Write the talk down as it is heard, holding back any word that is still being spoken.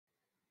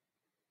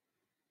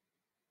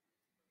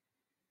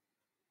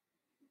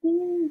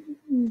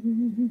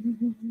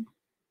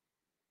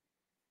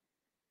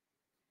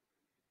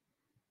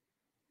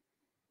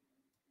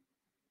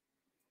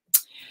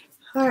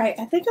All right,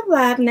 I think I'm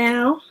live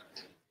now.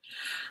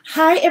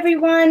 Hi,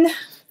 everyone.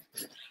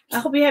 I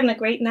hope you're having a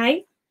great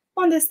night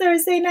on this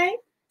Thursday night.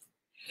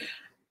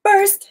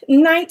 First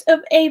night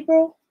of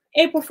April,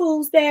 April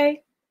Fool's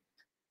Day.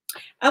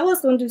 I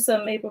was going to do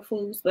some April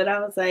Fool's, but I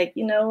was like,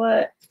 you know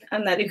what?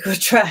 I'm not even going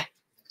to try.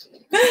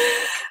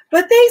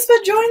 But thanks for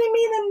joining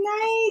me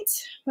tonight.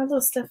 My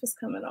little stuff is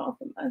coming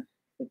off of my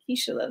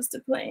Keisha loves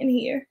to play in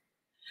here.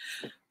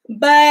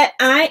 But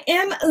I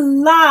am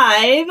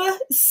live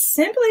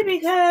simply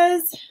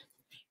because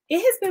it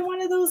has been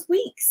one of those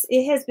weeks.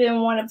 It has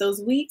been one of those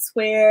weeks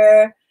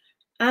where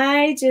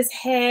I just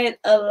had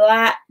a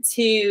lot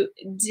to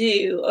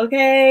do,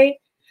 okay?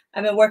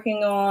 I've been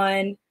working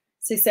on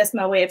Success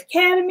My Way of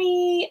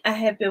Academy. I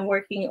have been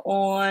working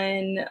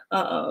on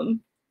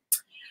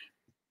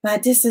my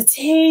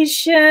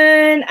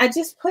dissertation. I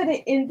just put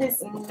it in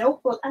this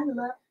notebook.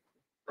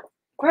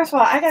 First of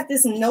all, I got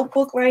this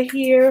notebook right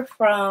here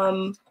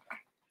from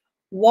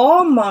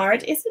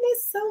Walmart. Isn't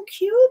it so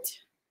cute?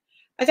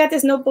 I got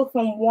this notebook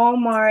from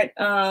Walmart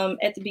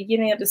at the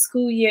beginning of the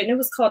school year, and it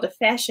was called a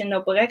fashion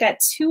notebook. I got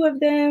 2 of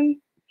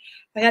them.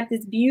 I got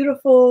this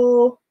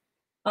beautiful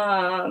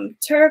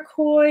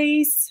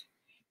turquoise,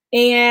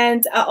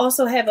 and I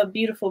also have a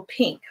beautiful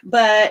pink.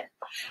 But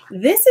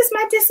this is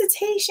my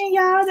dissertation,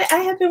 y'all, that I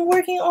have been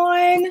working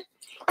on.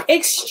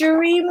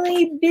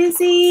 Extremely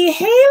busy.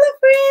 Hey, La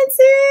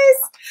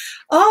Francis.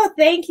 Oh,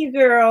 thank you,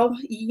 girl.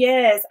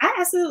 Yes, I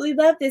absolutely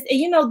love this. And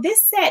you know,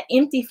 this sat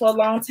empty for a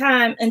long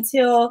time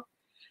until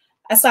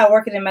I started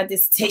working in my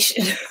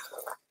dissertation.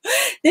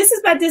 This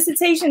is my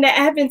dissertation that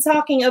I've been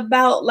talking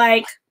about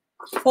like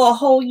for a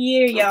whole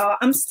year, y'all.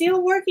 I'm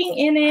still working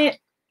in it.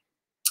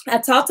 I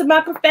talked to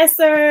my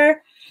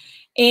professor,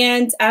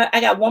 and I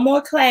got one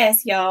more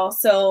class, y'all.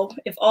 So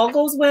if all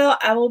goes well,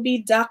 I will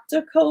be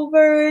Dr.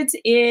 Covert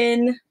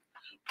in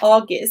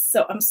August.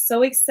 So I'm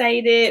so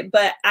excited.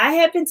 But I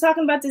have been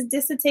talking about this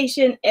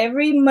dissertation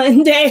every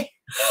Monday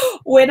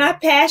when I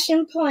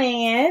passion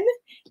plan.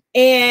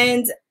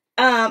 And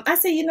I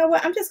said, you know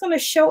what? I'm just going to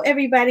show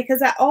everybody,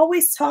 because I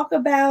always talk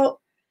about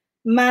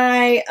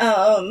my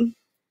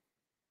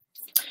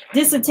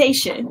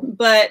dissertation,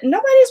 but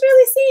nobody's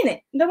really seen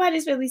it.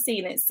 Nobody's really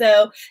seen it.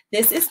 So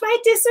this is my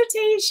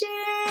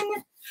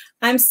dissertation.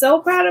 I'm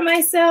so proud of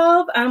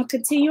myself. I'm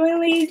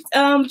continually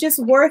just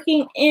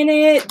working in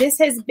it. This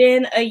has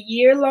been a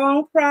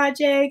year-long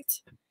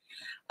project.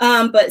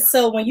 But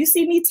so when you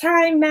see me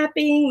time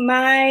mapping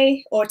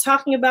or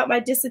talking about my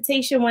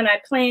dissertation when I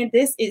plan,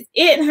 this is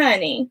it,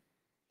 honey.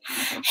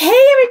 Hey,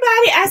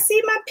 everybody. I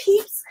see my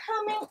peeps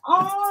coming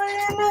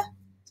on.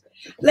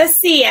 Let's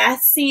see. I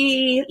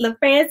see La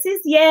Francis.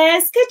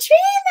 Yes.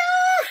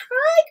 Katrina.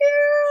 Hi,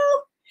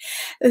 girl.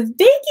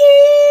 Vicky.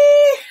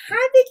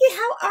 Hi, Vicky.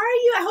 How are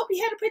you? I hope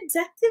you had a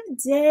productive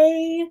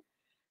day.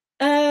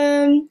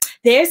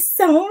 There's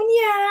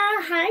Sonia.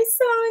 Hi,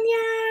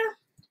 Sonia.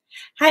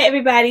 Hi,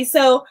 everybody.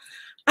 So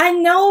I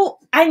know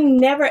I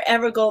never,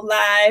 ever go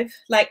live.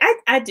 Like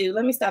I do.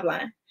 Let me stop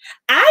lying.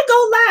 I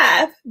go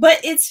live, but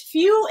it's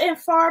few and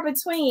far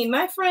between.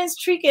 My friends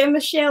Trika and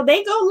Michelle,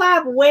 they go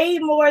live way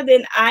more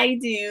than I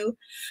do.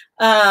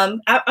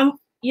 I'm,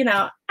 you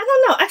know, I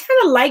don't know. I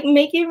kind of like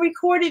making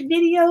recorded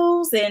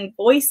videos and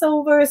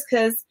voiceovers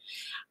because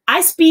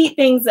I speed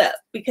things up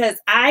because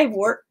I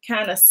work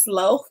kind of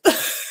slow.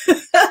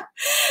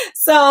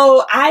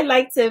 So I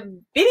like to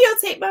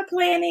videotape my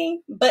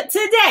planning. But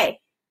today,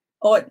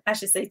 or I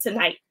should say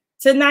tonight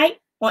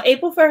on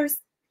April 1st,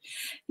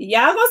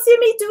 y'all gonna see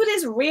me do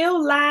this real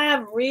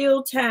live,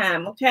 real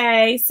time,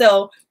 okay?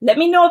 So let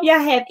me know if y'all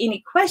have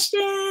any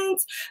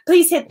questions.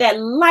 Please hit that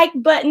like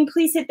button.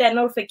 Please hit that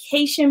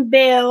notification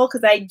bell,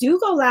 because I do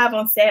go live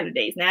on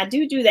Saturdays. Now, I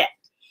do that.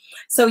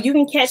 So you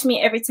can catch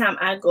me every time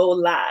I go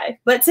live.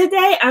 But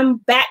today, I'm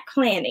back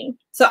planning.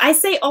 So I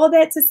say all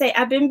that to say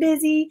I've been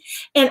busy,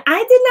 and I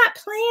did not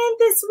plan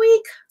this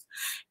week.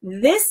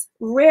 This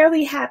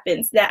rarely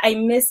happens that I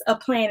miss a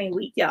planning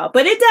week, y'all.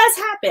 But it does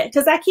happen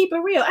because I keep it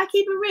real.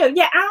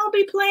 Yeah, I don't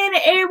be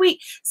planning every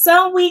week.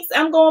 Some weeks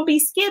I'm going to be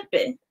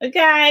skipping,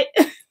 okay?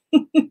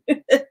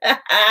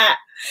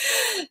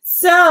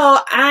 So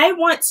I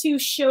want to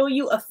show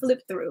you a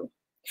flip through.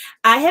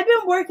 I have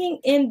been working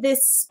in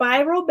this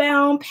spiral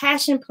bound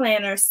passion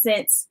planner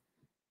since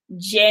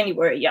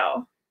January,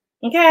 y'all.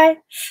 Okay,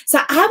 so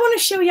I want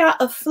to show y'all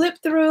a flip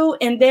through,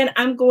 and then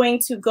I'm going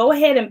to go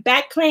ahead and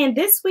back plan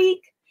this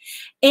week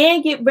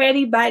and get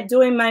ready by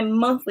doing my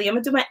monthly. I'm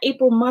going to do my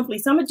April monthly.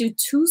 So I'm going to do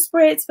 2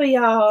 spreads for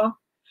y'all.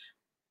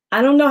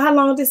 I don't know how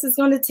long this is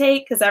going to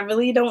take because I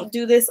really don't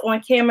do this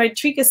on camera.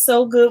 Trika's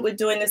so good with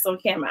doing this on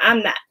camera.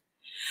 I'm not.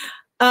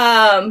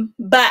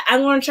 But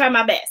I'm going to try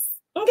my best.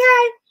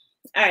 Okay.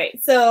 All right.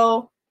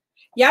 So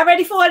y'all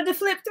ready for the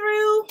flip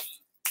through?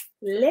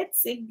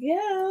 Let's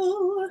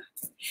go.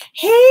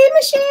 Hey,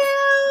 Michelle.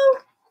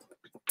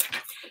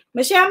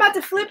 Michelle, I'm about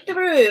to flip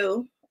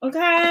through,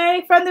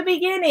 okay, from the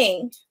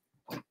beginning.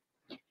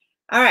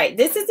 All right,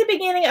 this is the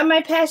beginning of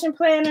my passion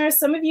planner.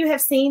 Some of you have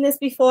seen this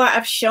before.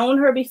 I've shown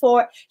her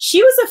before.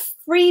 She was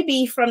a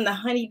freebie from the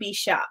honeybee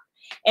shop.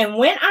 And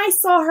when I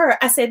saw her,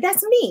 I said,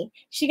 that's me.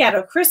 She got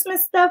her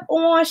Christmas stuff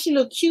on. She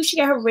looked cute. She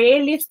got her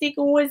red lipstick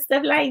on,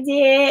 stuff like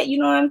that. You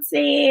know what I'm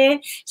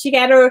saying? She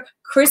got her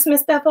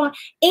Christmas stuff on.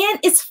 And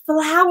it's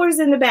flowers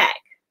in the back.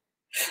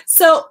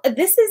 So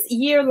this is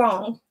year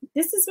long.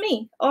 This is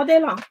me all day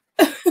long.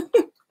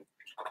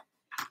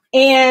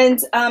 And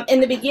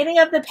in the beginning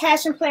of the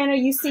passion planner,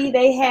 you see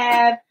they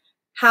have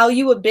how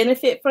you would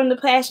benefit from the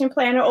passion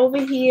planner over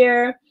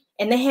here.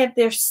 And they have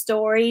their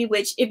story,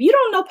 which if you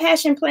don't know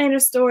passion planner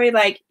story,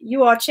 like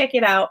you all check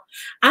it out.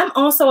 I'm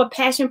also a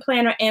passion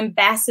planner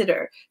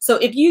ambassador. So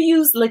if you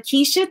use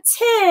Lakeisha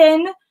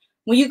 10,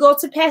 when you go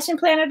to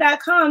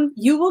passionplanner.com,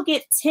 you will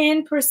get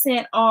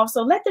 10% off.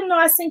 So let them know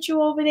I sent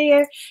you over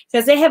there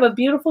because they have a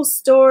beautiful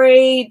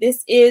story.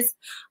 This is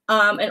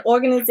an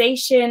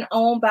organization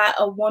owned by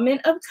a woman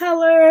of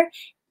color,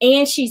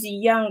 and she's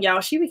young,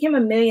 y'all. She became a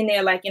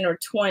millionaire like in her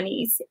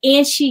 20s,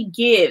 and she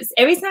gives.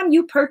 Every time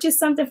you purchase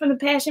something from the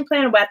Passion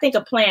Planner, well, I think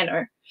a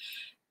planner,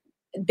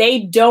 they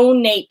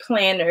donate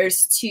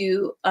planners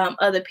to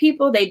other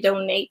people. They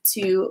donate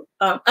to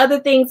other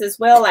things as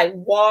well, like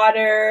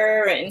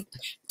water, and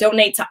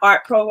donate to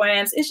art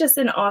programs. It's just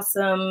an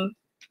awesome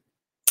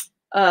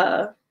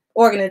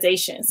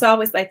organization. So I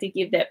always like to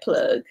give that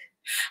plug.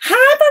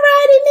 Hi,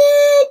 Variety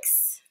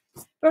Mix.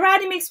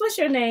 Variety Mix, what's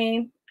your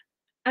name?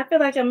 I feel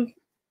like I'm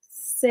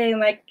saying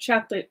like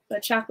a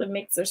chocolate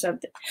mix or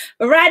something.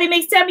 Variety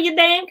Mix, tell me your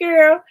name,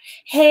 girl.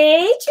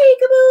 Hey,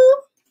 Cheekaboo.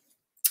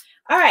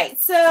 All right,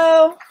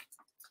 so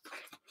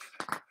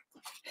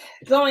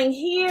going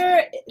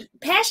here,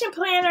 Passion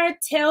Planner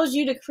tells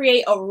you to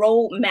create a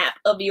roadmap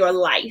of your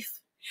life.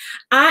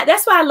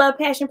 That's why I love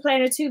Passion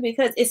Planner too,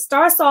 because it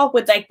starts off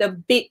with like the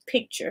big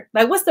picture.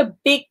 Like, what's the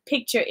big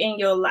picture in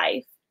your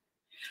life?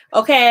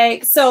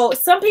 Okay, so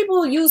some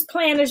people use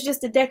planners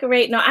just to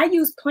decorate. No, I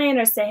use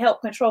planners to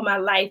help control my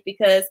life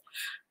because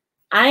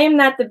I am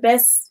not the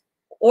best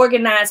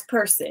organized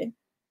person.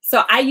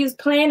 So I use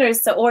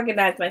planners to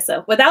organize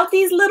myself. Without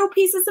these little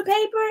pieces of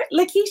paper,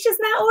 Lakeisha's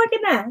not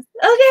organized.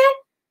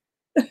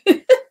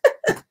 Okay.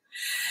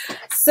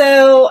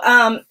 So,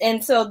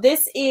 and so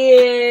this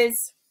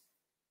is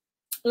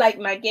like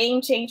my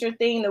game changer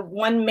thing, the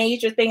one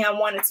major thing I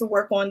wanted to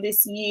work on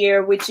this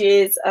year, which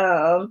is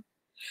I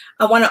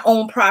want to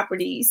own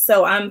properties.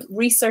 So I'm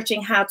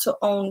researching how to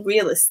own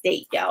real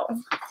estate, y'all.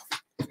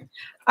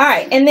 All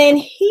right. And then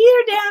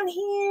here, down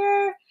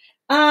here,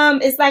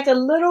 it's like a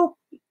little,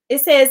 it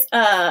says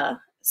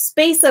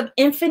space of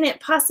infinite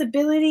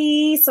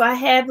possibilities. So I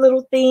have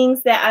little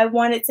things that I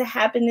wanted to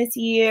happen this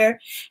year.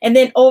 And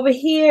then over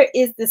here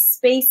is the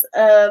space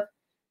of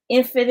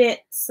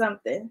infinite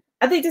something.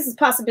 I think this is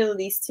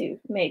possibilities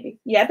too, maybe.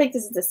 Yeah, I think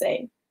this is the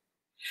same.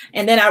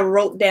 And then I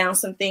wrote down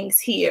some things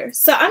here.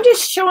 So I'm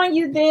just showing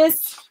you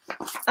this.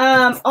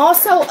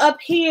 Also up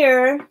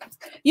here,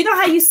 you know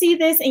how you see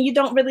this and you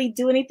don't really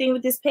do anything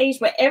with this page,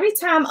 but every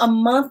time a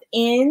month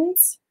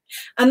ends,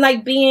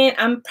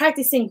 I'm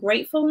practicing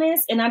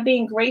gratefulness, and I'm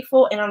being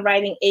grateful, and I'm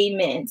writing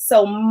amen.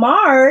 So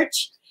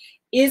March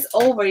is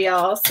over,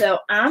 y'all. So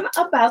I'm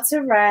about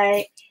to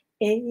write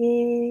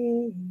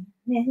amen.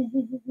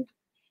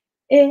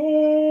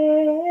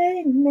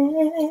 Amen.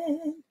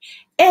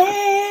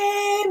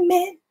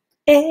 Amen.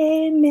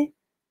 Amen.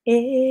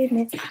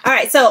 Amen. All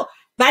right. So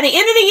by the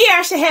end of the year,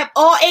 I should have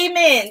all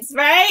amens,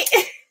 right?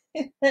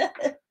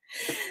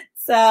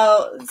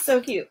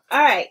 So cute.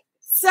 All right.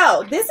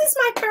 So this is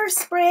my first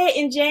spread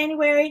in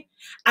January.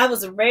 I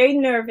was very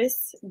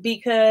nervous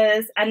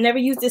because I never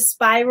used this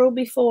spiral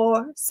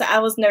before. So I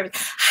was nervous.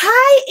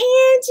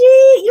 Hi,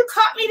 Angie. You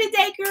caught me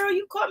today, girl.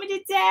 You caught me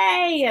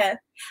today.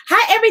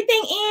 Hi,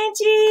 everything,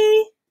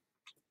 Angie.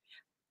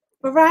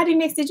 Variety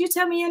Mix, did you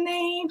tell me your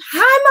name?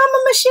 Hi,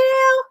 Mama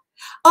Michelle.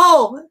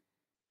 Oh,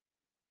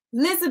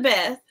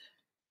 Elizabeth.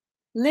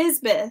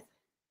 Lisbeth.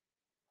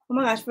 Oh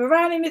my gosh,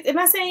 Variety Mix. Am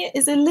I saying it?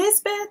 Is it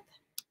Lisbeth?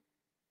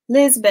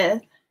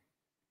 Lisbeth.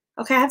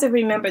 Okay, I have to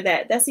remember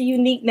that. That's a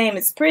unique name.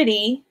 It's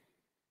pretty.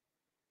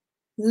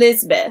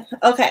 Lisbeth.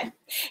 Okay.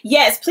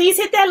 Yes, please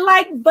hit that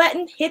like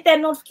button, hit that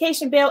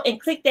notification bell,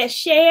 and click that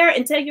share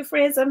and tell your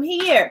friends I'm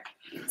here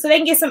so they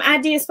can get some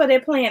ideas for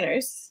their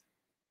planners.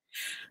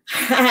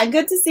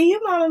 Good to see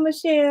you, Mama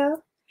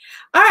Michelle.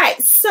 All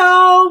right,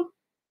 so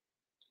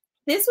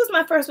this was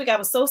my first week. I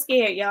was so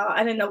scared, y'all.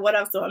 I didn't know what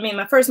I was doing. I mean,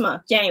 my first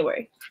month,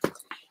 January.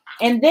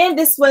 And then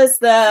this was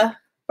the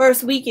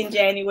first week in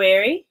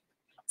January.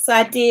 So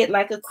I did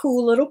like a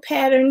cool little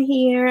pattern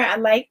here. I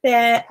like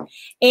that.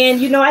 And,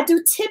 you know, I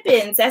do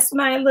tip-ins. That's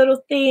my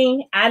little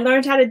thing. I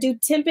learned how to do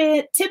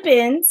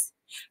tip-ins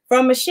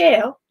from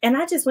Michelle. And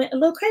I just went a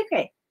little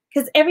cray-cray.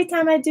 Because every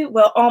time I do,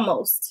 well,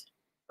 almost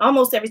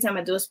every time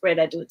I do a spread,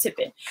 I do a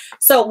tip-in.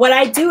 So what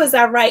I do is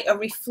I write a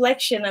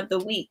reflection of the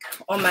week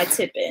on my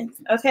tip-in.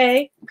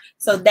 Okay?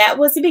 So that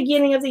was the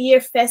beginning of the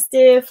year,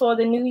 festive for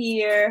the new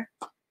year.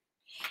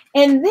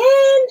 And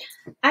then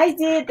I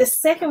did the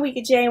second week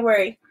of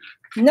January.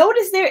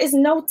 Notice there is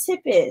no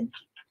tip-in.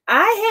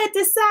 I had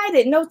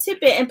decided no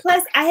tipping. And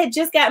plus, I had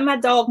just got my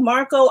dog,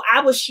 Marco.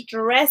 I was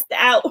stressed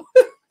out.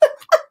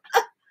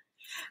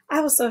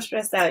 I was so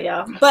stressed out,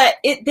 y'all. But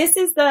this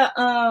is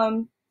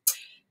the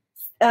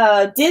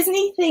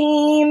Disney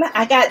theme.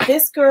 I got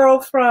this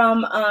girl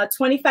from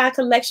 25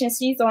 Collections.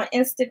 She's on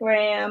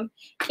Instagram.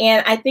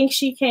 And I think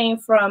she came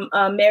from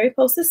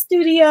Mariposa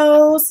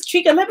Studios.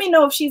 Trika, let me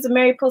know if she's a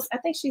Mariposa. I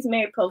think she's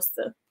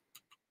Mariposa.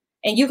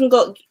 And you can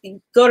go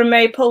to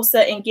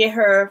Mariposa and get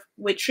her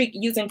with Trika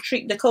using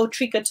the code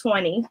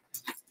Trika20.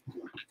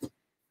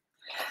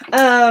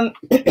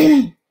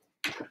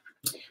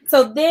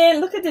 So then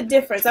look at the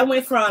difference. I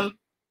went from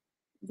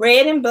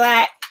red and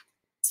black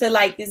to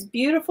like this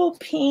beautiful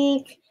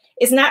pink.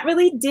 It's not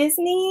really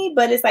Disney,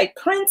 but it's like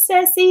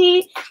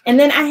princessy. And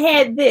then I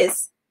had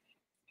this.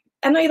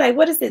 I know you're like,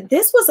 what is it?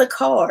 This was a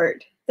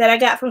card that I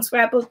got from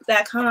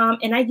scrapbook.com,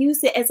 and I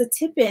used it as a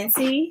tip-in.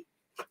 See?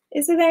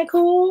 Isn't that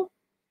cool?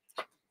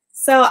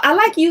 So I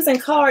like using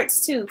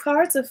cards too.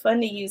 Cards are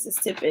fun to use as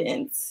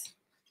tip-ins.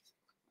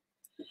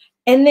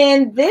 And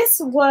then this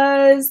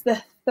was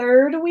the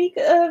 3rd week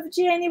of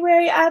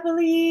January, I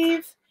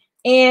believe.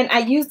 And I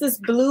used this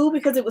blue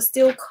because it was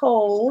still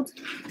cold.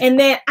 And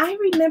then I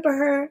remember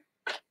her.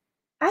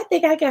 I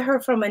think I got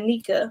her from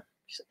Anika.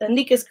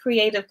 Anika's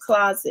Creative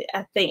Closet,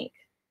 I think.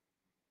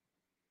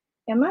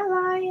 Am I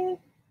lying?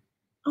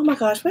 Oh my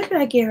gosh, where did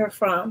I get her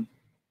from?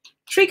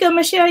 Trika,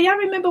 Michelle, y'all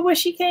remember where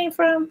she came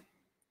from?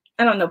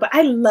 I don't know, but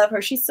I love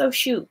her. She's so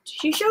cute.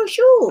 She's so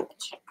cute.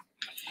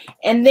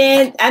 And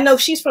then I know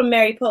she's from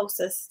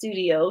Mariposa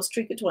Studios,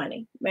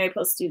 Trika20,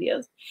 Mariposa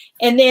Studios.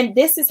 And then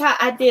this is how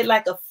I did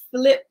like a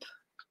flip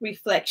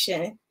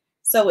reflection.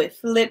 So it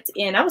flipped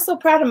in. I was so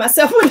proud of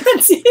myself when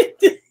I did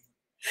this.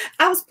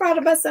 I was proud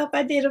of myself.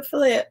 I did a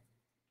flip.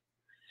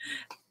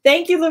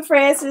 Thank you,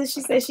 LaFrancis.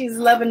 She said she's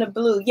loving the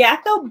blue. Yeah,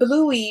 I felt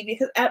bluey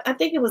because I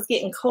think it was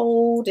getting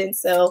cold. And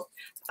so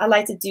I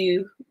like to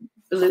do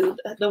blue.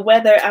 The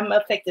weather, I'm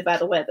affected by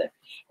the weather.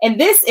 And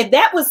this, if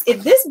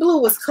this blue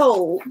was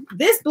cold,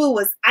 this blue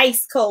was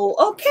ice cold.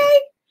 Okay.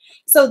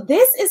 So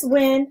this is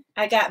when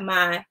I got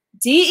my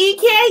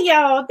DEK,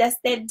 y'all. That's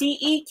that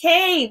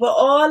DEK with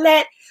all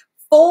that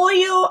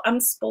foil. I'm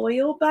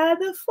spoiled by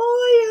the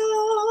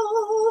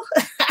foil.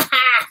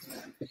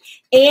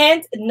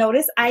 And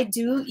notice I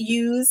do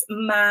use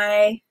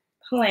my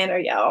planner,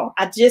 y'all.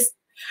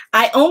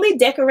 I only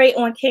decorate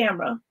on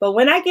camera, but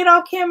when I get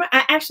off camera,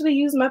 I actually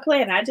use my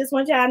planner. I just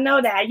want y'all to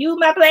know that I use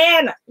my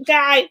planner,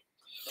 okay?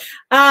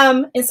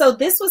 And so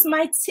this was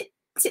my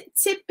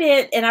tip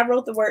in, and I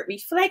wrote the word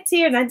reflect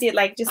here, and I did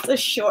like just a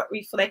short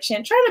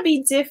reflection, trying to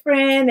be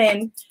different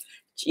and,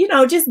 you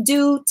know, just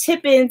do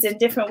tip-ins in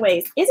different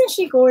ways. Isn't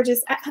she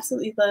gorgeous? I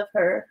absolutely love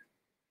her.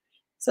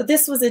 So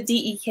this was a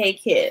DEK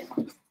kit.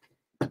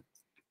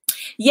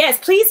 Yes,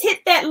 please hit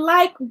that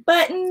like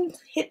button.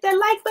 Hit that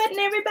like button,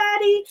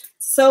 everybody,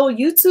 so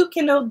YouTube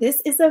can know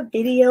this is a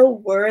video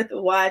worth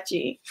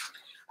watching.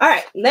 All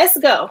right, let's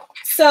go.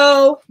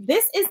 So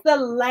this is the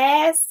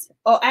last,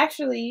 oh,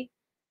 actually,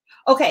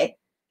 okay,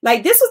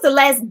 like this was the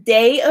last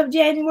day of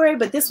January,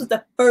 but this was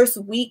the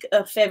 1st week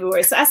of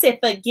February. So I said,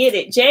 forget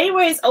it.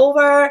 January is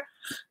over.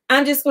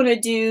 I'm just going to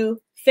do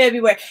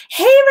February.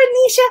 Hey,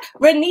 Renisha.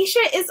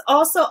 Renisha is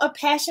also a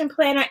Passion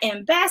Planner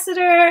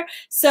ambassador.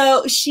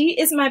 So she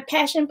is my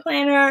Passion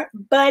Planner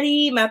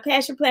buddy, my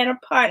Passion Planner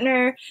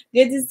partner.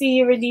 Good to see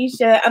you,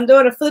 Renisha. I'm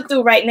doing a flip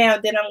through right now.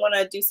 Then I'm going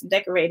to do some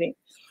decorating.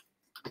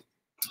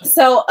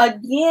 So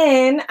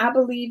again, I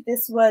believe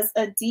this was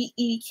a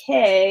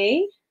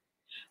DEK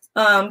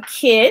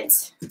kit.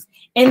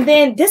 And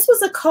then this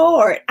was a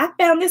card. I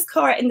found this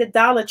card in the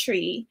Dollar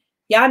Tree.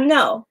 Y'all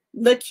know.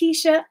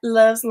 Lakeisha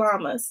loves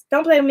llamas.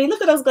 Don't play with me. Look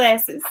at those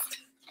glasses.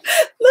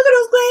 Look at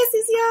those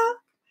glasses, y'all.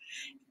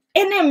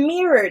 And they're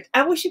mirrored.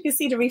 I wish you could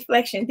see the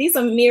reflection. These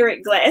are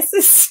mirrored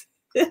glasses.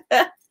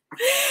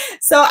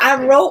 So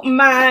I wrote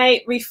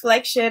my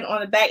reflection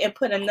on the back and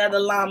put another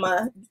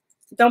llama.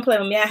 Don't play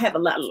with me. I have a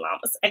lot of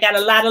llamas. I got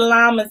a lot of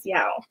llamas,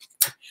 y'all.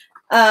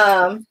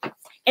 And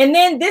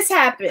then this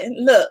happened.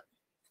 Look.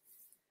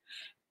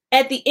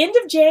 At the end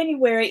of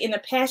January in a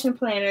Passion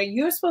Planner,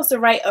 you're supposed to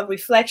write a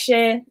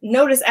reflection.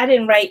 Notice I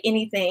didn't write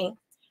anything.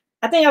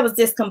 I think I was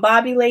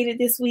discombobulated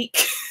this week.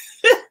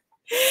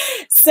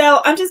 So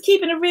I'm just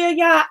keeping it real,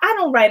 y'all. I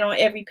don't write on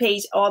every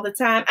page all the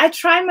time. I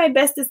try my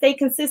best to stay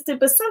consistent,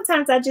 but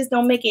sometimes I just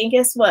don't make it. And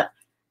guess what?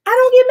 I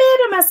don't get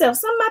mad at myself.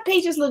 Some of my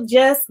pages look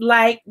just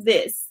like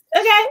this.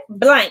 Okay?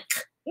 Blank.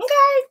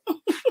 Okay?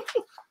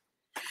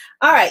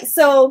 All right.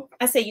 So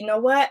I say, you know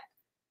what?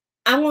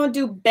 I'm going to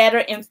do better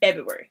in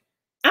February.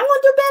 I'm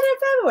going to do better in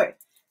February.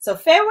 So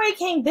February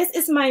came. This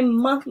is my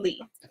monthly.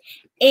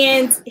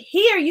 And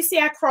here you see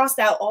I crossed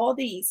out all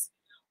these.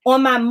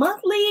 On my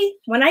monthly,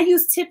 when I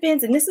use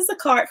tip-ins, and this is a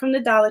card from the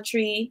Dollar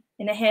Tree,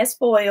 and it has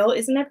foil.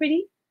 Isn't that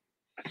pretty?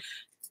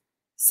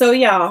 So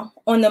y'all,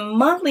 on the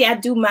monthly, I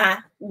do my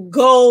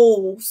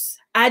goals.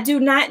 I do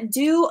not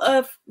do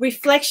a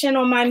reflection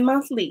on my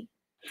monthly.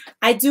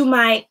 I do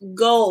my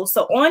goals.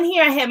 So on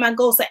here, I have my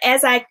goals. So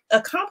as I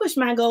accomplish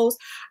my goals,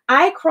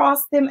 I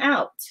cross them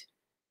out.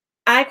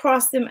 I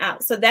crossed them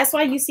out. So that's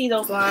why you see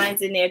those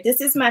lines in there.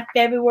 This is my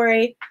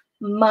February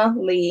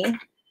monthly.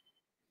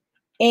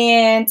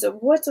 And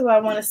what do I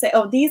want to say?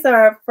 Oh, these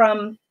are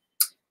from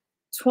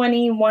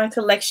 21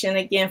 collection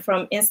again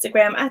from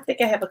Instagram. I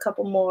think I have a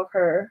couple more of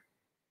her.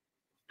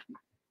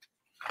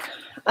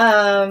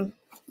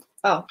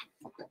 Oh,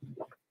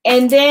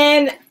 and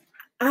then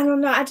I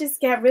don't know. I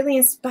just got really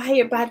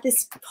inspired by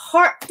this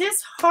heart.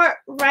 This heart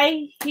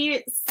right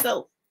here is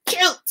so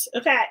cute.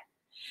 Okay.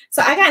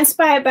 So I got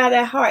inspired by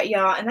that heart,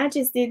 y'all. And I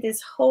just did this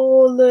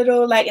whole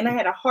little, like, and I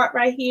had a heart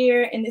right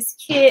here in this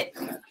kit.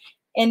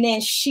 And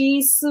then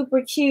she's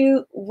super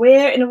cute.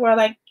 Where in the world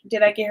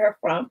did I get her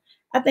from?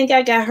 I think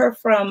I got her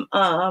from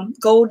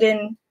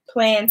Golden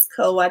Plans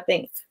Co. I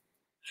think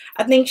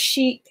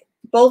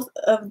both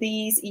of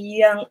these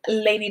young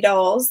lady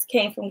dolls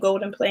came from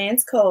Golden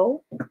Plans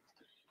Co.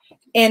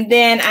 And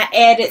then I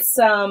added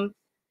some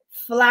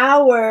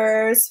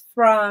flowers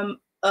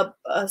from a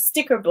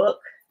sticker book.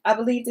 I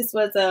believe this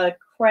was a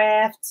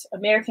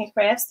American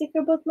craft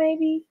sticker book,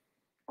 maybe.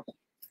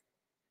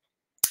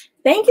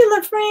 Thank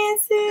you,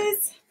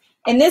 LaFrancis.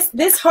 And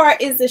this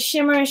heart is a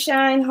shimmer and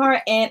shine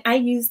heart, and I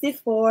used it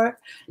for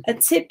a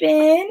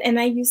tip-in, and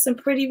I used some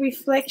pretty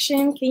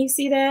reflection. Can you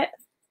see that?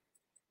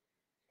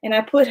 And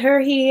I put her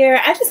here.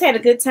 I just had a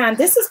good time.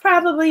 This is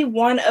probably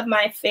one of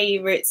my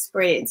favorite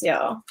spreads,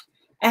 y'all.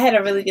 I had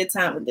a really good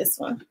time with this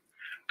one.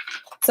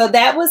 So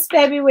that was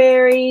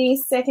February,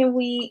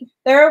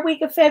 third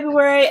week of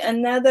February.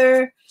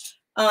 Another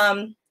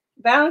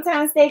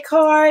Valentine's Day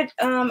card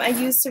I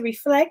used to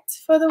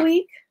reflect for the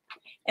week.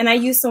 And I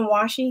used some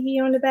washi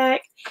here on the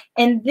back.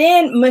 And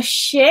then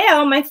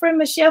Michelle, my friend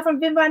Michelle from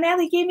Vin Von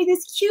Alley, gave me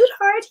this cute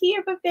heart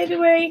here for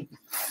February.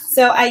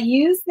 So I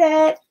used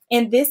that.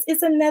 And this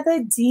is another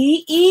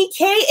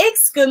DEK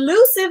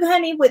exclusive,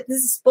 honey.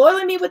 This is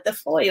spoiling me with the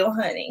foil,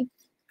 honey.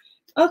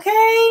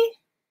 Okay.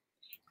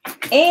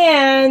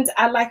 And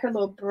I like her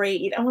little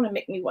braid. I want to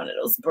make me one of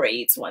those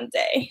braids one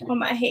day on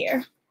my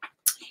hair.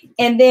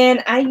 And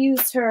then I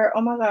used her.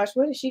 Oh my gosh,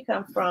 where did she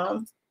come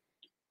from?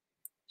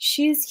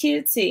 She's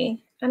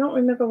cutesy. I don't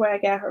remember where I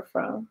got her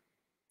from.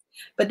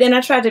 But then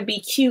I tried to be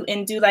cute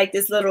and do like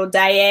this little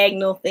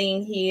diagonal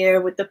thing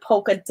here with the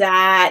polka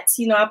dots.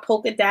 You know, I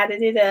polka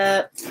dotted it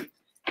up.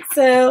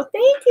 So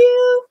thank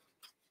you.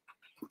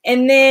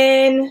 And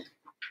then,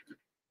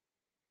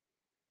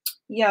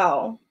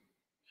 y'all,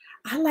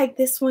 I like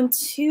this one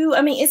too.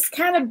 I mean, it's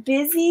kind of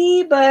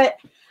busy, but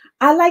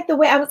I like the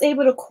way I was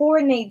able to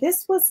coordinate.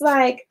 This was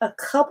like a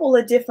couple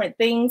of different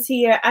things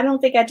here. I don't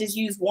think I just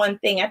used one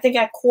thing. I think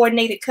I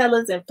coordinated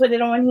colors and put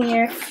it on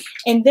here.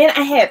 And then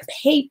I had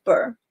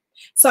paper.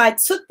 So I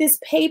took this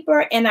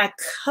paper and I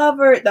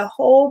covered the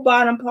whole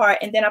bottom part.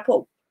 And then I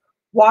put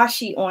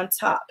washi on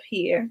top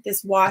here,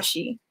 this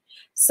washi.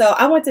 So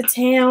I went to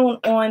town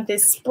on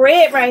this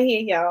spread right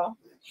here, y'all.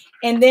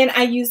 And then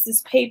I used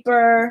this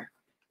paper.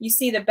 You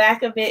see the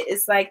back of it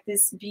is like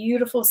this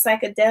beautiful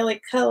psychedelic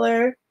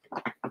color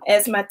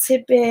as my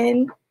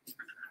tip-in.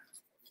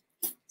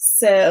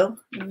 So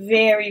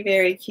very,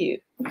 very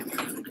cute.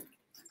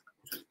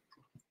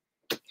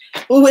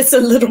 Oh, it's a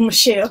little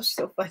Michelle. She's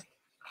so funny.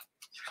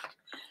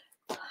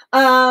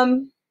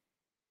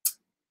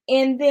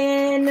 And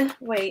then,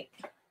 wait.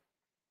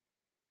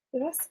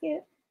 Did I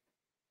skip?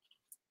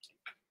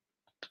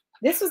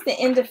 This was the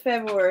end of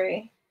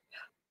February.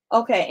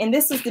 Okay, and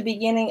this was the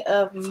beginning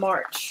of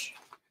March.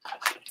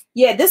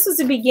 Yeah, this was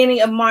the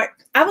beginning of March.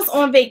 I was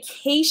on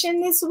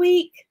vacation this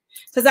week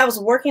because I was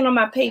working on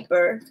my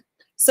paper.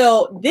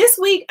 So this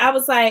week I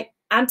was like,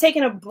 I'm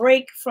taking a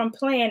break from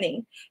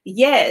planning.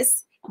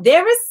 Yes,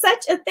 there is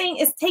such a thing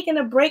as taking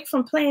a break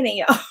from planning,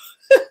 y'all.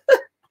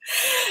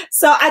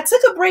 So I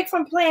took a break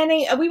from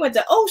planning. We went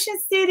to Ocean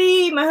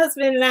City. My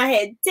husband and I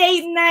had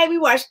date night. We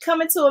watched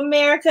Coming to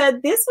America.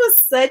 This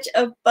was such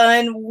a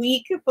fun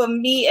week for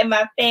me and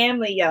my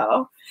family,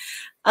 y'all.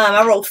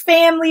 I wrote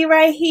family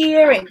right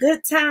here and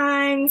good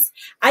times.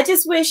 I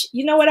just wish,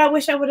 you know what I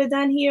wish I would have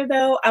done here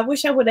though? I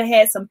wish I would have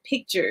had some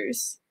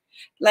pictures,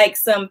 like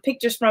some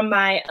pictures from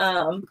my,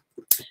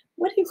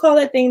 what do you call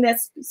that thing that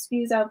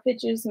spews out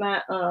pictures?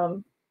 My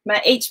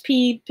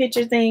HP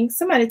picture thing.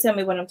 Somebody tell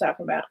me what I'm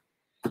talking about.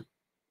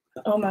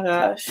 Oh my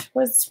gosh.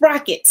 What's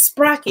Sprocket?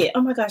 Sprocket.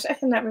 Oh my gosh. I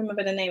cannot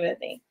remember the name of the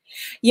thing.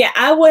 Yeah,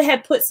 I would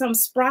have put some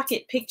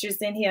Sprocket pictures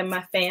in here of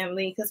my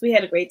family because we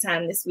had a great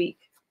time this week.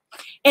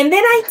 And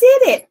then I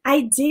did it.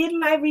 I did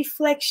my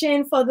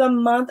reflection for the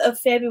month of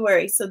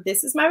February. So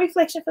this is my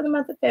reflection for the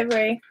month of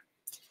February.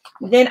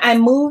 Then I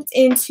moved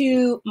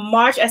into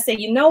March. I said,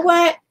 you know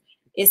what?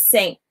 It's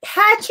St.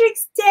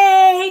 Patrick's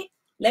Day.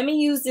 Let me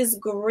use this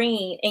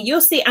green. And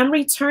you'll see I'm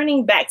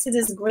returning back to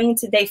this green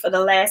today for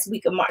the last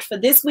week of March. For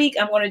this week,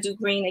 I'm going to do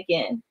green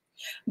again.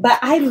 But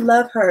I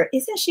love her.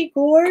 Isn't she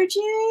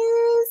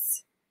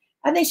gorgeous?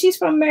 I think she's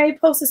from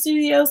Mariposa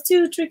Studios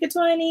too, Trick or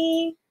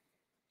 20.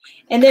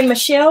 And then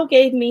Michelle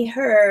gave me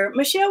her.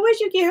 Michelle, where'd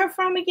you get her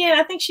from again?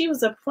 I think she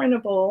was a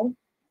printable.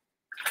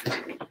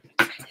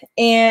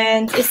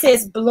 And it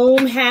says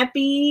Bloom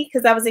Happy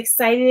because I was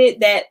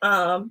excited that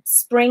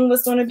spring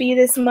was going to be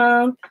this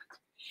month.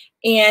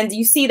 And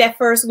you see that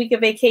first week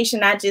of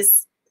vacation I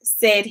just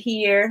said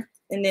here,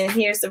 and then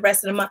here's the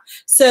rest of the month.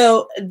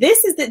 So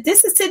this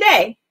is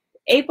today,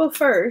 April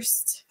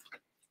 1st.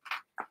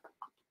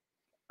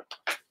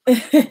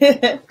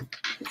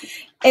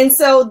 And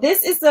so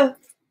this is the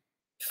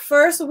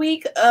first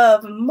week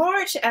of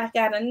March. I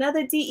got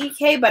another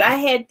DEK, but I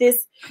had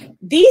these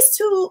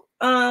two,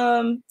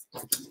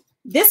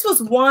 this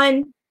was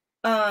one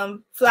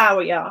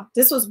flower, y'all.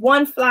 This was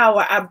one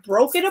flower. I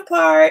broke it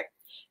apart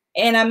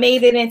and I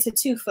made it into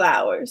 2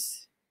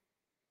 flowers.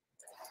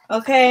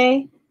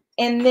 Okay.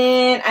 And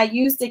then I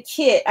used a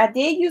kit. I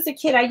did use a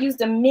kit. I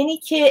used a mini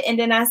kit and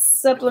then I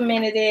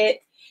supplemented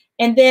it.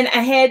 And then I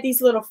had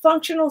these little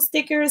functional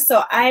stickers.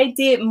 So I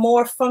did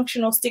more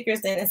functional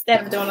stickers than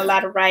instead of doing a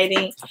lot of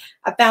writing.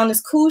 I found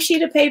this cool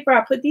sheet of paper.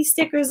 I put these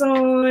stickers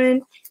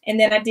on and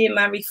then I did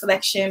my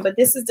reflection. But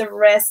this is the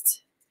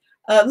rest.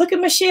 Look at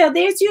Michelle.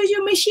 There's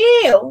usual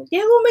Michelle.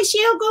 There go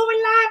Michelle going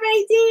live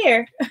right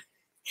there.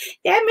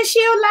 That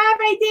Michelle live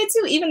right there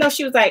too. Even though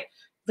she was like,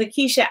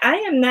 Lakeisha, I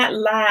am not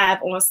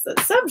live on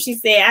something she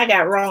said I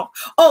got wrong.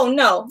 Oh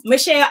no,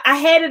 Michelle, I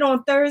had it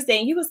on Thursday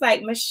and you was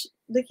like,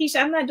 Lakeisha,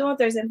 I'm not doing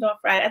Thursday, I'm doing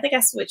Friday. I think I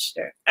switched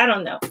her. I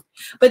don't know.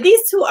 But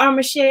these two are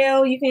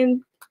Michelle. You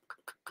can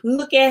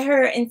look at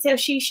her until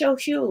she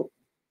shows you.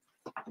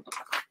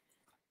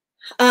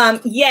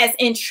 Yes,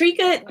 and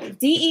Trika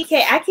DEK.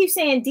 I keep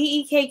saying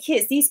DEK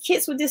kits. These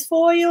kits with this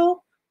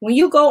foil, when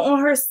you go on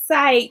her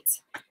site,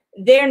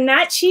 they're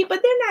not cheap,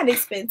 but they're not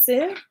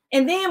expensive.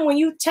 And then when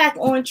you tack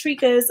on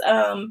Trika's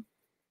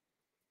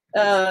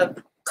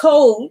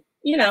code,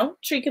 you know,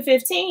 Trika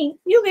 15,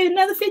 you get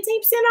another 15%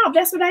 off.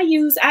 That's what I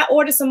use. I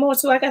ordered some more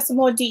too. I got some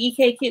more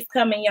DEK kits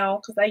coming, y'all,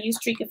 because I use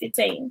Trika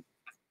 15.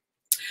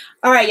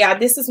 All right, y'all.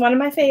 This is one of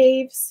my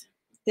faves.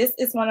 This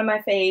is one of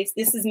my faves.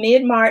 This is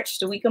mid-March,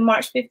 the week of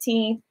March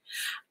 15th.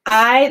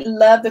 I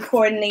love the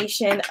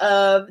coordination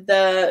of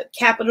the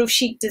Capital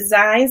Chic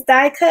Designs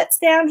die cuts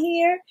down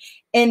here.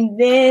 And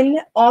then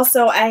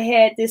also I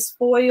had this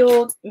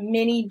foiled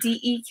mini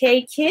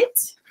DEK kit.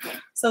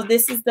 So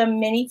this is the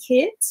mini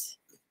kit.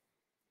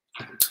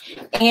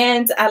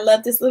 And I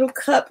love this little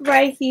cup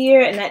right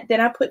here. And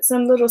then I put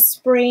some little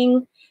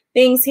spring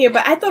things here.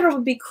 But I thought it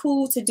would be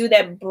cool to do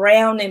that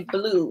brown and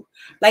blue.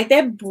 Like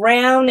that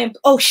brown and,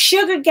 oh,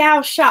 Sugar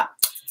Gal Shop.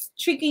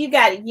 Trika, you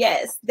got it.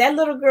 Yes. That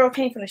little girl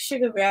came from the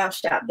Sugar Gal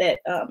Shop that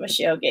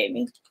Michelle gave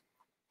me.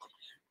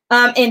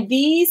 And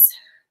these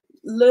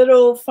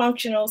little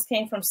functionals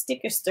came from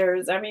Sticker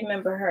Stirs. I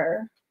remember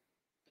her.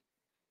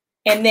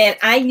 And then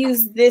I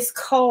used this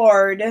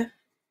card.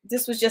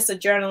 This was just a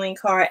journaling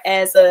card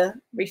as a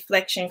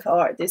reflection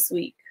card this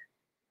week.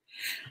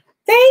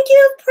 Thank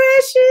you,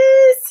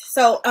 Precious.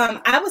 So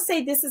I would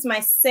say this is my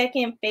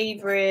second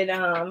favorite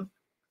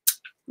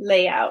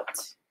layout.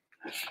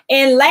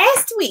 And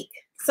last week,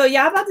 so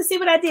y'all about to see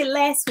what I did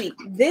last week.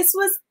 This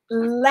was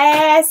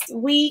last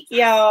week,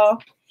 y'all.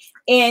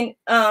 And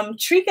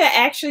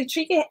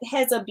Trika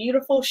has a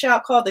beautiful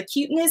shop called the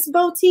Cuteness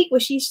Boutique,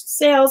 where she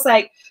sells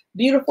like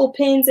beautiful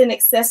pins and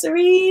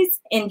accessories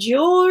and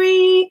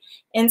jewelry.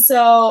 And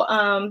so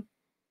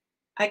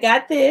I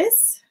got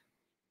this.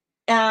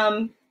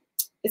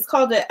 It's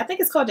called I think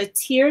it's called a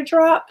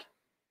teardrop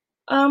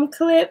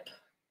clip.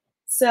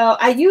 So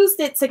I used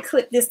it to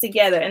clip this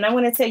together, and I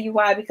want to tell you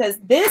why, because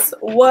this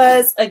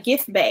was a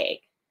gift bag.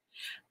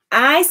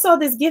 I saw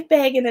this gift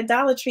bag in the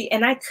Dollar Tree,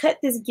 and I cut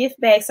this gift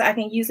bag so I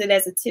can use it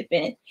as a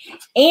tip-in.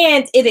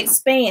 And it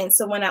expands.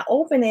 So when I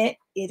open it,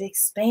 it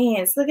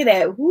expands. Look at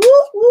that. Whoop,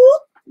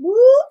 whoop,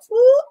 whoop,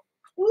 whoop,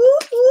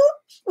 whoop,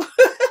 whoop.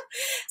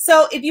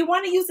 So if you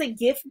want to use a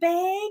gift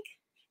bag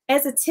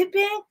as a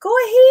tip-in, go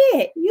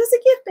ahead. Use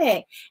a gift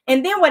bag.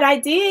 And then what I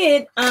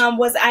did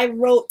was I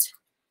wrote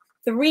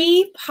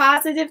 3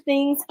 positive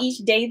things each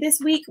day this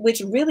week,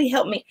 which really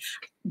helped me.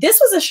 This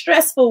was a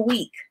stressful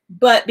week,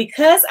 but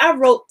because I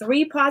wrote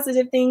 3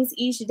 positive things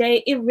each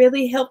day, it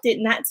really helped it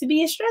not to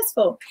be as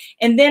stressful.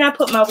 And then I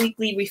put my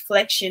weekly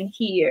reflection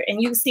here,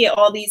 and you can see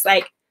all these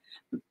like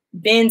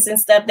bins and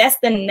stuff. That's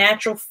the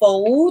natural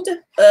fold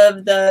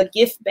of the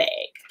gift bag.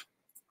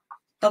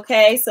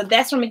 Okay, so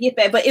that's from a gift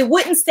bag, but it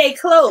wouldn't stay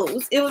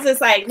closed. It was just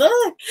like,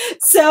 look.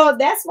 So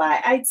that's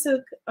why I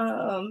took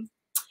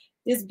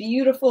this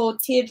beautiful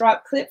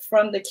teardrop clip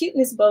from the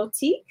Cuteness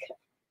Boutique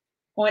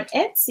on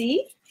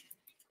Etsy.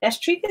 That's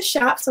Trika's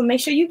shop. So make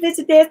sure you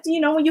visit that,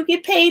 you know, when you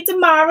get paid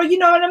tomorrow. You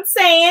know what I'm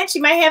saying? She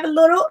might have a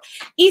little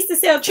Easter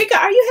sale. Trika,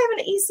 are you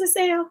having an Easter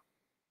sale?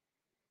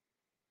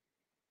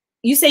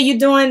 You say you're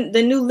doing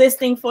the new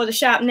listing for the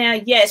shop now?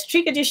 Yes.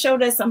 Trika just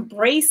showed us some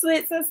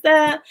bracelets and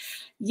stuff.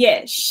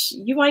 Yes.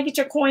 You want to get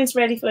your coins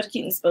ready for the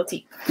Cuteness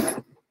Boutique.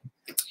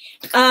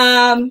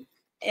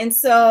 And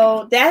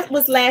so that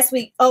was last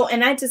week. Oh,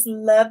 and I just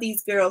love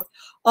these girls.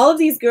 All of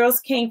these girls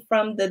came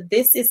from the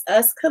This Is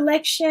Us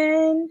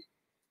collection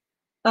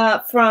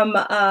from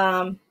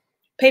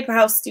Paper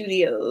House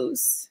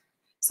Studios.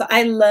 So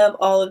I love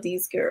all of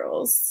these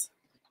girls.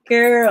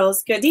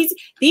 Girls.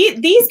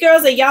 These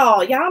girls are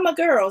y'all. Y'all my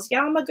girls.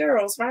 Y'all my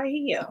girls right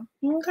here.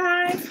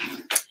 Okay.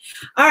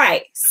 All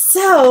right.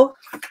 So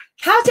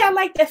How'd y'all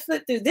like that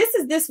flip through? This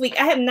is this week.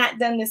 I have not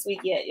done this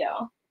week yet,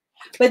 y'all.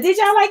 But did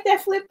y'all like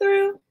that flip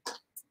through?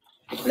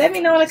 Let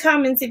me know in the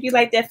comments if you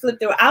like that flip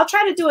through. I'll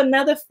try to do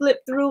another flip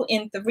through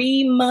in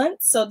 3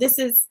 months. So this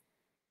is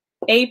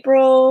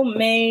April,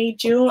 May,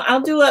 June.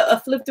 I'll do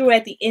a flip through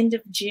at the end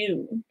of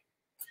June.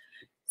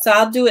 So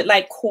I'll do it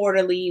like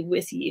quarterly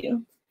with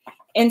you.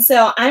 And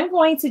so I'm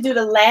going to do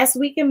the last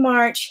week in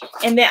March,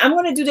 and then I'm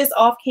going to do this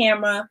off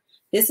camera.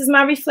 This is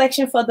my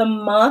reflection for the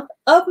month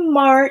of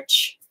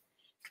March.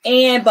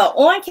 But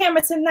on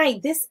camera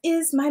tonight, this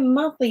is my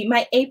monthly,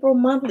 my April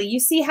monthly. You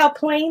see how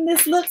plain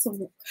this looks?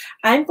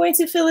 I'm going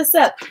to fill this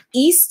up.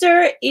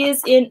 Easter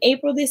is in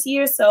April this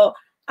year, so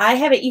I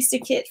have an Easter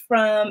kit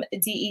from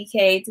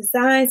DEK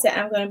Designs that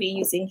I'm going to be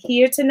using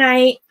here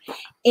tonight.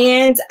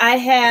 And I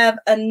have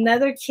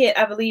another kit,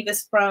 I believe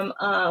is from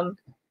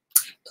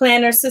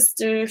Planner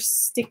Sister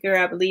Sticker,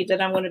 I believe,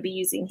 that I'm going to be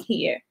using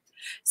here.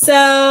 So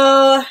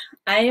I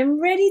am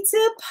ready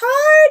to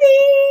party.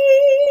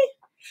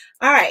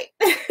 All right.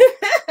 Thank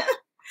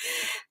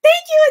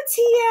you,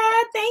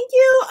 Atia. Thank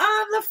you,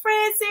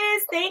 LaFrancis.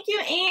 Thank you,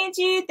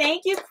 Angie.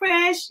 Thank you,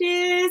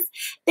 Precious.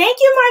 Thank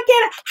you,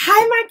 Margetta.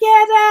 Hi,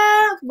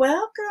 Margetta.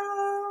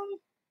 Welcome.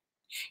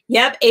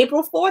 Yep,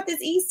 April 4th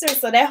is Easter,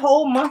 so that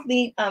whole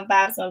monthly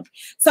vibes on.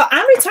 So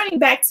I'm returning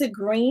back to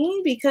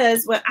green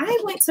because when I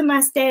went to my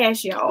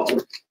stash, y'all,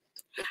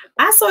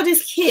 I saw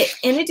this kit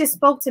and it just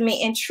spoke to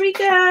me. And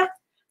Trika,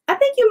 I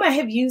think you might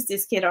have used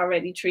this kit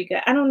already,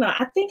 Trika. I don't know.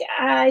 I think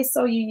I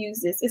saw you use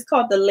this. It's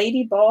called the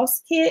Lady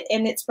Boss kit,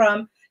 and it's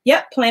from,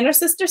 yep, Planner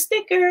Sister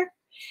Sticker.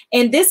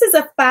 And this is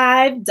a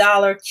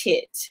 $5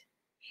 kit.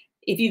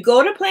 If you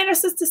go to Planner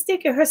Sister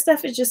Sticker, her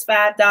stuff is just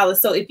 $5.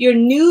 So if you're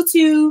new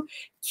to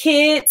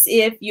kits,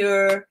 if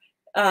you're,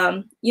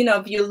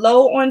 if you're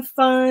low on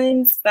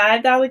funds,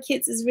 $5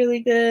 kits is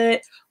really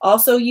good.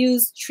 Also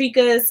use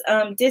Trika's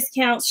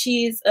discounts.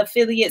 She's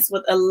affiliates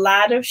with a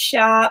lot of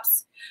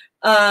shops.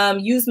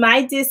 Use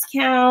my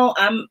discount.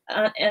 I'm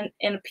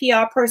a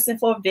PR person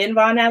for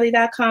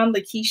VinVonAlley.com,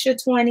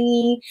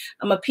 Lakeisha20.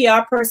 I'm a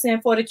PR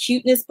person for the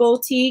Cuteness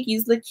Bowtique.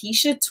 Use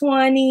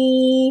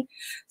Lakeisha20.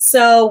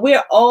 So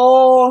we're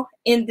all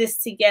in this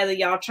together,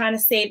 y'all, trying to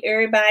save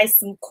everybody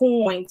some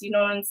coins. You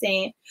know what I'm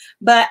saying?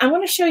 But I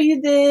want to show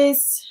you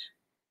this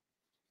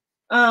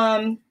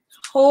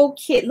whole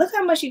kit. Look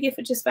how much you get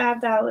for just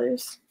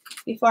 $5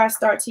 before I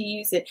start to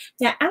use it.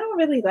 Now, I don't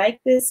really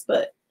like this,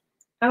 but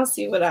I'll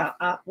see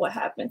what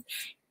happens.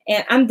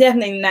 And I'm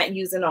definitely not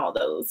using all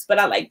those, but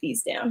I like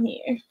these down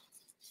here.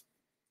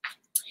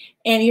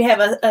 And you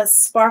have a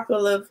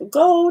sparkle of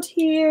gold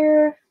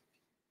here.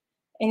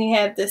 And you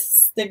have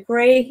the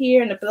gray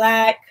here and the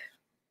black.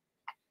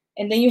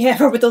 And then you have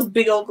her with those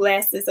big old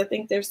glasses. I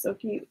think they're so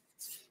cute.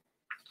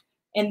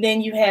 And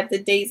then you have the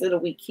days of the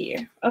week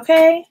here.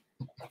 Okay.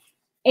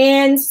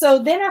 And so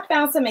then I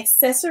found some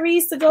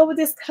accessories to go with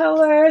this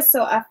color.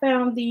 So I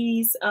found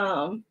these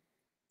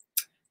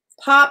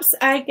pops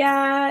I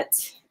got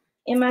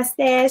in my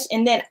stash,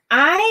 and then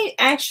I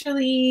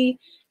actually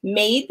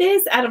made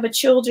this out of a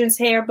children's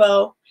hair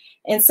bow.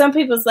 And some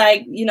people's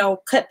like,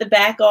 cut the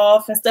back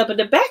off and stuff, but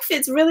the back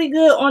fits really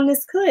good on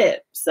this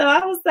clip. So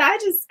I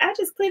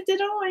just clipped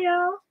it on,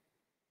 y'all,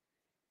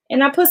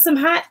 and I put some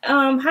hot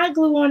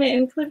glue on it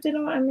and clipped it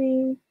on. I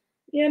mean,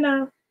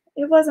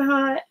 it wasn't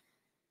hot.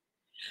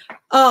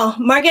 Oh,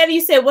 Margetta, you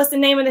said, what's the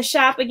name of the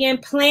shop again?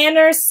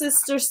 Planner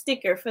Sister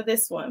Sticker for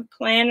this one.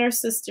 Planner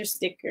Sister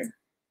Sticker.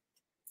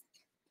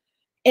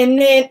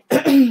 And then,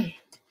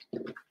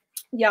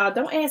 y'all,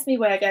 don't ask me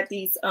where I got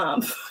these.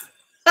 Don't ask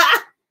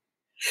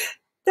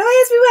me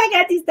where I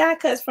got these die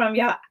cuts from,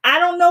 y'all. I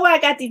don't know where I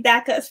got these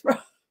die cuts from.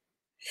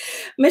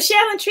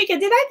 Michelle and Trika,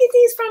 did I get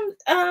these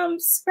from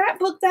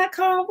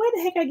scrapbook.com? Where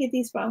the heck I get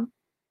these from?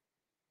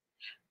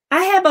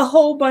 I have a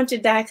whole bunch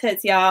of die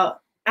cuts, y'all.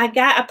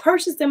 I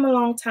purchased them a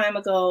long time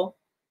ago.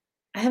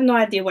 I have no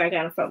idea where I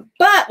got them from.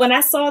 But when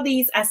I saw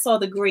these, I saw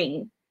the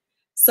green.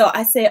 So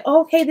I said,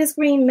 okay, this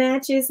green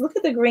matches. Look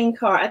at the green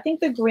car. I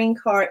think the green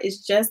car is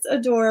just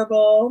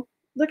adorable.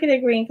 Look at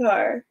that green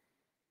car.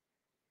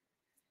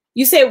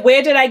 You said,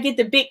 where did I get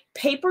the big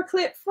paper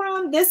clip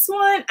from? This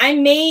one I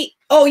made.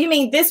 Oh, you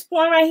mean this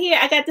one right here?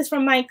 I got this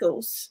from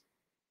Michael's.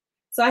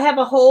 So I have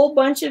a whole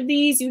bunch of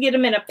these. You get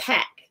them in a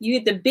pack. You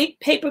get the big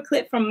paper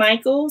clip from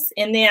Michael's,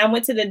 and then I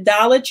went to the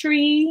Dollar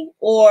Tree,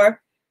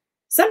 or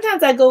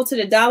sometimes I go to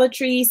the Dollar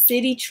Tree,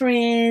 City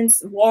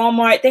Trends,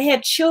 Walmart. They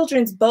have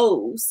children's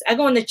bows. I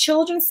go in the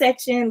children's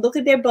section, look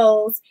at their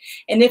bows,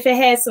 and if it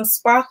has some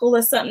sparkle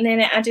or something in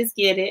it, I just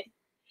get it.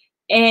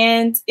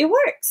 And it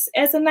works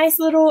as a nice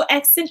little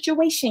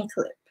accentuation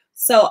clip.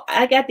 So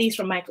I got these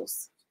from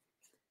Michael's.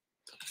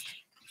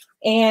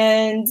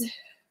 And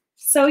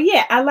so,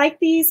 yeah, I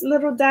like these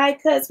little die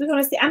cuts. We're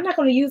going to see. I'm not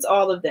going to use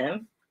all of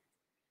them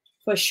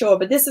for sure,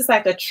 but this is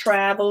like a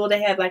travel.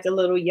 They have like a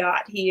little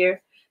yacht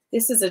here.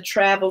 This is a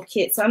travel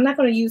kit, so I'm not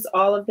going to use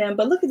all of them.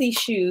 But look at these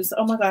shoes.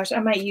 Oh, my gosh, I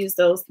might use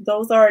those.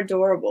 Those are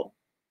adorable.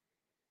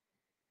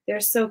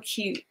 They're so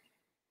cute.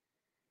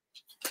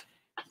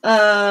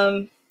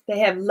 They They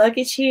have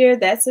luggage here.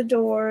 That's a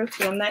door,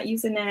 so I'm not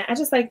using that. I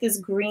just like this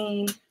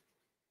green.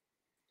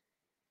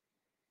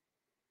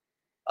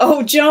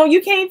 Oh, Joan,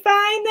 you can't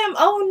find them?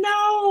 Oh,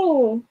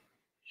 no.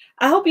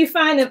 I hope you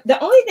find them.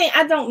 The only thing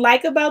I don't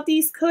like about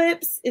these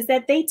clips is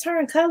that they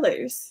turn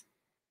colors.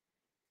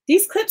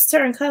 These clips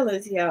turn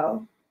colors,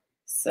 y'all.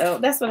 So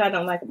that's what I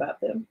don't like about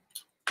them.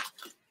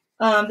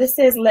 This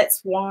says,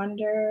 let's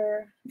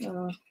wander. I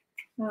don't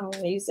want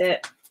to use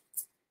that.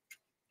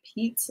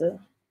 Pizza.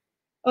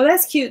 Oh,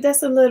 that's cute.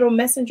 That's a little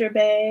messenger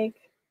bag.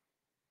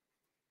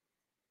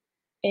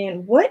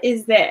 And what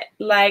is that?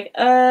 Like,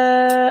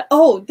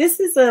 oh, this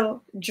is a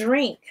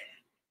drink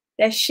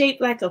that's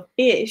shaped like a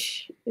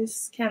fish.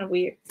 It's kind of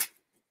weird.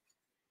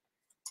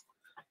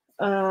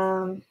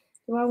 Do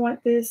I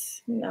want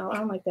this? No, I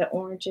don't like that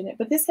orange in it.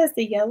 But this has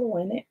the yellow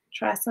in it.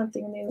 Try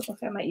something new.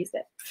 Okay, I might use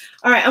that.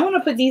 All right, I'm going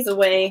to put these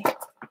away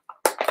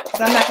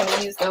because I'm not going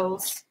to use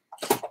those.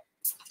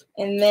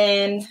 And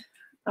then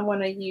I'm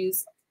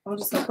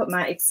just going to put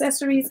my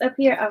accessories up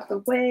here out the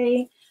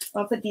way.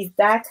 I'll put these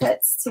die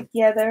cuts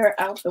together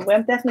out the way.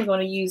 I'm definitely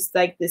going to use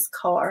like this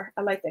car.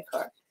 I like that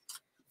car.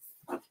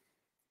 All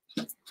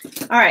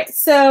right,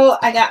 so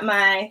I got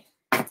my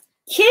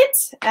kit.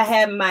 I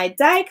have my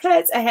die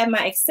cuts. I have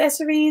my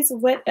accessories.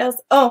 What else?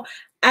 Oh,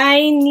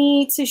 I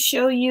need to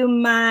show you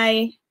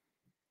my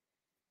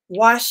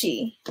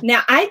washi.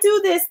 Now I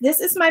do this. This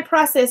is my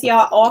process,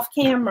 y'all, off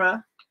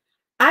camera.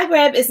 I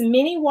grab as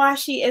many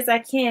washi as I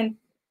can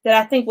that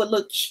I think would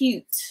look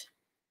cute.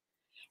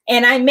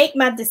 And I make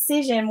my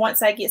decision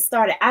once I get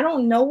started. I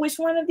don't know which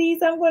one of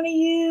these I'm going to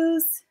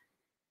use.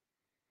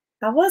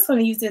 I was going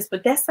to use this,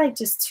 but that's like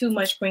just too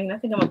much green. I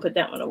think I'm going to put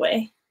that one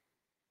away.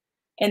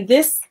 And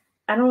this,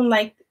 I don't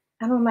like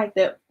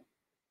the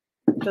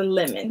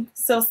lemon.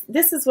 So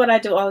this is what I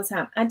do all the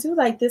time. I do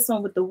like this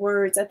one with the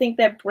words. I think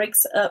that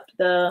breaks up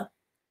the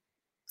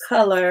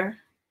color.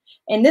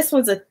 And this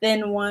one's a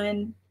thin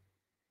one.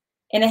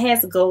 And it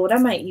has gold. I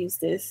might use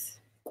this.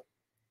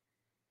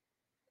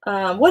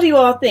 What do you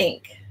all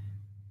think?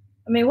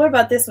 I mean, what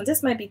about this one?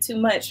 This might be too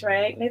much,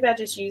 right? Maybe I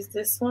just use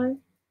this one.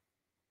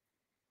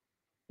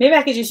 Maybe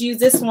I could just use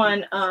this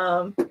one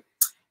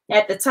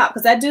at the top,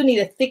 because I do need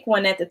a thick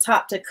one at the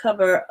top to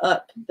cover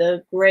up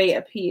the gray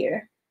up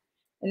here.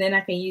 And then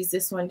I can use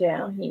this one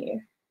down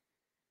here.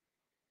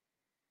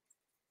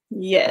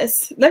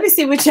 Yes. Let me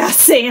see what y'all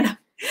saying.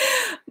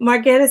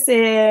 Margetta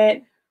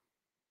said,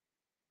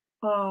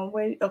 oh,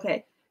 wait,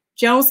 okay.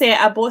 Joan said,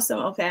 I bought some.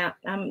 Okay,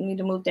 I need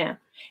to move down.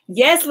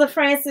 Yes,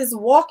 LaFrancis,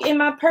 walk in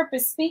my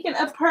purpose. Speaking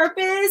of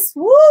purpose,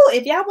 woo,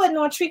 if y'all wasn't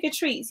on Trick or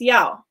Treats,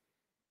 y'all,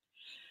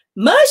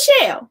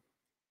 Michelle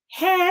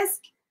has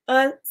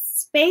a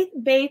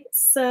faith-based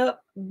sub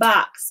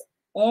box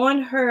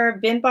on her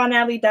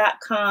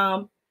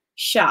benbonalley.com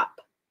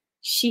shop.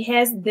 She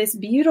has this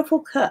beautiful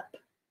cup,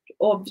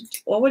 or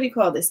what do you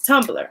call this,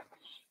 tumbler,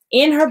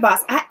 in her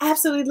box. I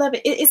absolutely love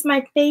it. It's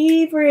my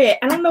favorite.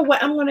 I don't know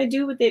what I'm going to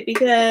do with it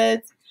because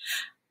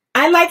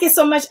I like it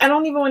so much. I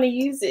don't even want to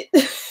use it.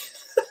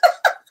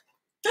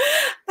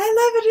 I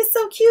love it. It's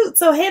so cute.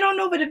 So head on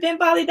over to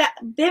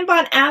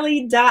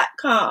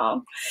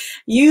benbonalley.com.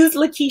 Use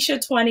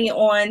Lakeisha20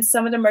 on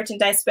some of the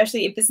merchandise,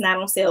 especially if it's not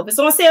on sale. If it's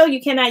on sale,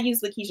 you cannot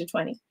use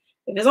Lakeisha20.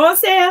 If it's on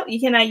sale, you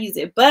cannot use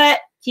it. But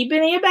keep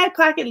it in your back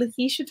pocket,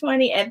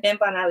 Lakeisha20 at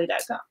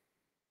benbonalley.com.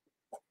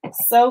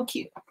 So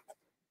cute.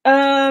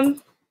 The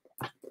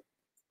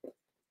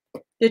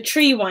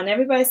tree one.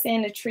 Everybody's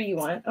saying the tree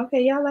one.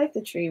 Okay, y'all like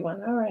the tree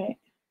one. All right.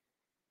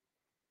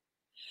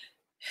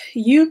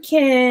 You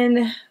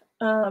can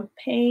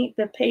paint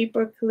the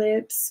paper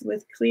clips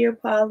with clear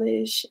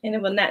polish and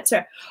it will not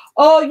turn.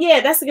 Oh,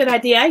 yeah, that's a good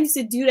idea. I used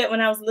to do that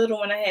when I was little,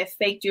 when I had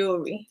fake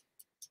jewelry.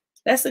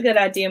 That's a good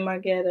idea,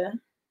 Margetta.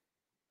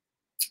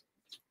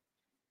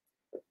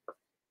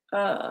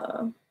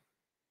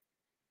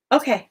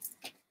 Okay.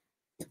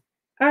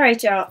 All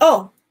right, y'all.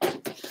 Oh,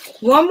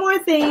 one more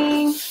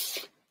thing.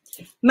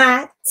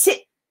 My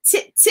tip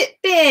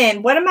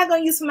in. What am I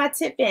going to use for my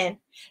tip in?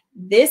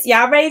 This,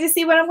 y'all ready to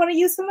see what I'm going to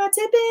use for my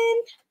tip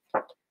in?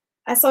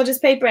 I saw this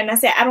paper and I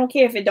said, I don't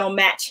care if it don't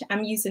match.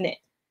 I'm using it.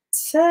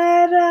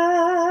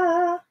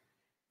 Ta-da!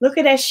 Look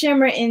at that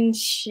shimmer and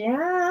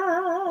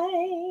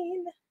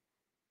shine.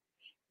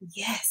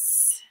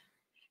 Yes.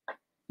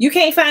 You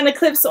can't find the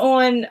clips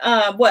on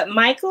what,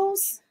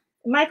 Michaels.com?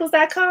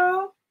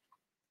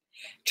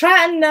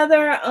 Try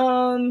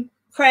another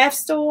craft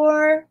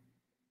store,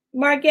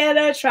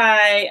 Margetta.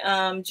 Try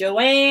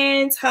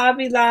Joann's,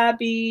 Hobby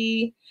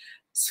Lobby,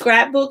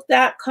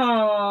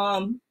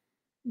 scrapbook.com.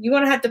 You're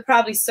going to have to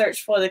probably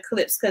search for the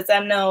clips because I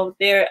know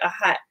they're a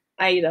hot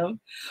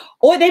item.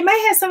 Or they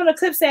might have some of the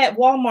clips at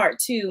Walmart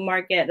too,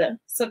 Margetta.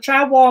 So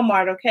try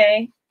Walmart,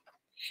 okay?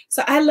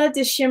 So I love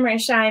this shimmer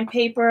and shine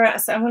paper.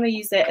 So I'm going to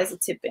use that as a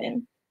tip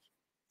in.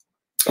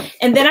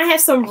 And then I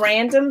have some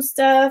random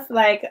stuff.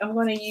 Like I'm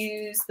going to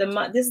use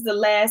this is the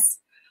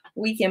last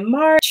week in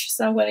March.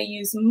 So I'm going to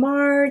use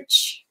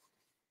March.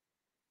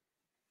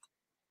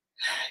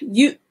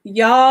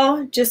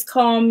 Y'all just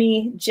call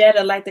me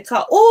Jetta, like the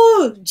call.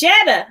 Oh,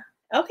 Jetta.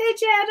 Okay,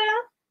 Jetta.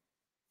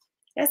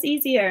 That's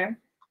easier.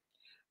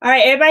 All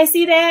right, everybody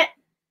see that?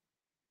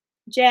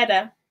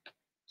 Jetta.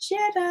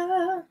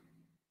 Jetta.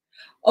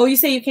 Oh, you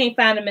say you can't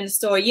find them in the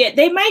store yet.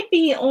 They might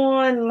be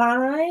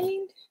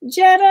online,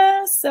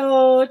 Jetta.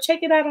 So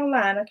check it out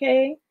online,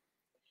 okay?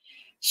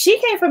 She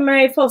came from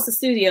Mary Foster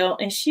Studio,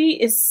 and she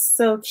is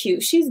so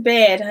cute. She's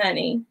bad,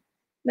 honey.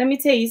 Let me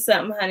tell you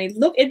something, honey.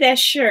 Look at that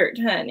shirt,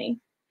 honey.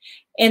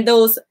 And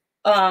those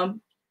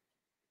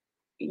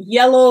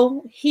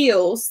yellow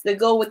heels that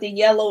go with the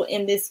yellow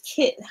in this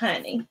kit,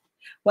 honey.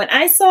 When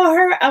I saw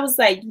her, I was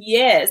like,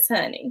 yes,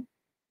 honey.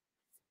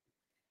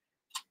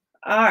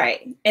 All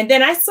right. And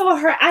then I saw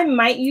her. I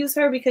might use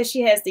her because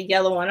she has the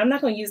yellow one. I'm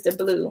not going to use the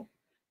blue.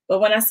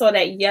 But when I saw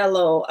that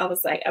yellow, I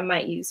was like, I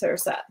might use her.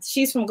 So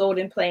she's from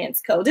Golden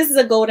Plans Co. This is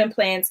a Golden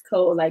Plans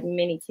Co. like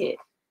mini kit.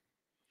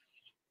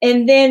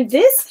 And then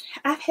this,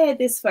 I've had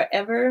this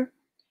forever.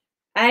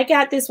 I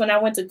got this when I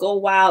went to Go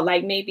Wild,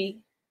 like maybe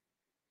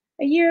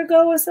a year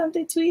ago or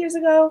something, 2 years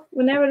ago,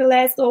 whenever the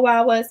last Go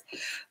Wild was.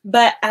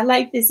 But I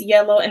like this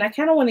yellow, and I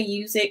kind of want to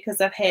use it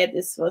because I've had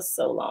this for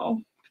so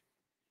long.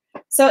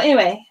 So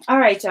anyway, all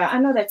right, y'all. I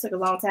know that took a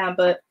long time,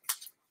 but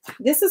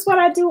this is what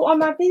I do on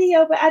my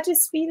video, but I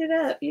just speed it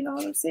up. You know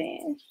what I'm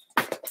saying?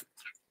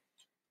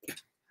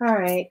 All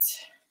right.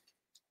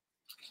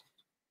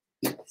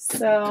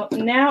 So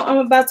now I'm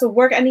about to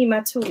work. I need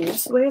my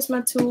tools. Where's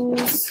my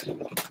tools?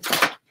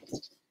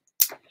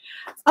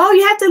 Oh,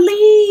 you have to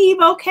leave.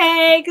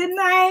 Okay. Good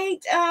night,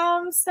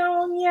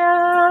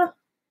 Sonia.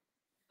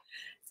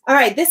 All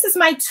right. This is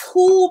my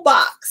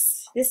toolbox.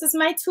 This is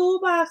my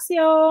toolbox,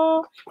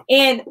 y'all.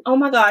 And oh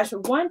my gosh,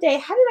 one day,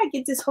 how did I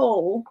get this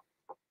hole?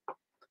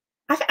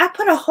 I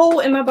put a hole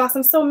in my box.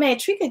 I'm so mad.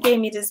 Trika gave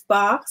me this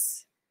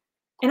box,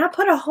 and I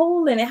put a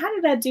hole in it. How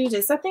did I do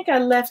this? I think I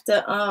left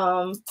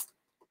a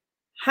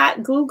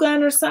hot glue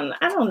gun or something.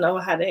 I don't know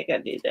how the heck I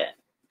did that.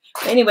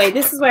 But anyway,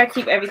 this is where I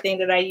keep everything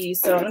that I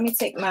use. So let me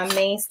take my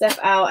main stuff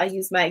out. I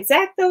use my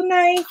X-Acto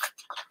knife.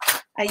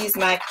 I use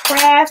my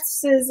craft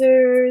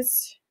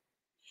scissors.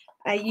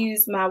 I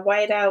use my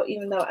whiteout,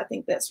 even though I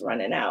think that's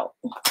running out.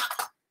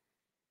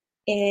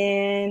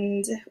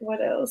 And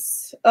what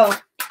else? Oh,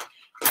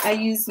 I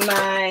use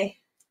my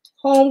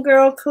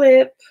homegirl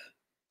clip.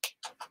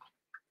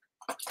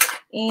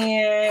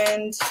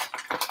 And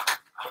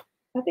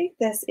I think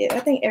that's it. I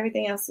think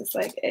everything else is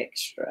like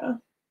extra.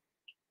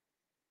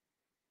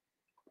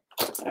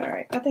 All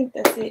right, I think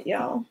that's it,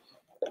 y'all.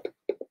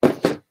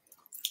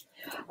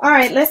 All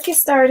right, let's get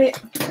started.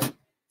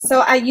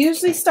 So I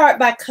usually start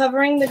by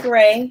covering the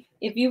gray.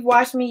 If you've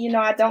watched me, you know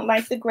I don't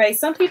like the gray.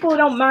 Some people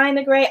don't mind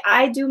the gray.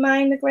 I do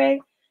mind the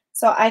gray.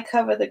 So I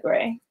cover the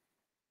gray.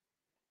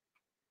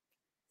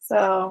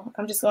 So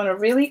I'm just going to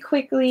really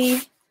quickly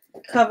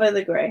cover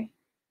the gray.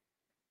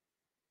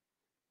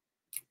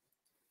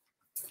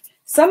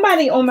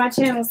 Somebody on my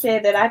channel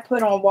said that I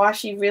put on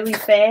washi really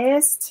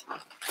fast.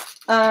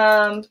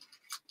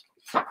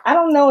 I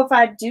don't know if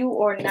I do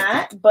or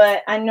not,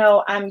 but I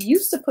know I'm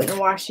used to putting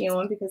washi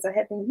on because I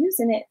have been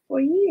using it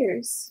for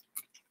years.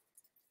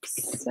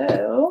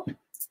 So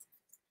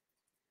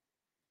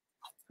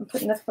I'm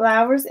putting the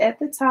flowers at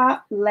the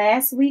top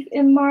last week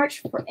in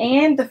March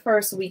and the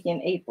first week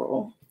in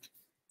April.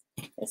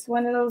 It's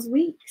one of those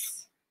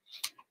weeks.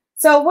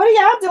 So what are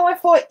y'all doing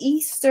for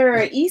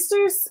Easter?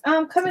 Easter's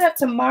coming up.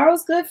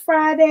 Tomorrow's Good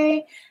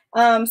Friday.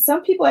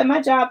 Some people at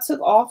my job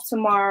took off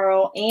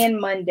tomorrow and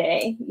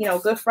Monday. You know,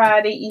 Good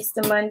Friday,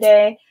 Easter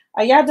Monday.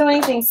 Are y'all doing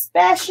anything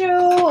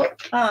special?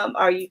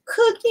 Are you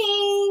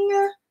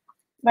cooking?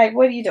 Like,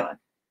 what are you doing?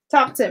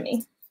 Talk to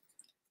me.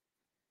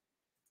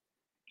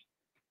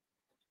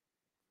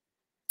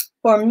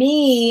 For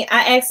me,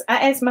 I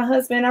asked my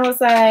husband, I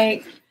was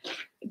like,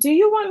 do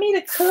you want me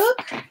to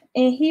cook?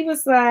 And he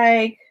was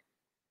like,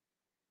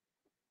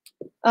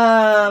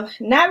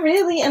 not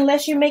really,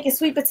 unless you're making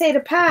sweet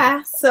potato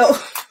pie. So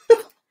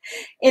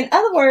in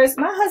other words,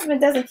 my husband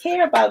doesn't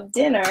care about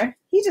dinner.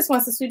 He just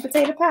wants a sweet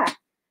potato pie.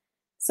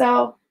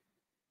 So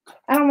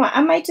I don't want,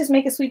 I might just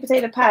make a sweet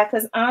potato pie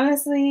because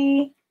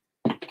honestly,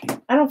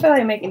 I don't feel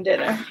like making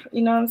dinner.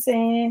 You know what I'm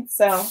saying?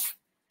 So,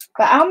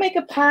 but I'll make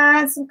a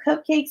pie, some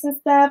cupcakes and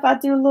stuff. I'll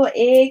do little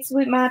eggs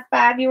with my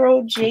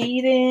 5-year-old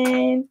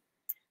Jaden.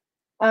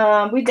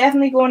 We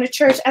definitely going to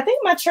church. I think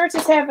my church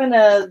is having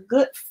a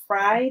Good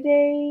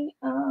Friday,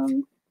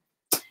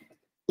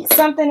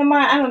 something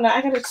tomorrow. I don't know.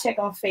 I got to check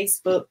on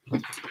Facebook.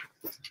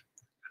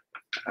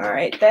 All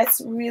right.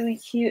 That's really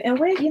cute. And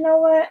wait, you know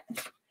what?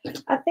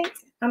 I think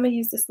I'm going to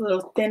use this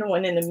little thin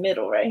one in the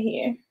middle right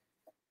here.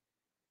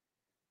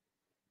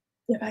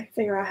 If I can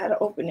figure out how to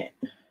open it.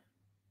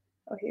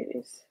 Oh, here it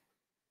is.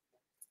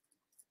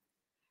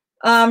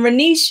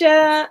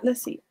 Renisha,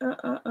 let's see.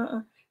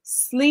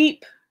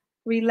 Sleep,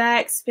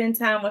 relax, spend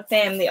time with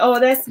family. Oh,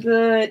 that's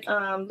good.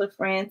 Look,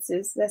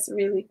 Francis, that's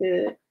really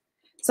good.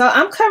 So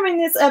I'm covering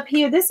this up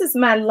here. This is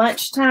my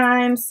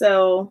lunchtime.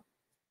 So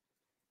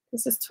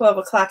this is 12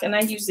 o'clock, and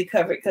I usually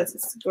cover it because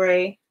it's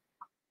gray.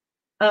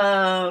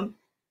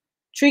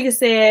 Trika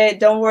said,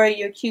 don't worry,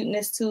 your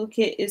cuteness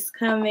toolkit is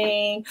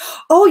coming.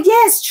 Oh,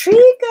 yes,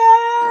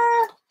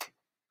 Trika.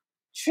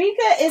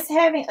 Trika is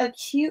having a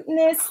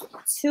cuteness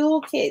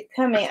toolkit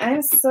coming.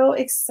 I'm so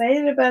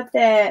excited about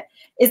that.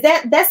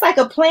 That's like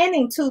a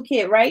planning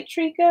toolkit, right,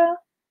 Trika?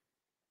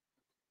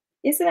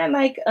 Isn't that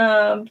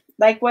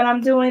like what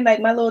I'm doing, like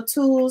my little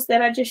tools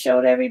that I just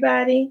showed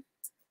everybody?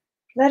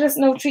 Let us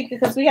know, Trika,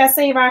 because we gotta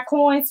save our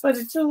coins for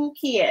the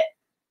toolkit.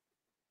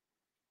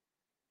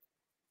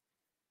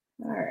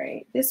 All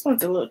right, this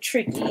one's a little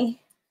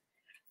tricky.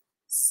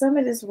 Some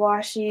of this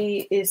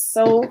washi is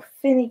so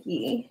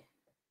finicky.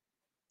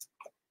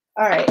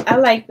 All right, I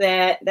like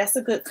that. That's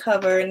a good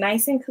cover,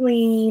 nice and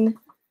clean.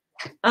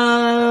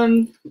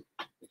 Let's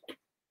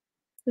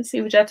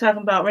see what y'all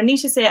talking about.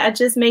 Renisha said, I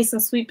just made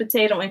some sweet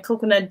potato and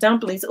coconut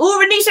dumplings. Oh,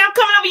 Renisha, I'm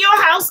coming over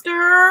your house,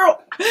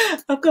 girl.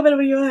 I'm coming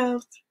over your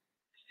house.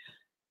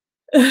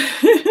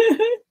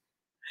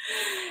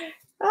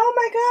 Oh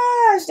my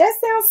gosh, that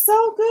sounds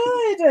so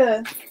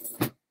good.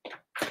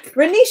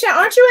 Renisha,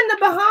 aren't you in the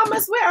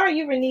Bahamas? Where are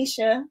you,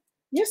 Renisha?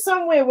 You're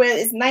somewhere where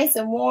it's nice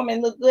and warm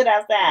and look good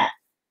outside.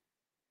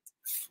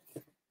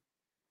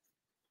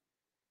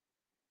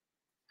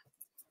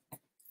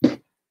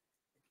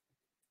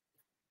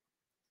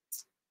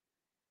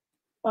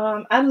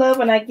 I love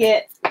when I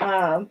get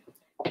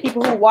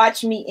people who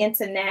watch me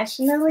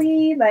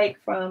internationally, like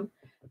from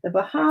the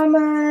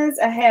Bahamas.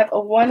 I have a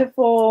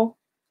wonderful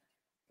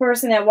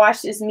person that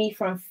watches me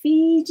from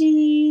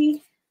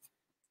Fiji.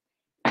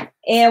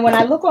 And when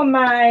I look on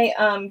my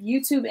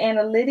YouTube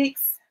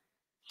analytics,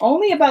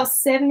 only about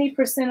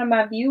 70% of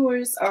my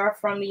viewers are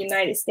from the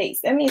United States.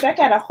 That means I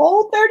got a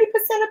whole 30%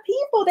 of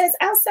people that's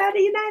outside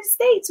the United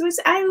States, which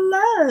I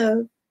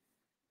love.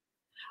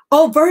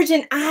 Oh,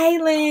 Virgin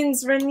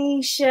Islands,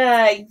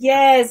 Renisha.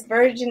 Yes,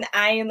 Virgin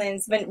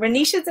Islands. But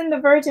Renisha's in the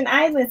Virgin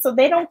Islands, so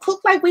they don't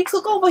cook like we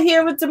cook over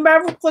here with the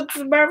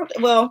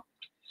well,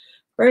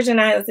 Virgin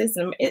Islands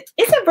isn't.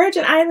 Isn't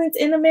Virgin Islands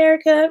in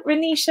America,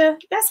 Renisha?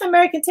 That's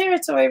American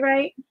territory,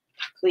 right?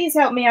 Please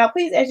help me out.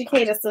 Please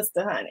educate us,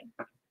 sister, honey.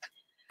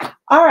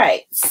 All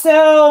right,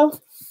 so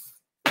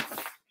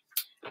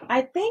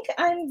I think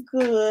I'm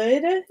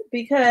good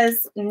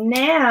because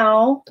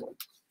now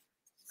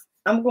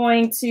I'm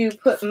going to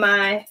put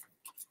my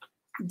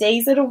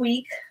days of the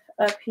week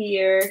up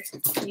here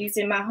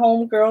using my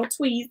homegirl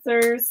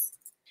tweezers.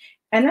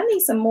 And I need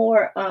some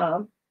more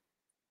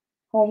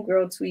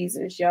homegirl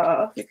tweezers,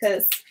 y'all,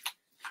 because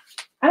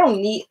I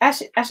don't need, I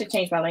should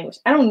change my language.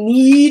 I don't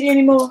need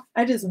anymore.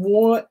 I just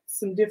want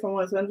some different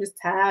ones. I'm just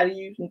tired of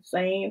using the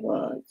same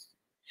ones.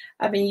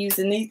 I've been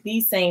using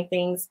these same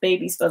things,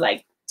 babies, for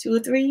like 2 or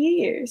 3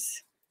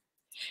 years.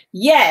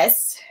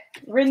 Yes,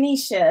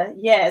 Renisha.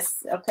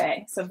 Yes.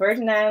 Okay. So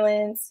Virgin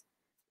Islands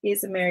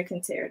is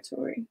American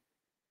territory.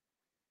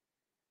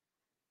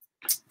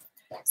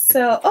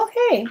 So,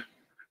 okay.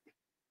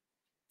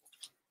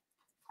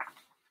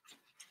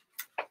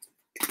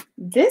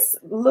 This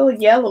little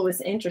yellow is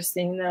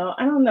interesting, though.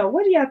 I don't know.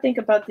 What do y'all think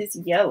about this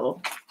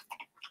yellow?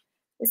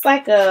 It's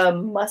like a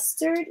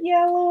mustard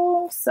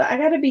yellow. So I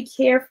got to be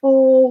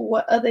careful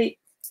what other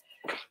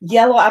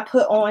yellow I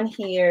put on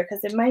here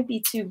because it might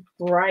be too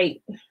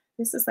bright.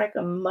 This is like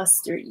a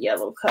mustard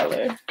yellow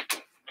color.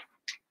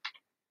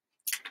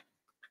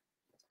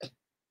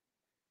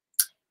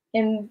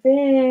 And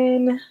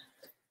then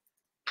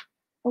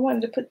I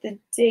wanted to put the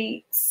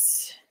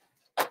dates.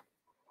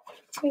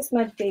 Here's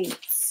my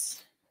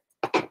dates.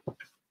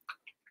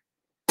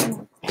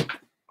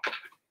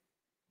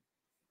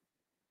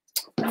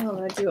 I don't know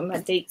what I do with my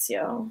dates,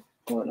 y'all.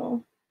 Hold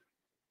on.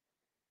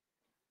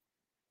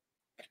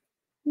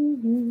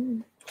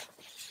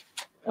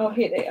 Oh,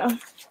 here they are.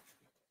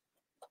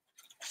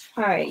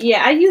 All right,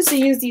 yeah, I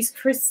usually use these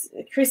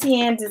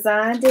Chrissy Ann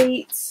design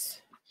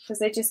dates because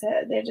they're just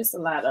a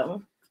lot of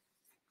them.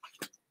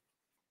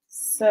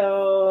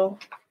 So,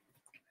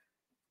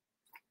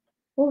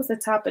 what was the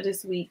top of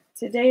this week?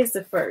 Today is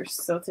the 1st,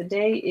 so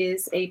today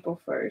is April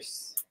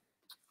 1st,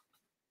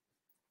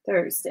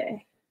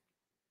 Thursday.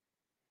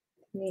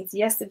 It means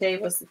yesterday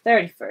was the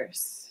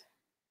 31st.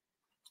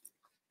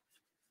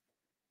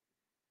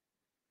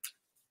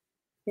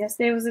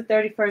 Yesterday was the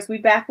 31st. We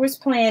backwards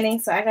planning,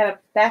 so I gotta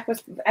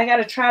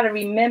try to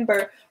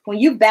remember. When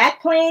you back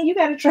plan, you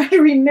gotta try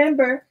to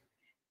remember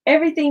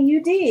everything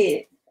you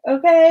did.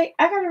 Okay?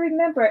 I gotta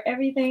remember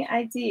everything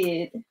I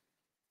did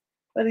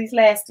for these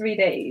last 3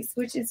 days,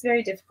 which is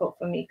very difficult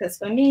for me because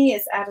for me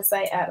it's out of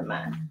sight, out of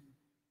mind.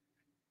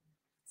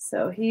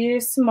 So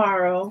here's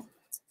tomorrow.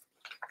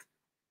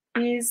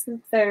 Here's the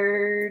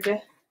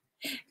 3rd.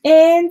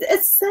 And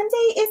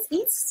Sunday is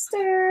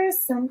Easter.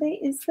 Sunday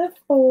is the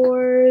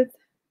 4th.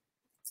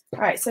 All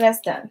right, so that's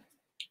done.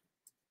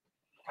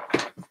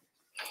 Hey,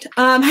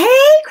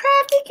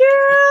 crafty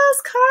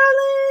girls,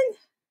 Carlin.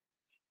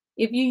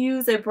 If you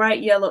use a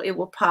bright yellow, it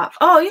will pop.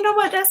 Oh, you know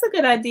what? That's a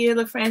good idea,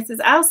 LaFrancis.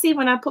 I'll see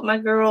when I put my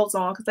girls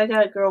on because I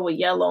got a girl with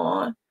yellow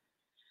on.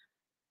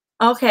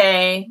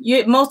 Okay,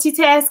 you're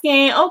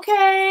multitasking.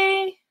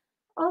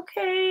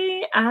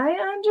 Okay, I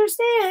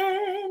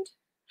understand.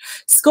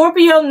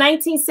 Scorpio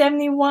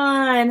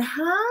 1971.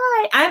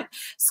 Hi, I'm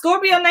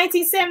Scorpio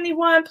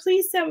 1971.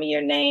 Please tell me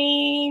your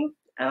name.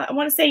 I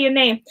want to say your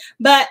name,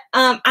 but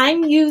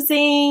I'm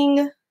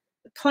using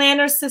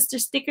Planner Sister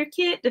Sticker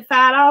Kit, the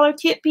 $5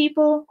 kit,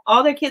 people.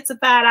 All their kits are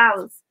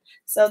 $5.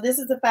 So this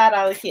is a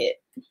 $5 kit.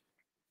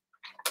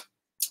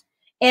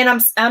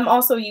 And I'm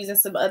also using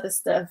some other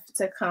stuff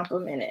to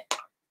complement it.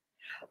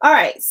 All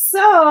right,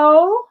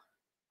 so,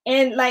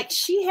 and like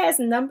she has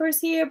numbers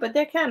here, but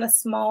they're kind of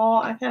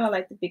small. I kind of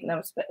like the big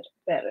numbers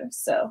better.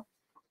 So,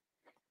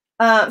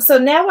 so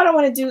now what I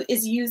want to do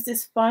is use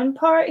this fun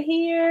part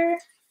here.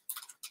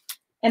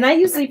 And I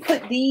usually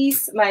put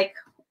these like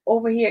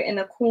over here in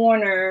the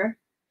corner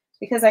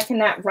because I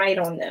cannot write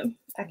on them.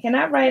 I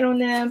cannot write on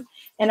them.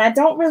 And I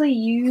don't really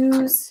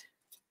use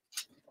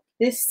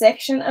this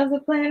section of the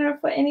planner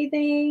for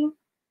anything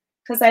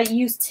because I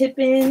use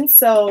tip-ins.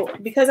 So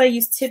because I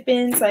use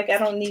tip-ins, like I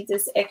don't need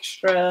this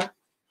extra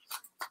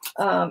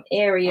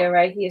area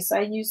right here. So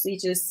I usually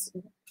just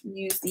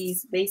use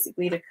these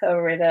basically to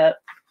cover it up.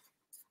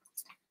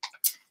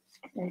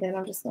 And then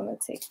I'm just going to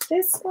take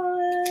this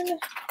one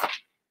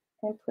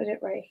and put it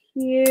right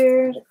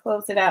here to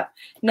close it out.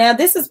 Now,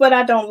 this is what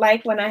I don't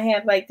like when I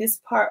have like this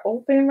part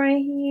open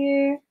right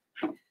here.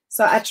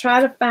 So I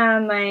try to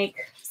find like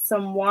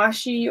some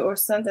washi or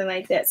something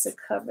like that to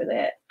cover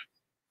that.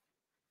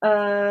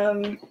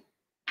 I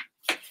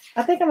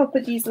think I'm gonna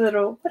put these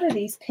little, what are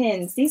these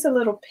pins? These are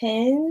little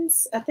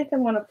pins. I think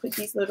I'm gonna put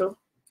these little,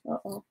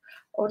 oh,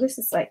 this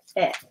is like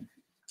that.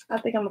 I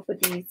think I'm gonna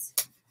put these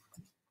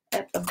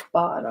at the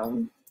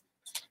bottom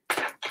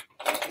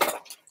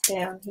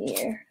down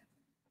here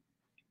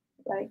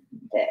like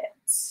that.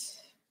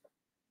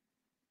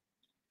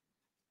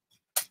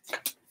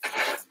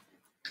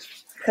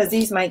 Because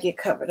these might get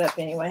covered up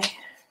anyway.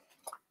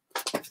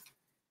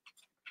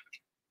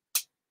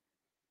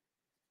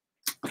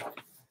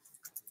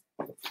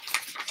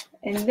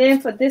 And then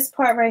for this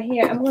part right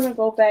here, I'm going to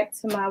go back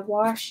to my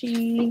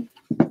washi.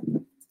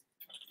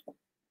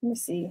 Let me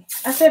see.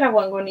 I said I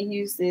wasn't going to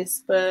use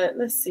this, but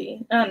let's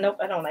see. Nope,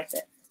 I don't like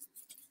that.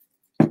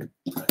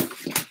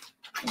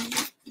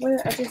 Well,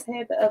 I just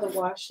had the other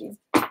washi.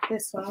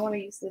 This one. I want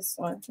to use this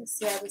one. Let's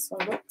see how this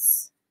one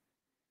looks.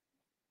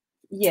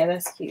 Yeah,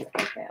 that's cute.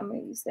 Okay, I'm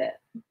going to use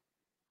that.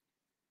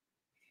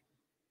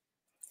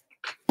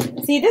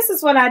 See, this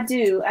is what I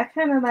do. I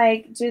kind of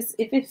like just,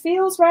 if it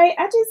feels right,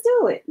 I just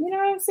do it. You know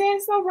what I'm saying?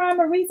 There's no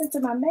rhyme or reason to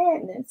my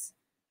madness.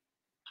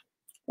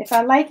 If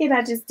I like it,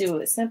 I just do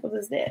it. Simple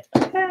as that.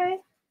 Okay.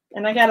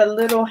 And I got a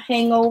little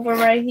hangover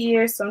right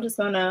here. So I'm just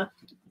going to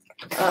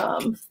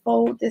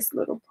fold this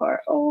little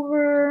part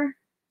over.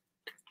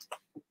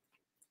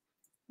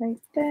 Like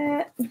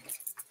that.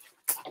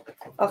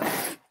 Okay.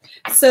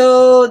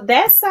 So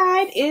that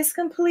side is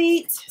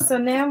complete. So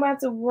now I'm about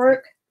to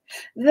work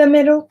the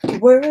middle,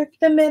 work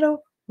the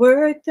middle,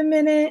 work the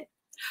minute.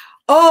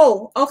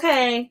 Oh,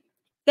 okay.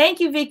 Thank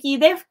you, Vicky.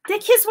 Their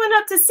kits went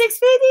up to $6.50.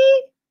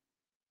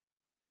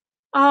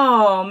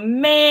 Oh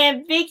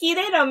man, Vicky,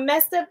 they done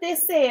messed up their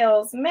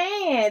sales.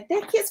 Man,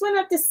 their kits went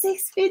up to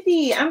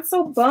 $6.50. I'm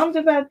so bummed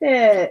about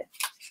that.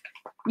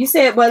 You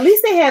said, well, at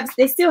least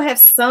they still have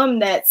some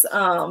that's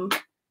 $5,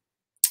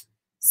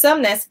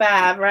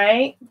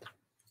 right?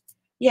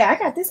 Yeah, I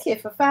got this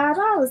kit for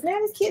 $5. Now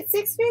this kit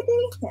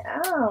 $6.50.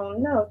 I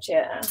don't know,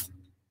 child.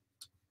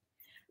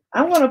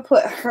 I'm gonna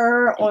put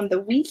her on the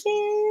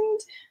weekend.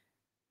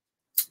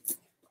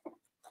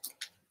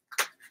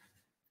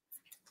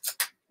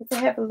 To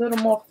have a little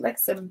more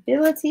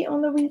flexibility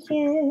on the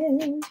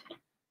weekend.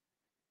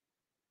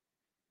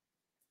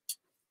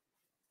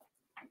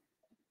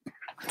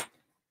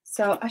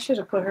 So I should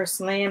have put her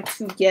slammed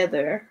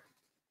together.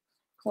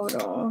 Hold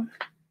on.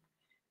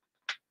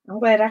 I'm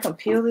glad I can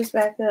peel this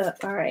back up.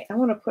 All right, I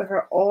want to put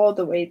her all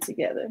the way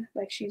together,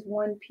 like she's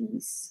one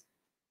piece.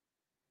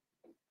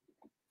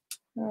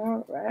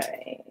 All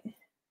right.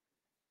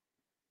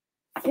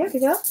 There we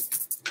go.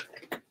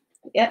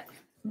 Yep.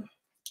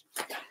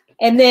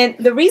 And then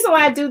the reason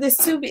why I do this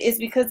too is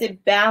because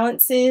it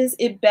balances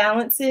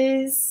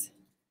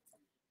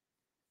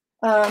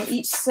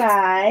each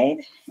side.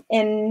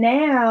 And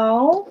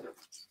now,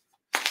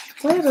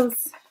 what are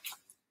those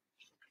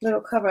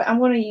little cover? I'm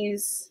going to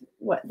use,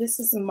 what, this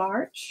is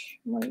March.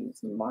 I'm going to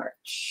use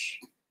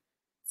March.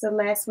 It's the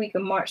last week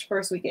of March,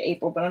 first week of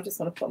April, but I'm just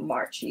going to put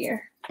March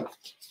here.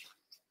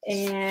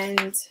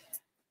 And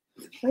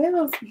what are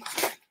those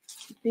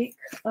big,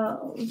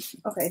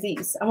 okay,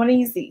 these. I want to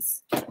use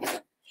these.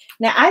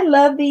 Now, I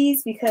love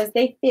these because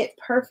they fit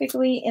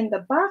perfectly in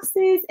the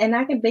boxes, and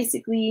I can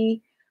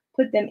basically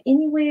put them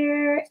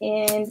anywhere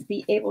and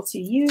be able to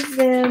use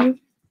them.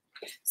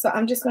 So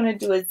I'm just going to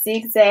do a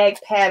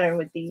zigzag pattern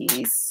with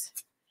these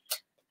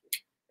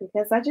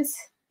because I just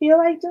feel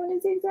like doing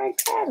a zigzag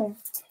pattern.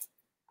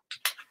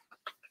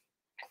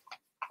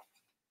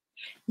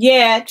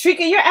 Yeah,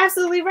 Trika, you're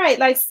absolutely right.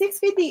 Like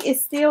 $6.50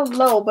 is still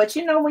low, but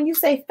you know, when you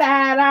say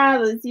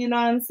 $5, you know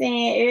what I'm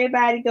saying?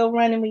 Everybody go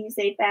running when you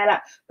say $5.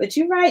 But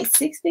you're right,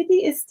 $6.50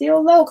 is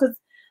still low because,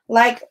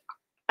 like,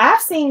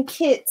 I've seen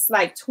kits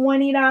like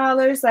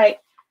 $20.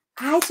 Like,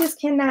 I just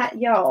cannot,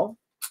 y'all.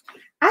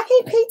 I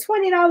can't pay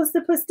 $20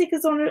 to put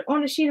stickers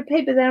on a sheet of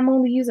paper that I'm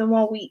only using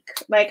 1 week.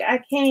 Like I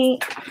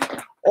can't,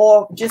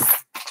 or just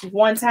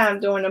one time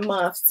during the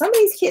month. Some of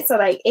these kits are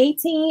like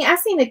 $18. I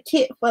seen a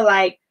kit for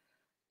like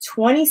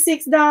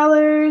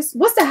 $26.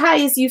 What's the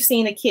highest you've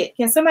seen a kit?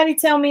 Can somebody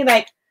tell me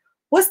like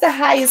what's the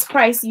highest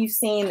price you've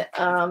seen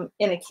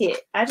in a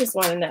kit? I just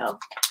want to know.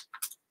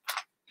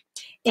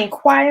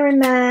 Inquiring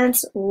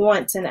minds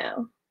want to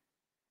know.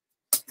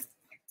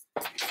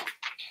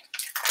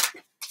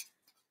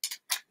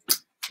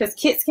 Because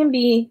kits can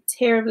be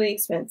terribly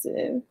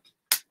expensive.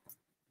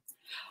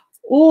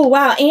 Oh,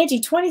 wow.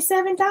 Angie,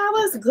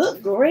 $27?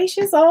 Good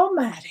gracious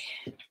almighty.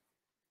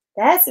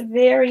 That's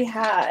very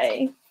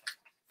high.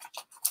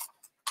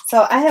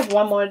 So I have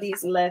one more of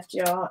these left,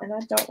 y'all, and I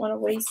don't want to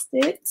waste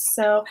it.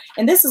 So,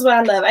 and this is what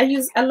I love.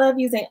 I love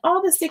using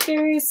all the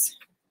stickers.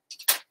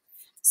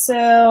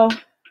 So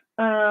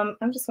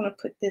I'm just going to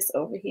put this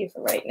over here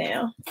for right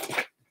now.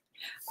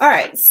 All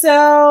right.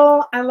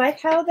 So I like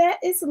how that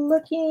is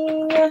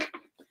looking.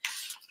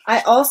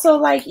 I also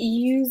like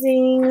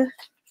using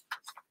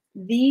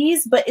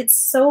these, but it's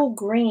so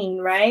green,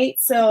 right?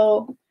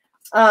 So,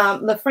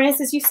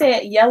 LaFrancis, you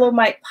said yellow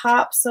might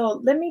pop. So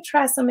let me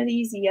try some of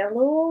these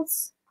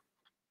yellows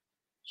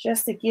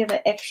just to give an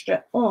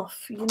extra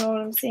oomph. You know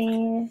what I'm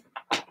saying?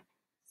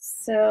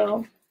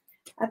 So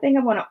I think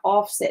I want to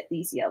offset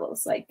these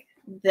yellows like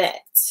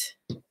that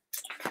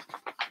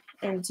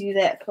and do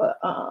that for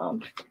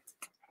all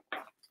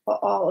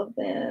of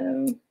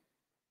them.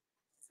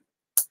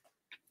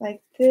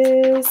 Like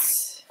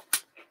this.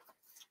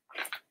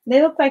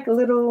 They look like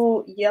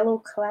little yellow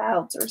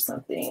clouds or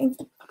something.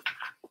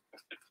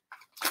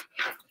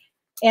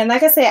 And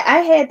like I said, I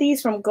had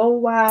these from Go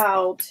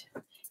Wild.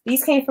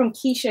 These came from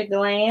Keisha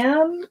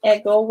Glam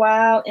at Go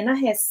Wild, and I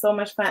had so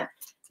much fun.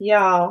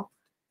 Y'all,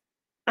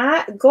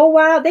 Go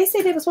Wild, they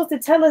said they were supposed to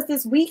tell us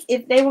this week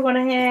if they were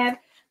going to have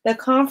the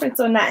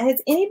conference or not.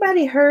 Has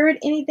anybody heard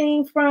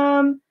anything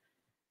from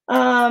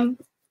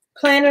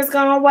Planners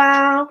Gone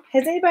Wild?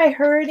 Has anybody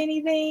heard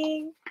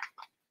anything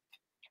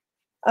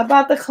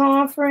about the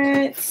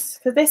conference?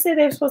 Because they said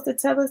they were supposed to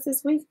tell us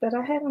this week, but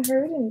I haven't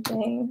heard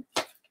anything.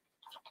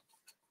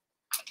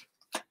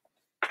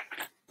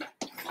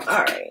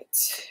 All right.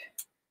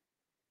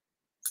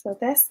 So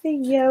that's the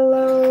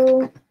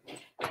yellow.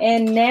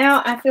 And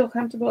now I feel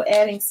comfortable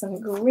adding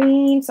some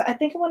green. So I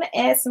think I want to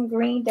add some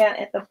green down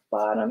at the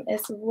bottom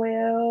as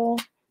well.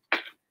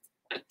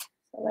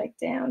 So like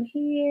down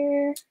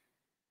here.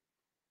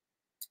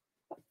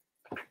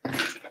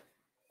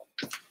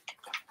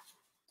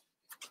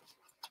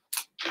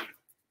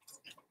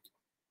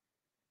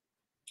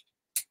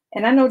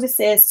 And I know this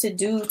says to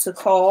do, to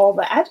call,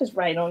 but I just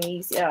write on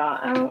these,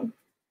 y'all.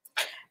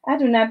 I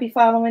do not be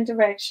following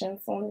directions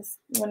on this,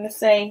 when to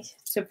say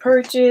to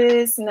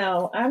purchase.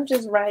 No, I'm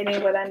just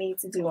writing what I need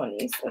to do on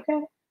these,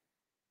 okay?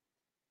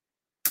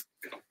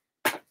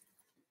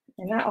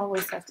 And I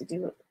always have to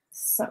do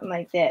something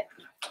like that.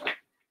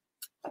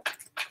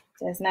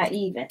 That's not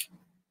even.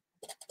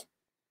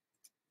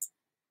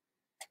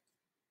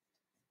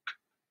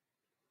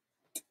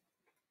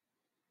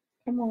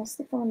 Come on,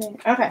 stick on there.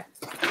 Okay.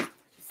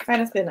 All right,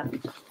 that's good enough.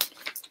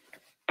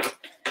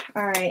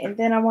 All right, and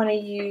then I want to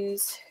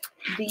use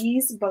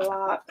these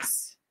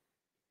blocks.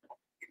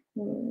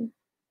 These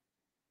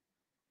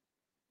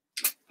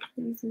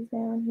is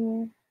down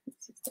here.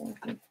 This is down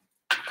here.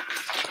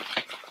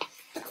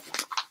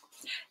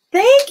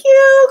 Thank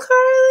you,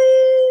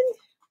 Carlin.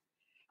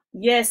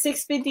 Yeah,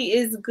 650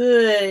 is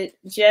good,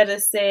 Jetta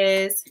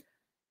says.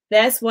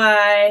 That's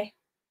why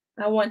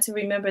I want to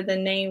remember the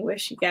name where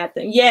she got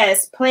them.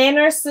 Yes,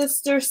 Planner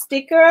Sister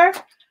sticker.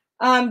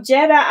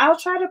 Jetta, I'll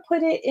try to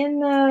put it in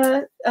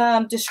the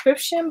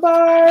description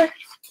bar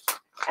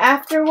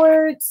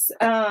afterwards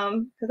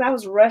because I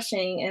was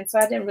rushing and so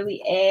I didn't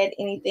really add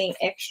anything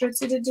extra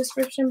to the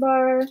description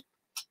bar.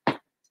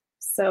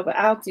 So, but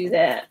I'll do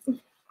that.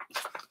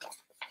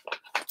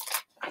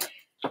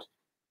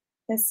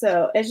 And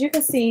so, as you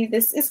can see,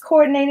 this is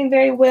coordinating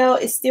very well.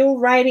 It's still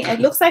writing. It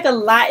looks like a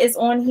lot is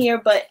on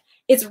here, but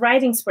it's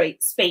writing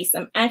space.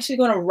 I'm actually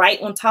going to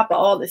write on top of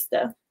all this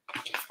stuff.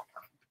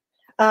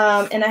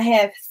 And I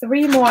have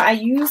 3 more. I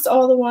used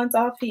all the ones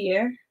off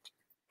here.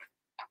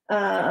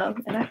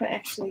 And I can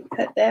actually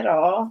cut that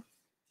off.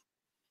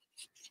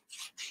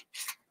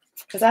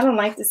 Because I don't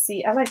like to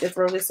see, I like to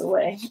throw this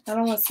away. I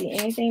don't want to see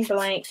anything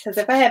blank. Because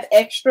if I have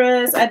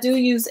extras, I do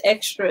use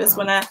extras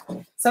when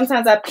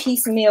sometimes I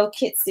piecemeal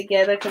kits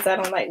together because I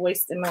don't like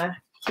wasting my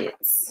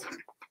kits.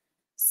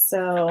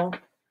 So,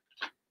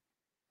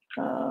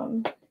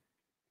 let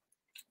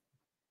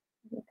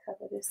me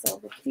cover this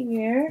over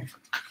here.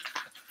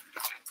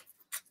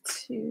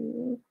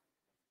 2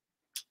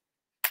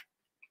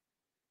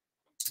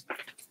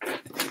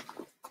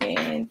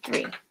 and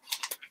 3.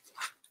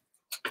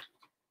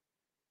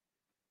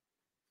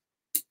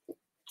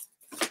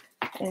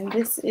 And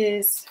this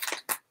is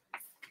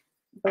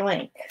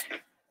blank.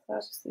 So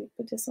I'll just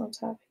put this on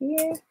top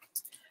here.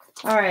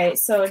 All right,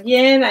 so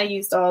again, I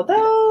used all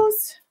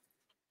those.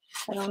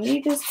 I don't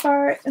need this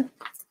part.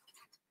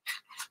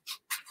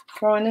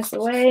 Throwing this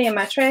away in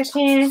my trash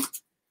can.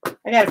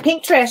 I got a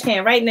pink trash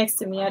can right next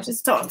to me. I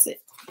just tossed it.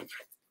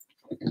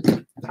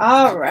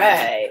 All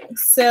right.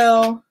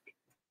 So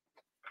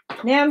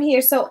now I'm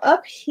here. So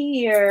up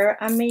here,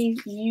 I may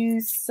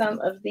use some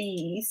of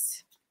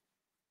these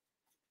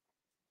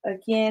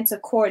again to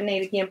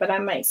coordinate again, but I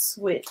might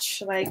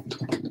switch. Like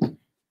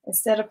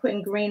instead of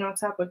putting green on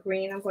top of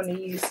green, I'm going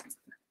to use,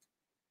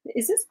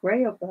 is this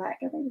gray or black?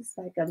 I think it's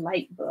like a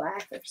light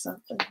black or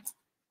something.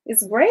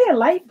 Is gray a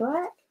light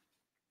black?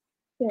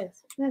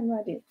 Yes, I have no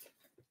idea.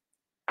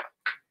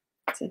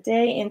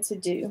 Today and to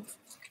do.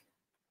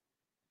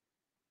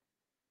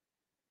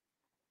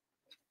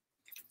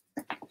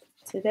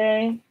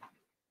 Today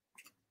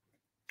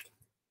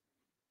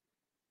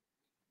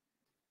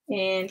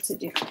and to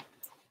do.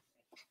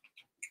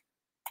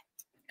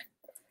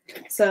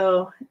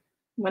 So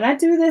when I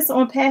do this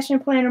on Passion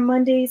Planner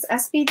Mondays, I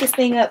speed this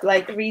thing up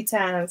like 3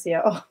 times,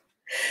 y'all.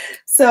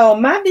 So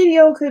my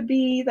video could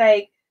be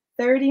like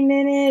 30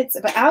 minutes,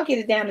 but I'll get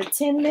it down to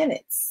 10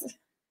 minutes.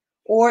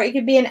 Or it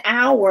could be an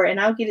hour and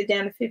I'll get it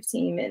down to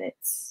 15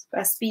 minutes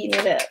by speeding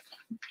it up.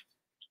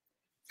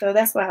 So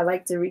that's why I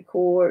like to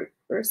record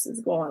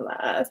versus going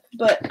live.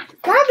 But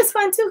live is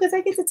fun too because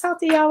I get to talk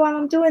to y'all while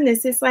I'm doing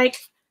this. It's like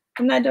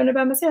I'm not doing it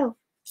by myself.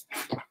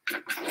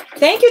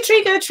 Thank you,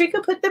 Trika.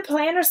 Trika put the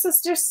Planner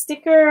Sister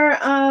sticker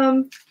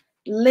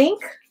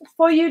link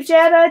for you,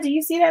 Jetta. Do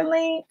you see that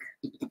link?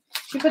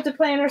 She put the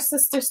Planner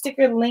Sister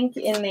sticker link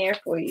in there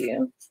for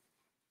you.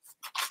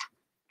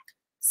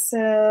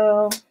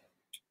 So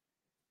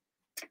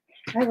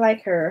I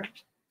like her.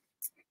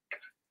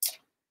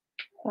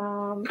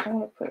 I'm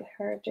going to put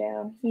her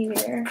down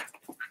here.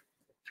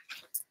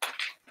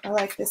 I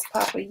like this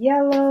pop of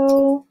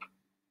yellow.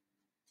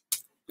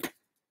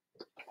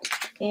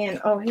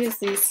 And, oh, here's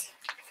these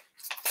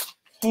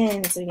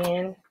pins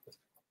again.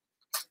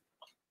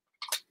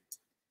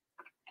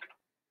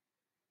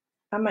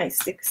 I might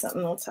stick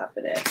something on top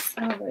of that.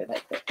 I don't really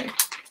like that thing.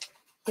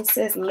 It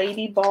says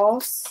Lady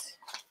Boss.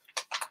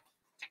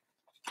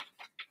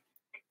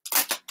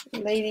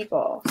 Lady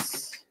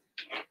Boss.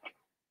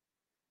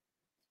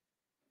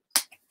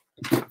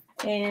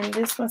 And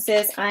this one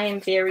says, I am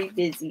very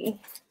busy.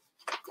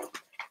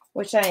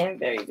 Which I am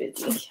very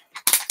busy.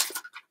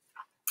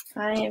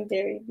 I am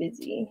very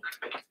busy.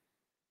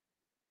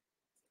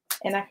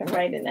 And I can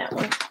write in that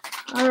one.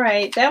 All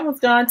right, that one's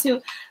gone too.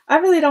 I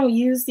really don't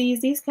use these.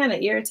 These kind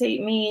of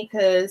irritate me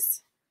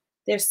because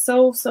they're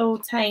so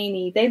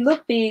tiny. They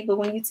look big, but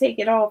when you take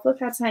it off, look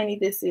how tiny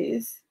this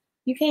is.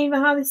 You can't even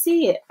hardly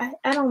see it.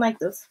 I don't like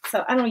those,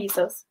 so I don't use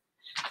those.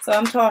 So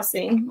I'm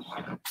tossing.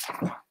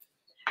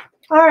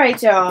 All right,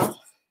 y'all.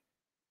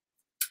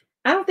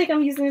 I don't think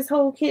I'm using this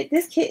whole kit.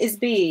 This kit is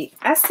big.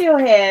 I still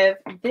have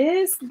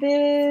this.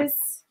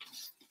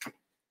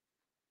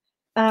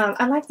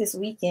 I like this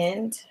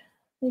weekend.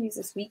 I'll use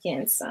this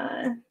weekend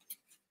sign.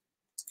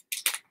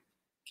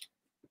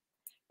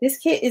 This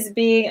kit is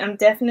big. I'm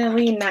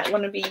definitely not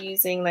going to be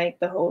using like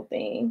the whole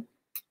thing.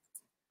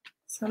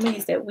 So I'm going to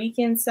use that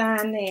weekend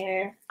sign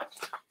there.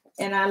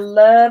 And I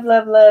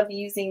love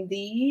using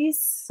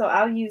these. So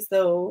I'll use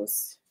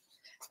those.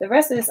 The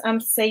rest of this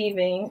I'm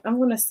saving. I'm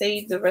going to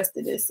save the rest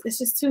of this. It's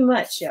just too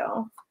much,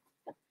 y'all.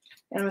 And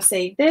I'm going to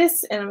save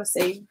this and I'm going to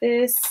save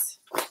this.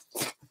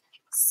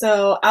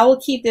 So I will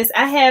keep this.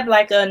 I have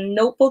like a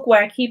notebook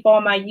where I keep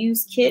all my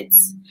used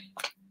kits.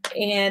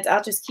 And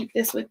I'll just keep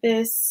this with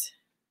this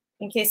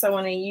in case I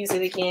want to use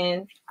it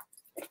again.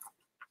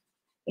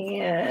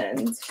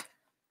 And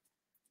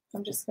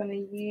I'm just going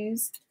to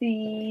use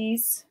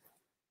these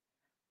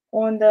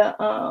on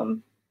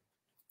the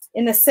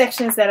in the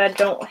sections that I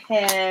don't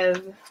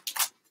have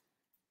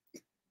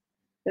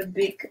the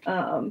big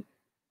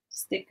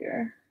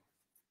sticker,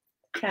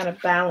 kind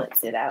of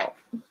balance it out.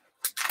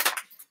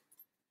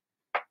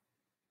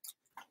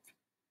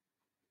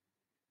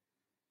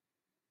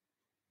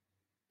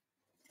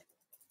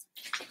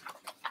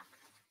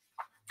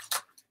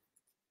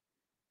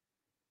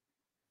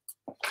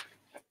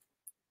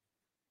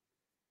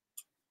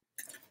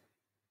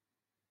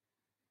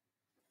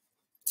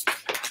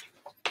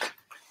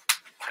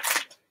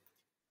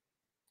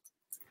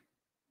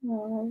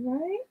 All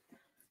right.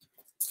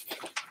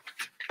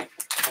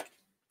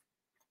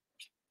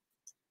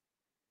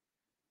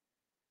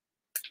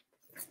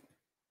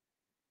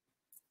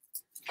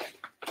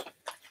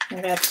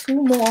 I got 2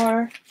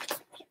 more.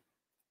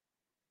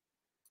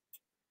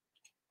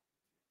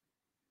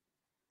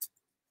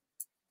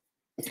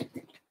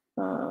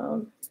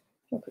 I'll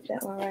put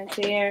that one right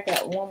there.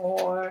 Got 1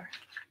 more.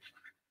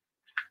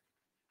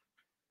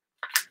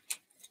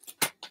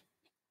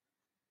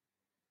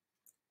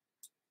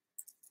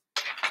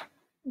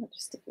 I'll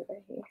just stick it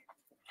right here.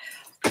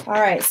 All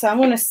right, so I'm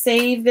going to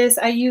save this.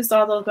 I used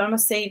all those, but I'm going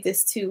to save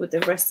this too with the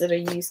rest of the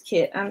used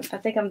kit. I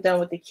think I'm done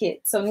with the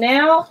kit. So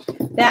now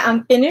that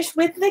I'm finished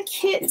with the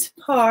kit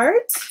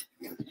part,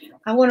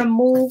 I want to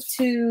move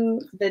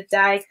to the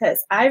die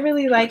cuts. I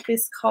really like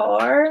this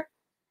card.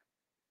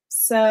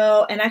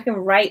 So, and I can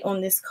write on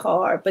this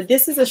card, but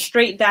this is a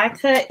straight die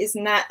cut. It's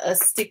not a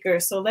sticker.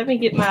 So let me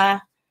get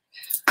my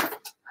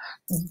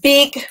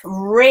big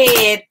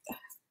red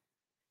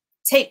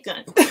tape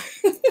gun.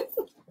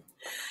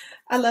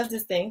 I love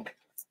this thing.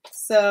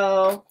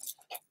 So,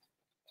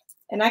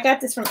 and I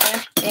got this from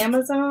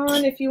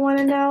Amazon if you want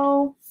to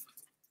know.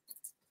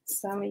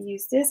 So I'm going to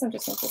use this. I'm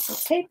just going to put some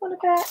tape on the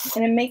back.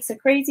 And it makes a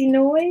crazy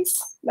noise,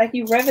 like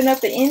you revving up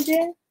the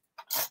engine.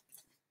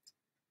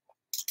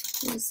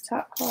 This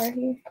top part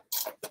here.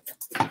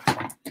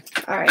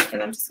 All right,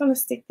 and I'm just going to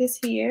stick this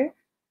here.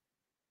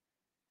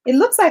 It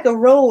looks like a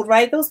road,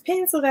 right? Those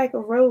pins look like a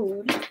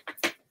road.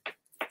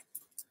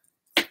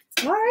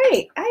 All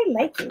right, I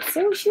like it.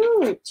 So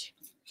huge.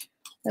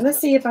 And let's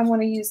see if I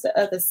want to use the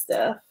other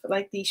stuff,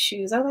 like these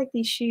shoes. I like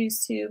these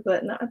shoes too,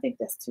 but no, I think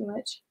that's too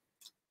much.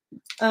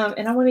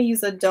 And I want to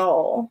use a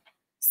doll.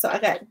 So I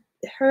got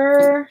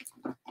her,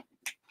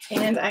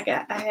 and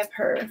I have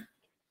her.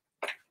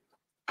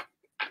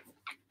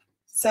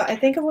 So I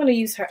think I want to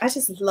use her. I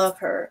just love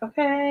her.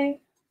 Okay.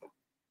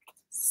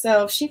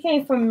 So she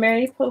came from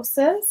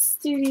Mariposa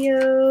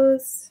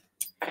Studios,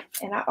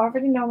 and I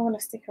already know I'm going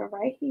to stick her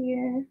right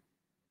here.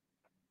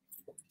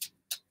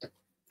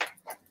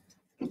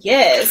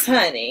 Yes,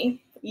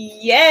 honey.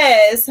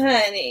 Yes,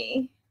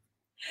 honey.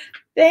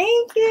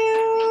 Thank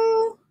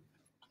you.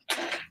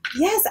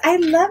 Yes, I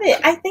love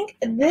it. I think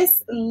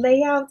this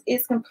layout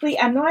is complete.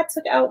 I know I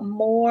took out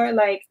more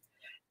like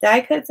die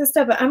cuts and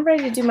stuff, but I'm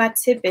ready to do my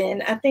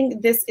tip-in. I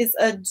think this is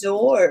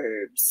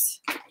adorbs.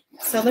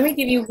 So let me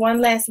give you one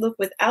last look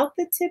without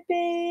the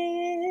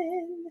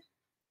tip-in.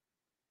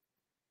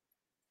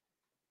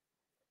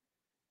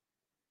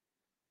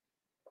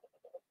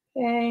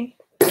 Okay.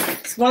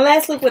 So one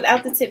last look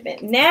without the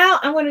tip-in. Now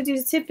I'm going to do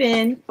the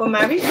tip-in for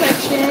my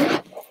reflection.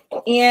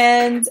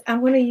 And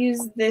I'm going to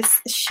use this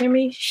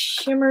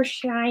shimmer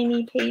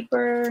shiny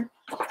paper.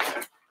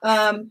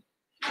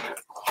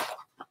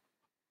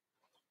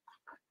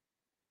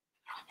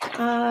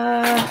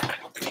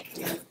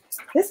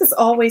 This is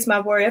always my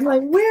worry. I'm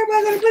like, where am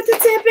I going to put the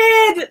tip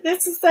in?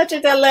 This is such a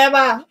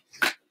dilemma.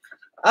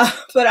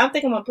 But I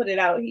think I'm going to put it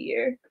out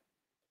here.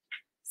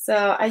 So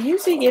I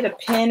usually get a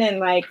pen and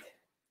like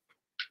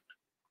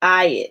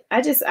eye it.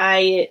 I just eye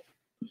it.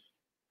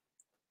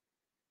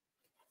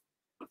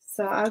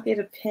 So I'll get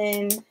a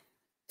pen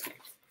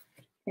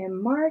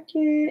and mark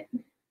it.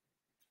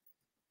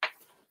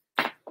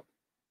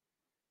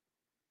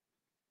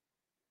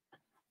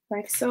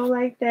 Like so,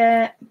 like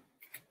that.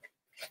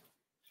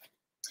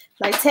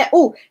 Like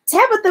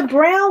Tabitha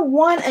Brown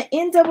won an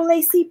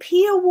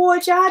NAACP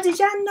award, y'all. Did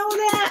y'all know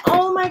that?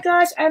 Oh my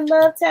gosh, I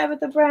love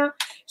Tabitha Brown.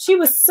 She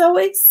was so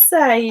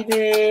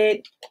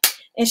excited,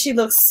 and she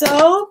looks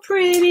so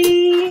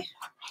pretty.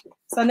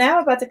 So now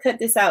I'm about to cut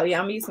this out,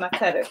 y'all. I'm using my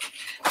cutter.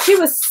 She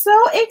was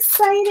so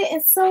excited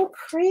and so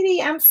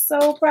pretty. I'm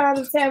so proud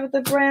of Tabitha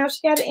Brown.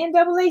 She got an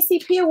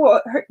NAACP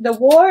award. The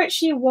award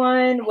she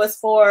won was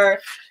for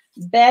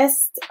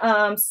Best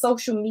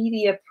Social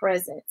Media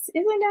Presence.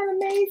 Isn't that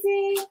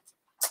amazing?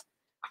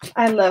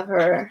 I love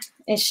her.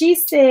 And she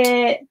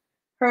said,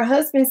 her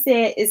husband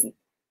said,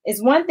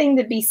 it's one thing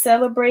to be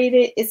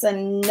celebrated. It's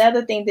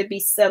another thing to be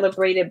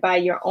celebrated by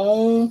your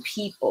own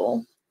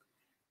people.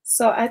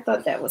 So I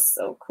thought that was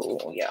so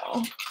cool,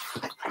 y'all.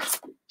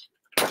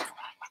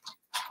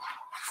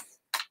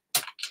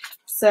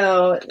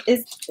 So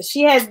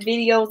she has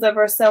videos of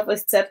herself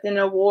accepting an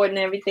award and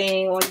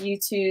everything on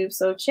YouTube.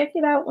 So check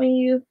it out when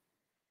you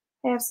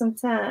have some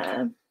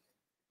time.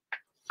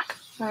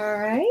 All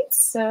right,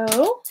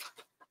 so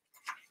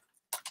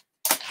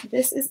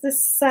this is the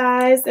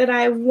size that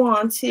I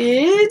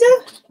wanted.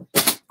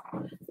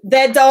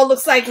 That doll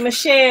looks like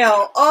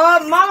Michelle.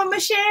 Oh, Mama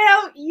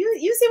Michelle.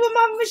 You see what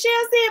Mama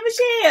Michelle said,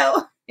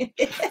 Michelle?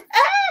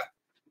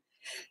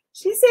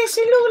 She said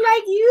she looked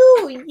like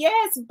you.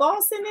 Yes,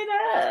 bossing it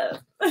up.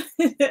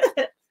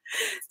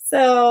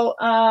 So,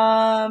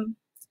 I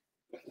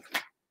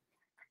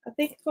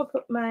think I'm going to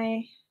put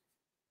I'm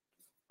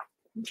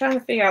trying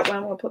to figure out where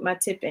I'm going to put my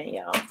tip in,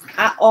 y'all.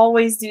 I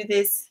always do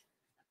this,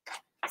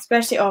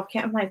 especially off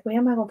camera. I'm like, where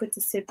am I going to put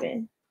the tip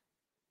in?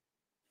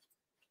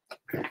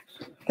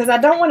 Because I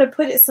don't want to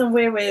put it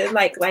somewhere where it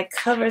like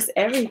covers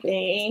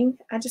everything.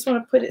 I just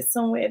want to put it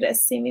somewhere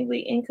that's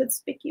seemingly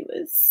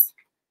inconspicuous.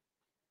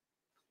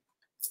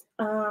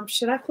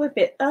 Should I flip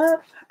it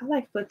up? I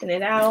like flipping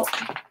it out.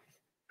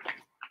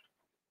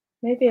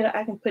 Maybe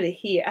I can put it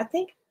here. I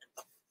think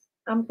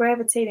I'm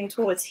gravitating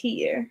towards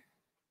here.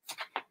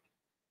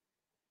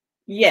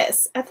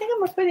 Yes, I think I'm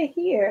going to put it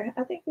here.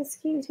 I think it's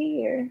cute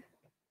here.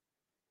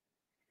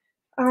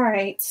 All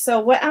right,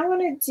 so what I'm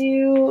going to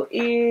do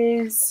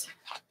is...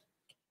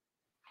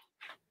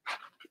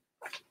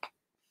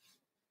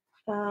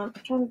 I'm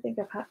trying to think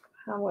of how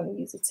I want to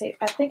use the tape.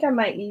 I think I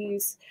might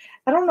use,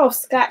 I don't know if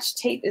Scotch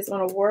tape is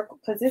going to work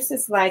because this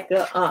is like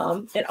a,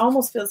 it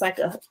almost feels like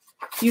a,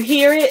 you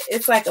hear it?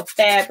 It's like a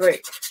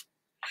fabric.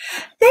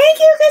 Thank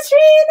you,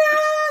 Katrina.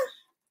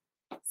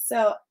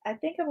 So I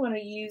think I'm going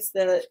to use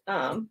the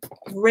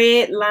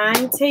red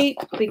line tape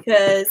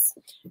because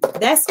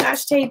that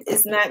Scotch tape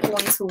is not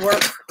going to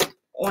work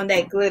on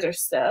that glitter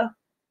stuff.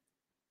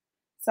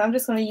 So I'm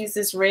just going to use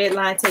this red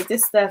line tape.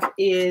 This stuff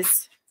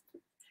is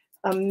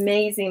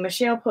amazing.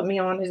 Michelle put me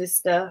on to this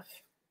stuff.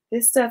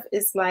 This stuff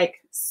is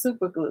like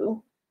super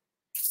glue.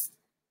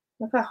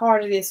 Look how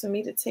hard it is for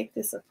me to take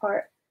this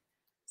apart.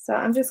 So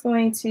I'm just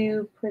going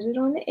to put it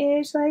on the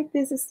edge like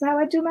this. This is how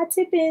I do my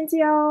tip-ins,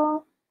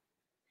 y'all.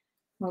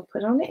 I'll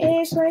put it on the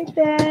edge like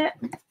that.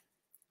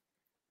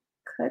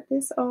 Cut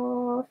this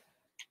off.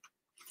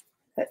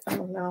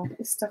 Oh no,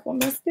 it's stuck on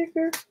my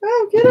sticker.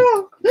 Oh, get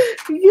off!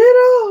 Get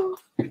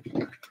off!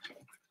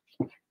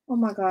 Oh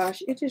my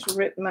gosh, it just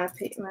ripped my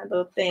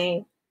little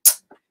thing.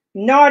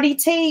 Naughty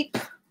tape.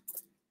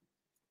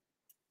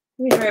 Let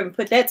me hurry and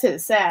put that to the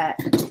side.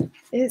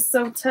 It's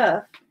so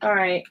tough. All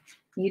right,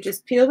 you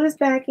just peel this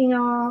backing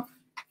off,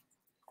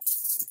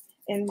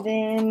 and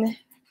then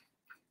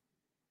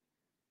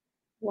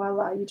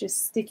voila, you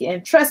just stick it.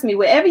 And trust me,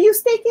 wherever you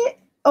stick it,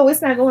 oh,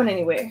 it's not going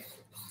anywhere.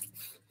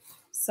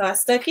 So I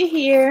stuck it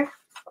here,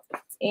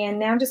 and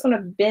now I'm just going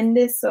to bend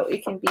this so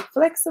it can be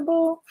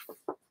flexible.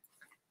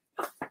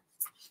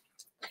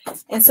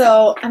 And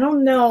so I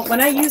don't know, when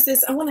I use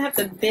this, I'm going to have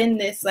to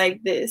bend this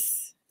like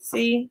this.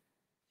 See?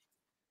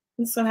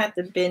 I'm just going to have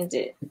to bend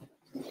it.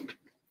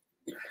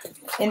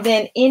 And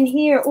then in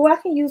here, oh, I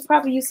can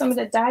probably use some of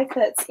the die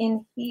cuts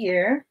in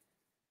here.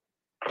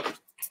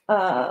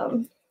 Let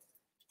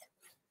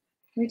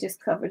me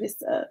just cover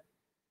this up.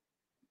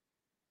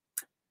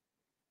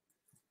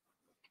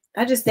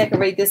 I just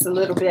decorate this a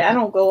little bit. I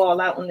don't go all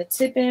out on the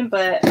tipping,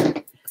 but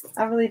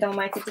I really don't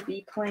like it to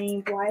be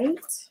plain white.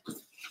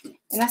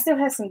 And I still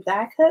have some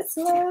die cuts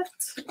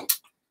left.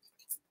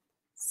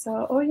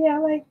 So, oh yeah, I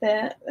like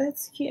that.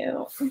 That's cute.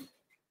 All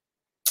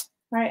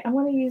right, I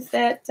want to use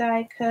that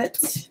die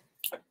cut.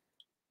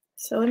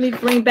 So let me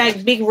bring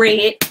back Big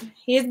Red.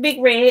 Here's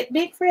Big Red.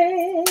 Big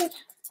Red.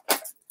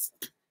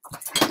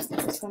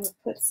 I'm just going to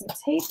put some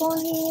tape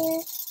on here.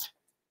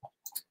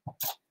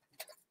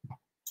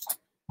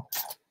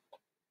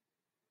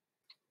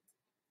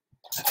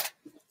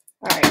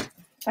 All right,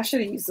 I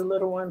should have used a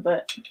little one,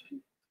 but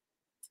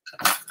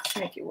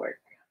make it work.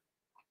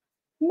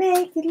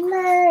 Make it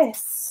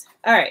less.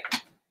 All right.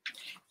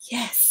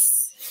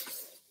 Yes.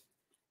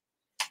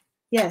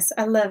 Yes,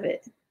 I love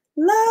it.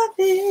 Love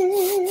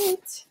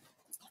it.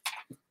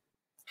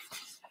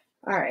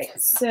 All right,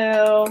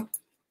 so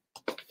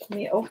let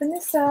me open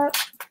this up.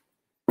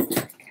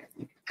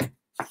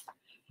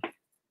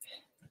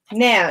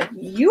 Now,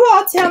 you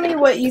all tell me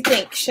what you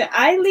think. Should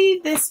I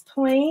leave this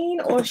plain,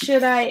 or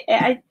should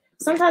I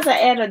sometimes I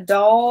add a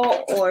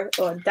doll or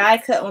a die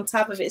cut on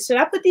top of it. Should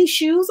I put these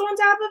shoes on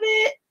top of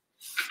it?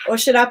 Or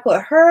should I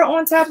put her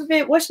on top of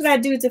it? What should I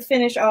do to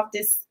finish off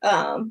this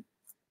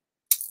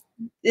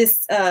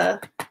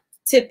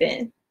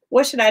tip-in?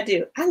 What should I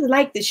do? I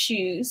like the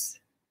shoes.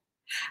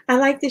 I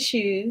like the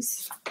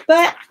shoes.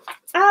 But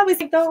I always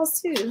like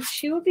dolls too.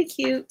 She would be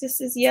cute. This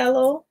is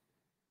yellow.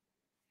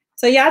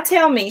 So y'all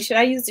tell me, should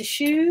I use the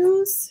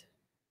shoes?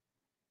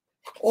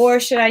 Or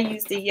should I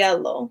use the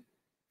yellow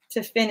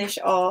to finish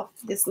off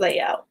this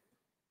layout?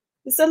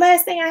 It's the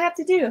last thing I have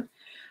to do.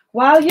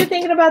 While you're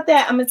thinking about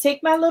that, I'm going to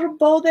take my little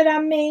bow that I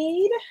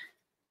made,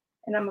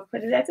 and I'm going to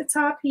put it at the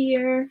top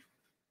here.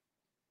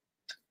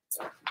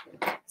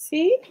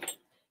 See?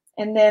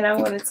 And then I'm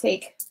going to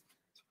take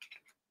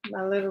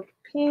my little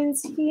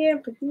pins here,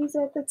 put these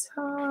at the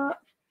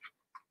top.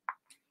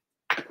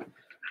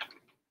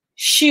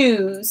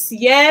 Shoes.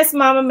 Yes,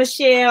 Mama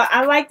Michelle.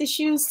 I like the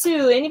shoes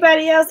too.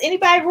 Anybody else?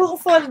 Anybody rooting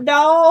for the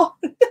doll?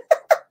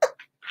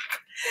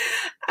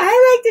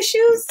 I like the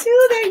shoes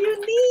too. They're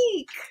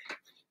unique.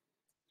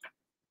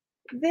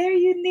 They're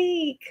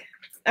unique.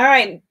 All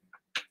right.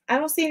 I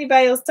don't see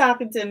anybody else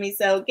talking to me.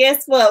 So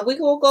guess what? We're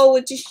going to go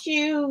with the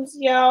shoes,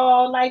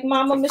 y'all. Like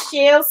Mama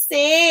Michelle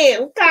said.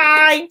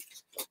 Okay.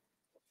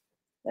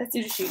 Let's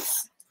do the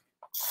shoes.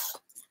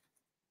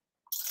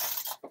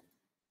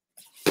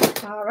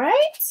 All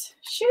right.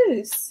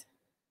 Shoes.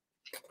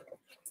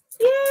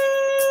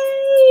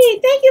 Yay.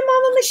 Thank you,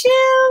 Mama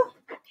Michelle.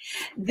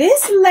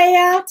 This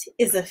layout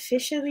is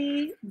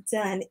officially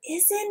done.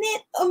 Isn't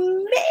it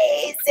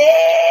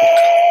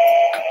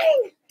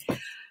amazing?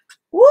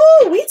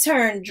 Woo, we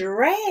turned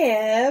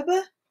drab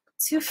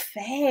to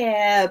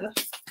fab.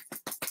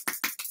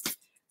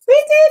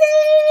 We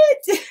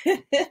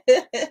did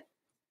it.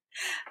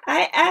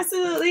 I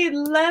absolutely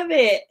love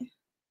it.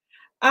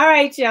 All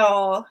right,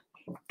 y'all.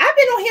 I've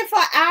been on here for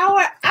an hour.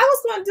 I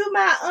was going to do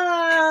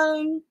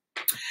my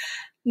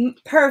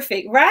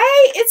perfect,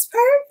 right? It's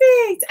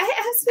perfect. I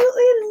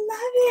absolutely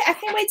love it. I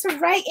can't wait to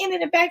write in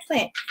the back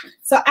plan.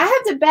 So I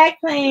have the back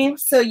plan.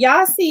 So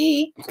y'all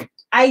see,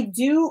 I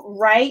do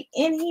write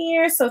in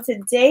here. So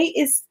today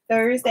is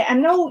Thursday. I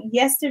know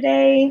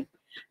yesterday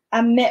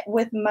I met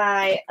with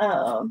my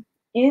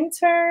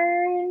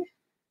intern.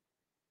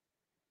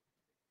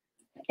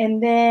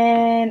 And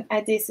then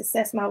I did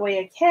Success My Way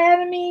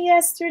Academy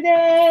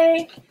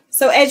yesterday.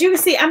 So as you can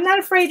see, I'm not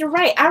afraid to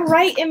write. I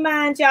write in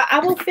mind, y'all. I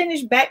will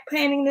finish back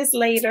planning this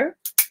later.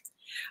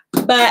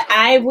 But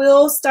I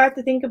will start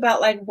to think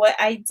about like what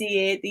I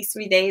did these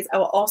 3 days. I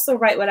will also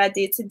write what I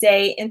did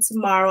today and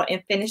tomorrow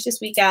and finish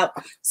this week out.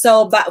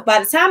 So by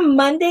the time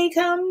Monday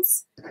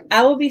comes,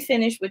 I will be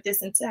finished with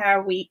this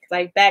entire week,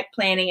 like back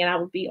planning, and I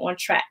will be on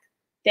track.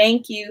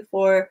 Thank you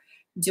for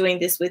doing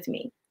this with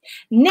me.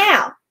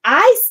 Now,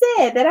 I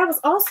said that I was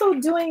also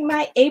doing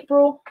my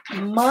April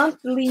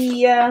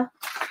monthly.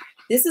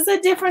 This is a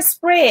different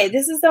spread.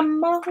 This is a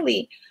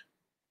monthly.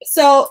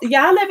 So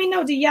y'all let me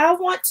know, do y'all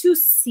want to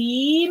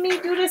see me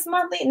do this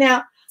monthly?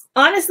 Now,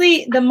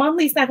 honestly, the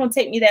monthly is not going to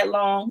take me that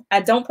long.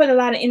 I don't put a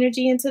lot of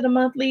energy into the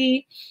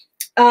monthly.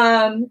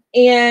 And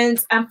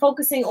I'm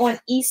focusing on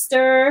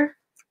Easter.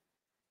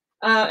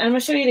 I'm going to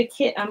show you the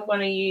kit I'm going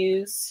to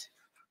use.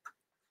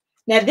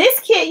 Now, this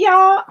kit,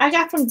 y'all, I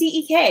got from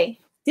DEK.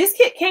 This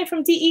kit came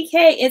from DEK.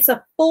 It's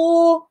a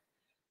full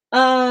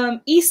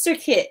Easter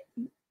kit.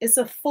 It's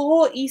a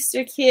full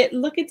Easter kit.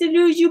 Look at the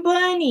little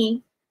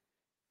bunny.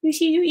 You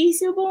see your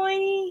Easter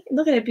bunny?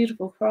 Look at that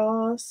beautiful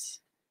cross.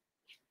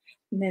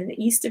 And then the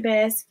Easter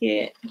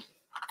basket.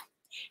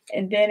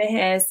 And then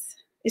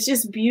it's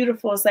just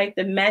beautiful. It's like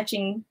the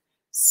matching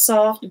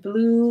soft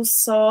blue,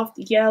 soft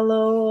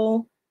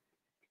yellow.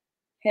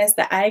 Has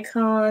the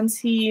icons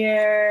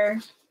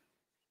here.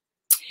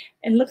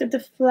 And look at the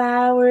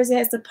flowers. It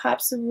has the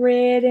pops of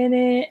red in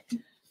it.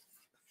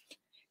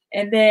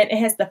 And then it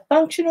has the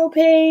functional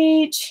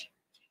page.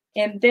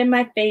 And then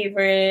my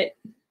favorite,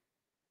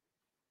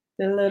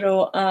 the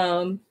little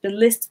the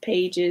list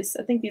pages.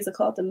 I think these are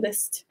called the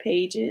list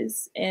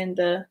pages, and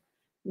the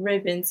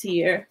ribbons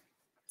here.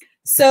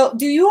 So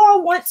do you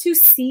all want to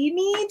see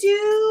me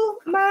do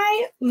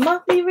my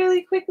monthly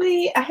really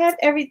quickly? I have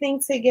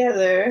everything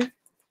together.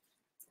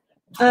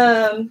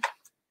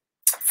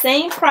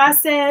 Same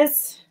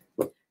process.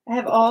 I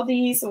have all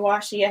these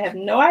washi. I have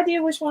no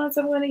idea which ones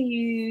I'm going to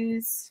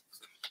use.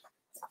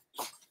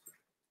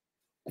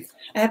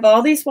 I have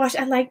all these washi.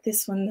 I like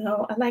this one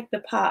though. I like the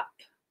pop.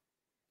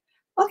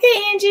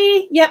 Okay,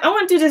 Angie. Yep, I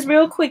want to do this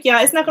real quick,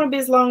 y'all. It's not going to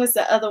be as long as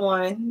the other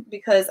one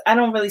because I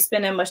don't really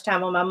spend that much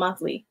time on my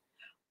monthly.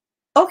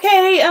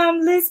 Okay,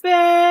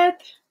 Lisbeth.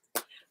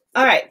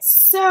 All right,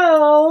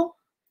 so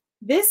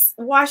this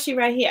washi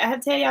right here, I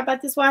have to tell y'all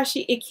about this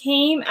washi. It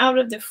came out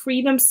of the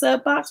Freedom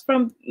sub box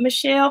from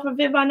Michelle from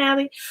Viv Von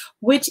Alley,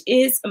 which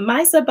is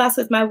my sub box.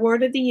 Because my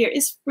word of the year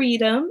is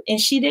freedom, and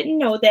she didn't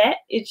know that.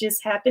 It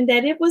just happened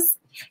that it was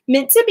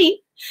meant to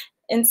be,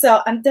 and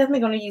so I'm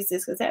definitely going to use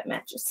this because that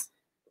matches.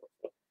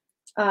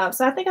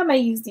 So I think I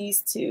might use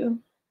these two.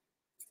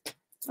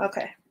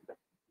 Okay.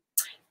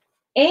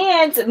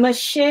 And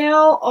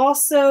Michelle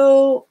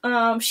also,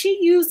 she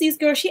used these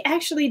girls. She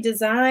actually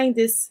designed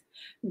this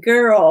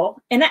girl,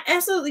 and I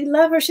absolutely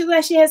love her. She looks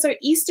like she has her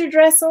Easter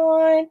dress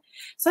on.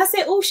 So I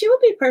said, oh, she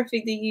would be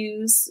perfect to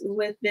use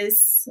with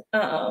this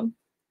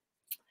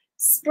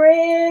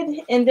spread.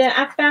 And then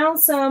I found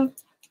some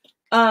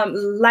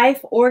life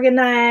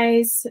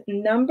organized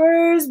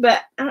numbers,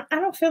 but I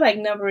don't feel like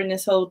numbering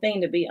this whole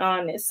thing, to be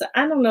honest. So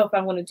I don't know if I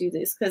want to do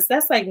this because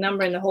that's like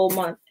numbering the whole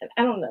month, and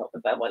I don't know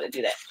if I want to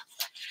do that.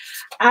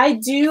 I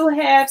do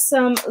have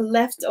some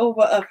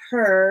leftover of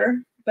her,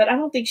 but I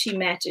don't think she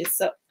matches,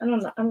 so I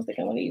don't know. I don't think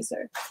I want to use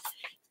her.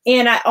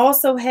 And I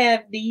also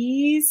have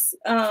these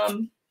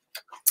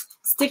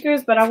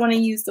stickers, but I want to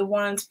use the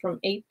ones from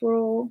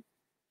April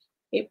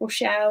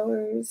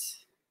showers.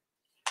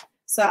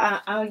 So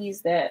I'll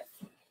use that.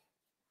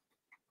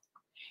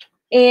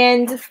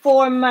 And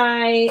for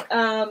my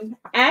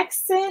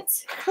accent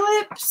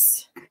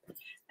clips,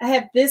 I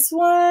have this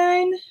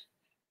one.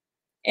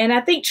 And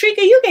I think Trika,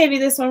 you gave me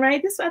this one,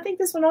 right? I think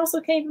this one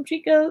also came from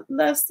Trika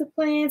Loves to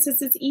Plan.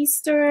 Since it's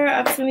Easter,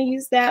 I'm going to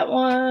use that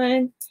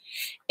one.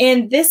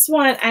 And this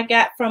one I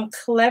got from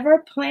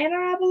Clever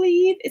Planner, I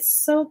believe. It's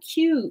so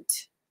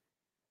cute.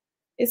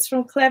 It's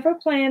from Clever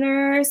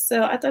Planner.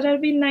 So I thought that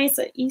would be nice,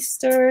 an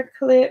Easter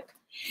clip.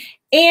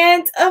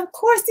 And of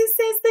course, this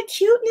is the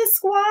Cuteness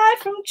Squad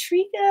from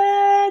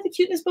Trika, the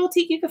Cuteness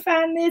Boutique. You can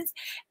find this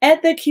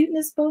at the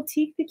Cuteness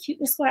Boutique, the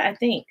Cuteness Squad, I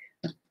think.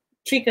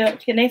 Trika,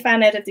 can they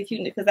find that at the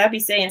Cuteness? Because I be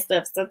saying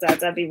stuff,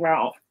 sometimes I be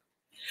wrong.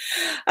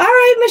 All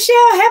right,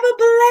 Michelle, have a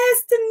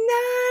blessed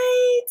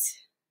night.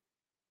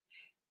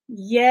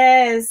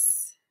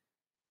 Yes.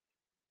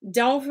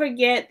 Don't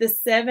forget the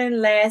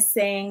 7 last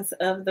sayings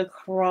of the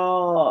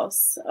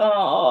cross.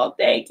 Oh,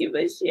 thank you,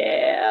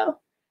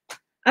 Michelle.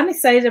 I'm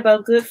excited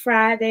about Good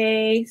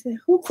Friday.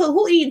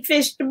 Who eating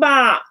fish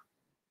tomorrow?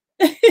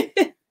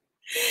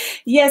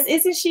 Yes,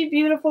 isn't she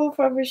beautiful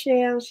for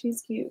Michelle?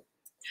 She's cute.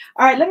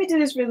 All right, let me do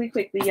this really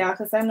quickly, y'all,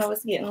 because I know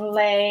it's getting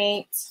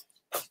late.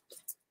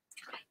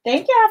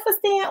 Thank y'all for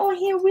staying on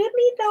here with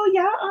me, though.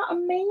 Y'all are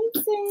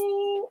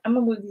amazing. I'm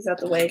going to move these out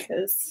the way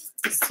because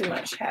there's too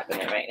much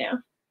happening right now.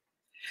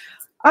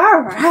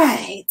 All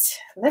right,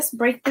 let's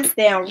break this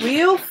down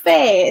real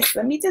fast.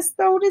 Let me just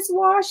throw this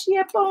washi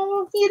up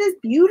on here, this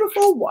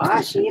beautiful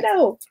washi,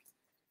 though.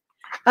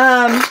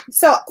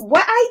 So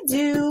what I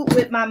do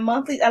with my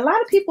monthlies, a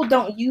lot of people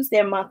don't use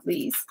their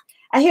monthlies.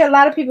 I hear a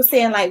lot of people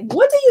saying, like,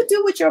 what do you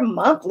do with your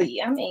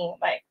monthly? I mean,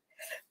 like,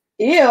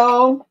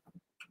 ew.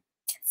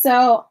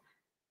 So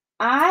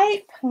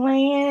I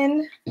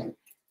plan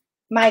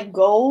my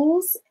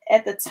goals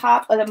at the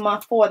top of the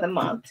month for the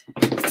month.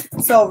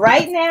 So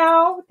right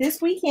now,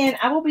 this weekend,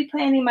 I will be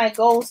planning my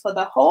goals for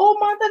the whole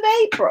month of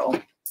April.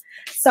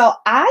 So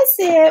I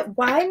said,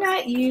 why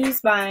not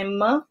use my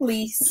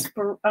monthly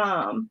section,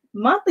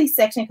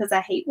 because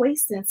I hate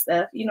wasting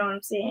stuff. You know what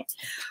I'm saying?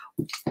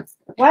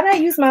 Why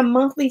not use my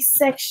monthly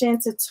section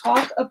to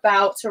talk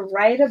about, to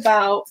write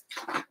about,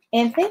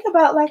 and think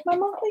about like my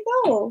monthly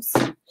goals.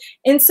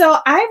 And so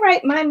I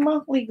write my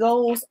monthly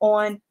goals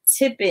on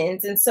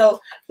tip-ins. And so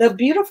the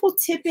beautiful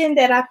tip-in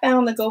that I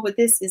found to go with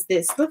this is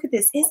this. Look at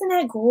this. Isn't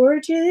that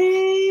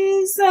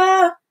gorgeous?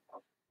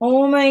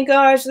 Oh my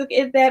gosh, look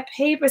at that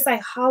paper. It's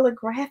like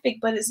holographic,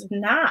 but it's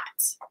not.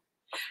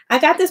 I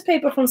got this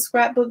paper from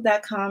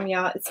scrapbook.com,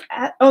 y'all. It's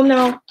at, oh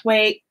no,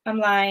 wait, I'm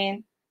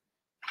lying.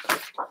 Where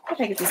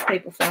did I get this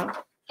paper from?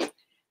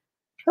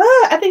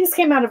 Oh, I think this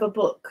came out of a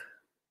book.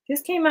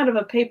 This came out of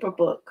a paper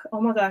book.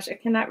 Oh my gosh, I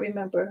cannot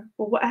remember.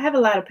 Well, I have a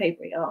lot of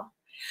paper, y'all.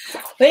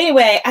 But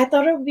anyway, I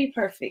thought it would be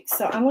perfect.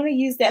 So I'm going to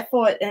use that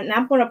for it. And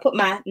I'm going to put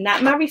my,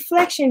 not my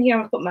reflection here,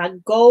 I'm going to put my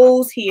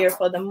goals here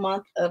for the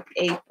month of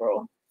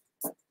April.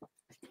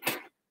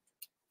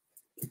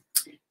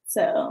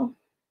 So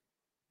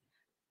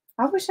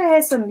I wish I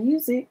had some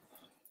music.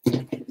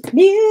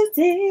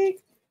 Music.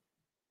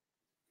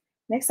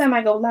 Next time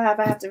I go live,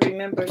 I have to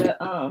remember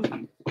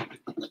to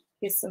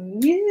get some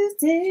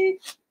music.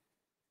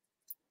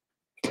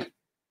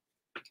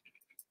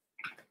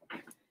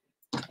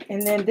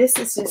 And then this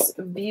is just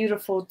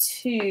beautiful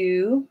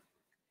too.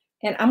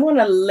 And I'm going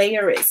to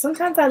layer it.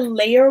 Sometimes I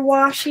layer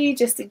washi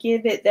just to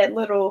give it that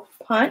little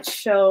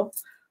punch. So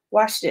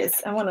watch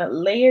this. I want to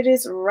layer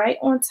this right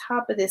on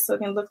top of this so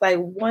it can look like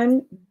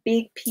one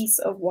big piece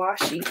of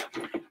washi.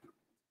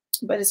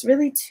 But it's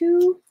really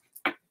two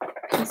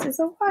pieces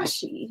of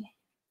washi.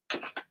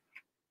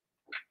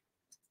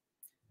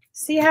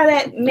 See how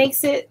that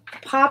makes it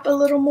pop a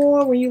little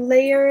more when you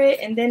layer it?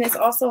 And then it's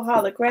also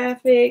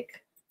holographic.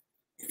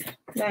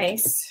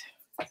 Nice.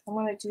 I'm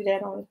going to do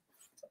that on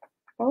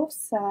both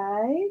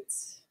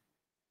sides.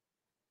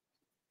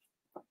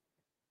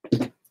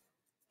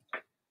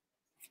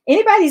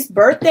 Anybody's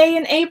birthday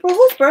in April?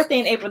 Whose birthday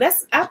in April?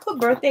 I put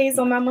birthdays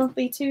on my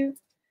monthly too.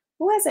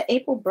 Who has an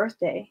April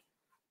birthday?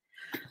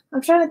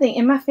 I'm trying to think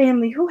in my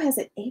family, who has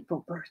an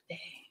April birthday?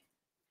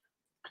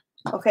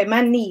 Okay,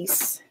 my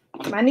niece.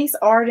 My niece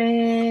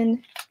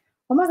Arden.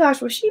 Oh my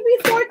gosh, will she be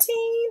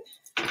 14?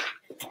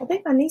 I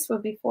think my niece will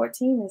be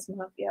 14 this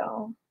month,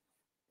 y'all.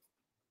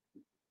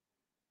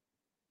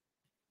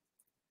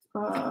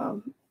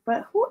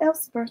 But who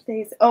else's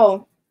birthday is?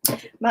 Oh,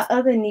 my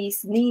other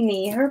niece,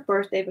 Nene, her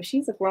birthday, but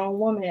she's a grown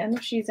woman. I know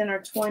she's in her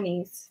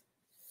 20s.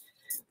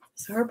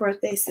 So her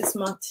birthday's this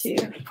month too.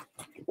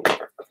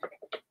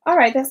 All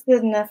right, that's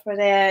good enough for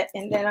that.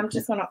 And then I'm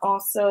just going to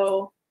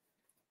also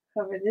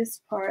cover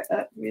this part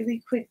up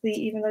really quickly,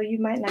 even though you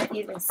might not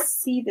even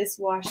see this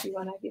washi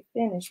when I get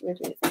finished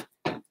with it.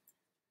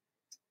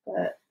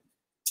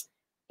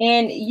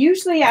 And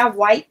usually I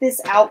wipe this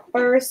out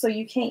first so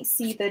you can't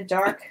see the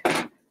dark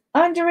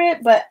under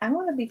it, but I'm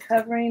going to be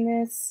covering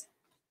this.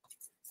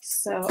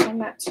 So I'm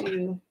not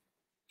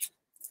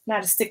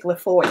a stickler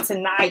for it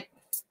tonight.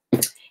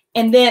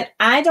 And then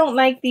I don't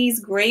like these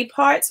gray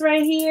parts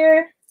right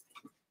here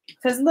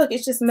because look,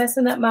 it's just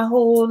messing up my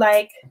whole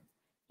like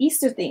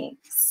Easter thing.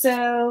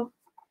 So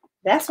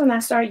that's when I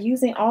start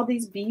using all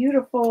these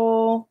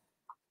beautiful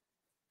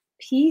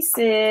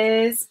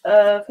pieces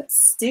of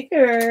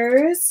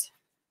stickers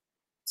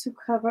to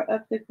cover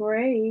up the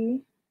gray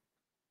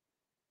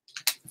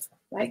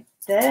like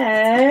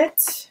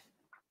that.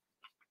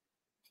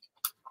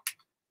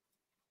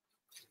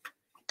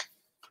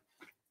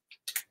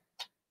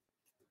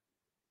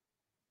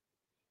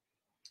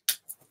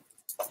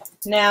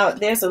 Now,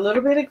 there's a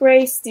little bit of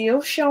gray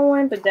still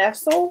showing, but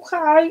that's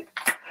okay.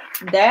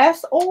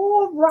 That's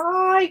all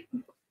right.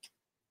 I'm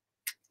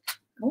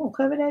going to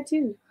cover that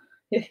too.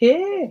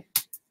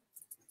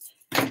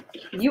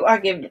 You are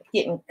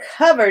getting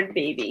covered,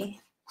 baby.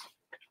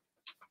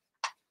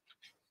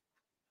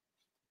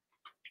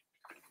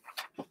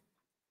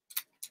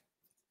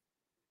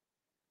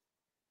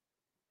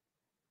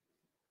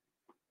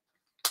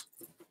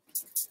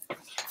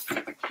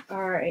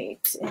 All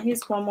right, and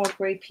here's one more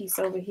gray piece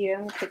over here.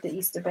 I'm gonna put the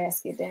Easter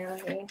basket down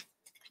here.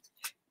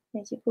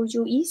 Thank you for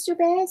your Easter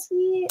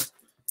basket.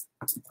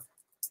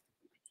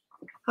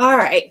 All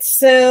right,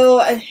 so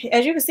as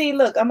you can see,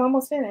 look, I'm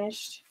almost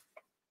finished.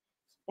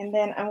 And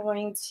then I'm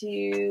going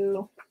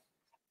to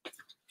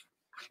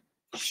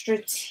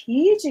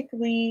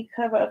strategically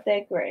cover up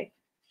that gray.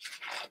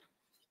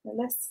 Now,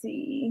 let's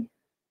see.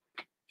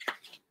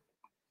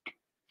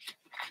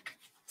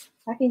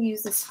 I can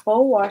use this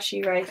faux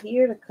washi right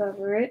here to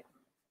cover it.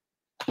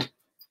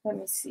 Let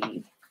me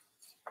see.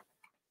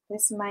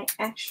 This might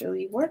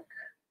actually work.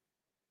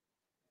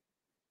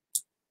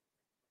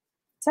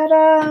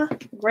 Ta-da!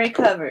 Gray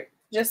covered.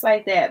 Just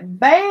like that.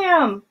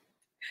 Bam!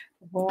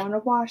 I wanna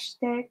wash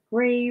that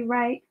gray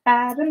right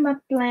out of my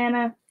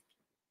planner.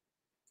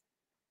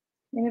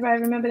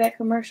 Anybody remember that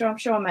commercial? I'm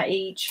showing my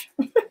age.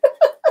 I'm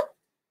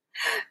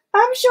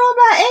showing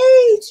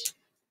my age.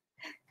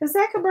 Because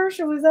that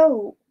commercial was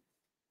old.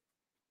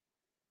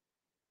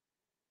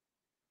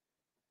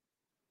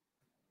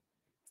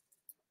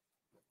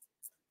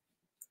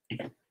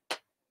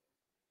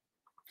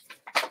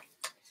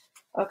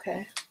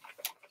 Okay.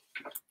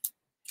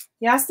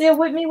 Y'all still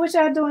with me? What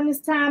y'all doing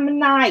this time of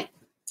night?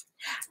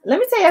 Let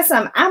me tell you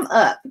something. I'm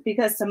up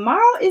because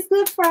tomorrow is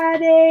Good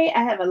Friday.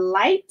 I have a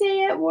light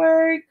day at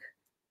work.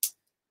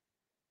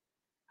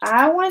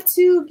 I want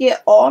to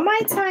get all my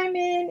time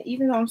in,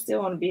 even though I'm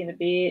still want to be in the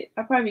bed.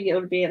 I'll probably get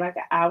to bed like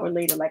an hour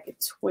later, like at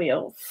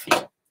 12.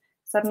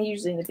 So I'm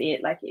usually in the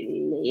bed like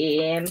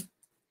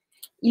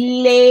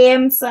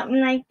 11, something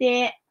like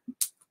that.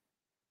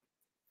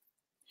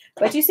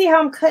 But you see how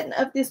I'm cutting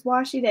up this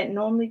washi that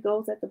normally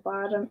goes at the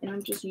bottom, and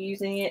I'm just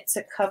using it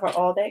to cover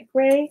all that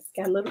gray.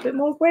 Got a little bit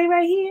more gray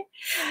right here.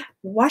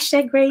 Watch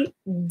that gray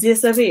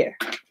disappear.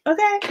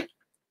 Okay?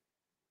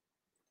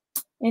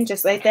 And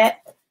just like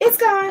that, it's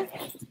gone.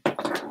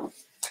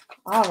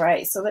 All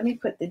right, so let me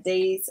put the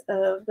days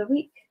of the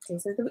week.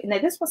 Now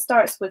this one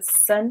starts with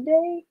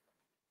Sunday.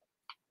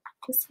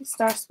 This one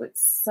starts with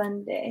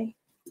Sunday.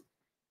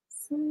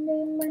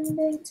 Sunday,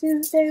 Monday,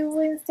 Tuesday,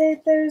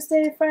 Wednesday,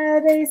 Thursday,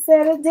 Friday,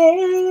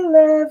 Saturday,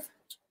 love.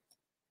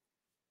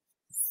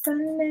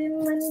 Sunday,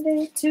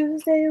 Monday,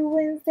 Tuesday,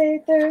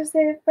 Wednesday,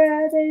 Thursday,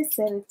 Friday,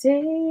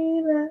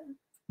 Saturday, love.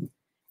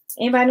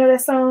 Anybody know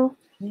that song?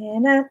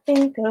 When I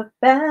think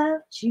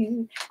about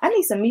you. I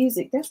need some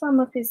music. That's why I'm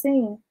up here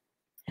singing.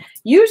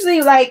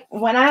 Usually, like,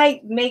 when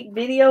I make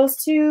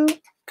videos, too,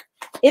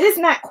 it is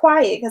not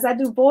quiet because I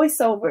do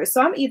voiceovers.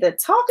 So I'm either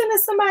talking to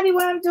somebody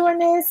while I'm doing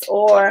this,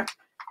 or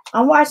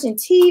I'm watching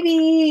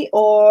TV,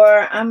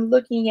 or I'm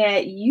looking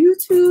at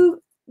YouTube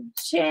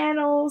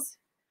channels,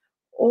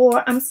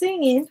 or I'm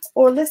singing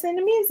or listening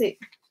to music.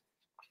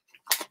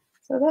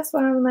 So that's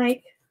why I'm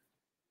like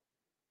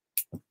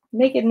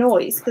making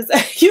noise, because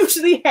I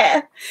usually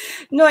have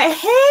no. Hey,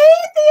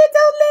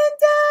 Theodore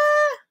Linda.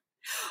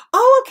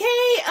 Oh,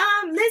 okay.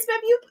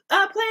 Lisbeth, you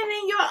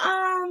planning your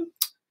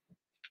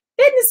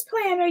fitness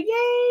planner?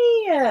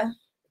 Yeah.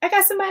 I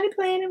got somebody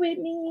planning with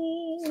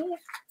me.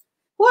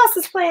 Who else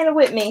is planning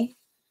with me?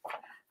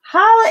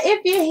 Holla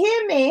if you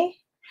hear me.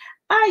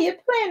 Are you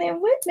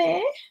planning with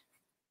me?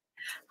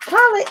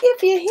 Holla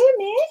if you hear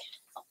me.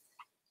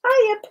 Are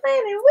you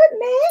planning with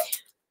me?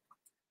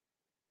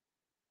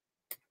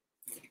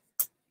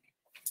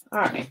 All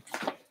right.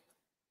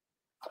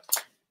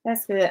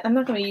 That's good. I'm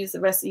not going to use the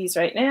rest of these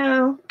right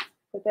now.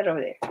 Put that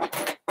over there.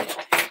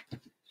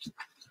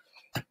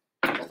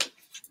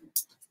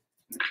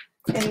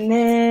 And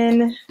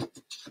then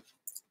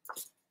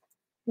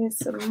there's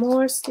some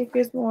more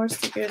stickers.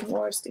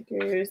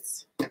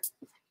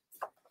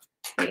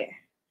 Here.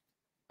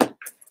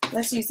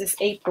 Let's use this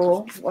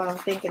April while I'm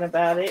thinking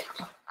about it.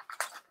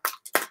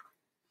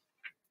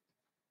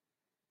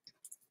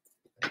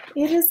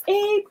 It is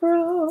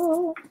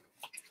April.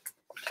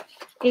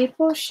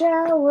 April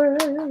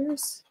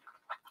showers.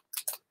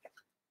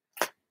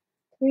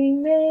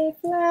 Green May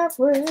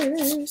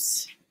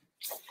flowers.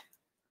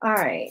 All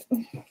right.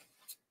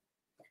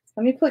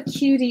 Let me put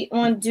Cutie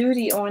on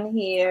duty on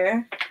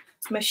here.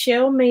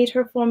 Michelle made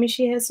her for me.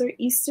 She has her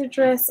Easter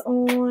dress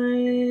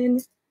on.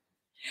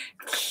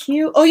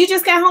 Cute. Oh, you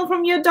just got home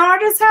from your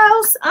daughter's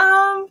house?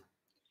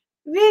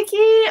 Vicky.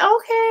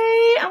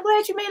 Okay. I'm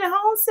glad you made it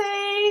home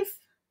safe.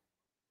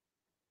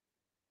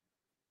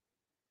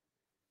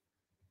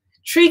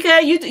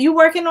 Trika, you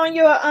working on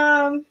your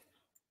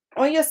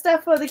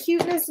stuff for the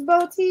Cuteness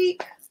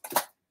Boutique?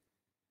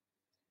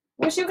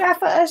 What you got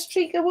for us,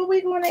 Trika? What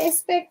we going to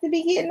expect to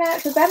be getting at?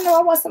 Because I know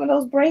I want some of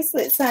those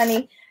bracelets,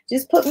 honey.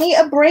 Just put me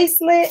a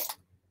bracelet,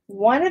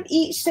 one of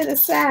each to the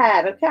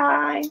side,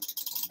 okay?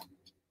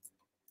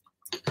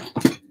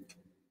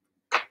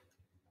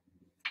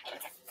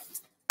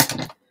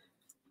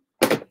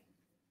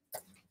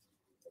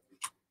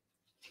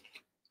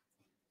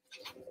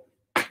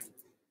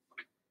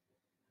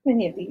 How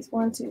many of these?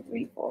 1, 2,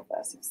 3, 4,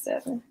 5, 6,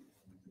 7.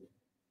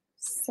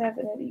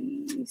 7 of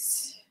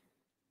these.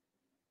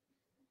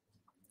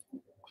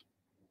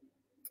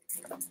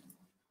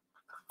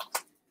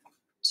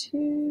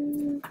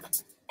 Two.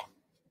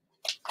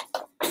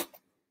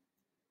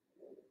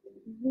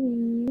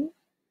 3.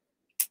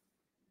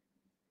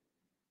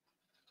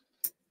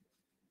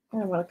 I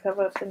don't want to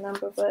cover up the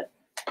number, but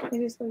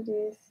it is what it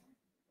is.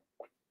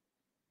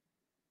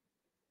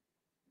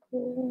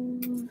 4.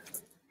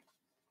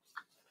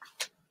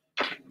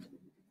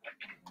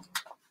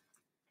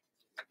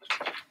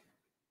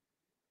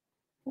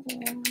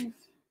 5.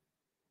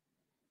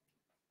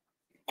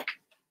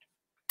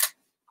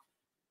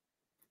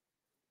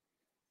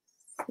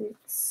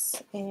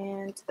 6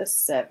 and a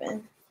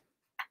 7.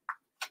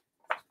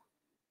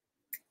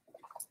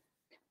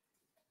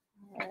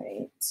 All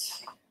right.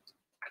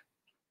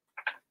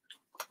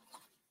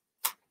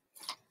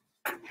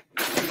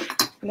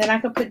 And then I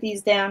can put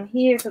these down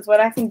here, because what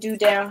I can do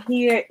down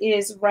here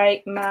is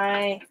write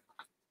my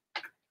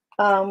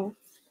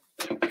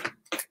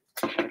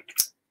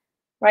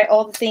write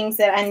all the things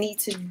that I need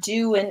to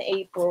do in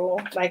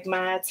April, like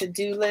my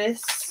to-do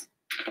list.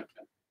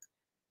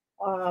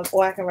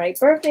 Or I can write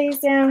birthdays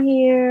down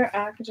here.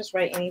 I can just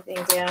write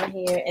anything down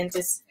here and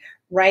just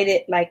write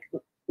it like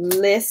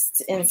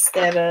list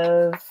instead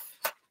of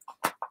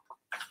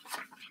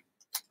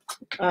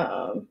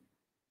all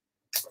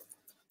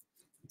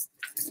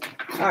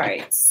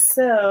right,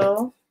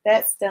 so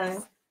that's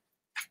done.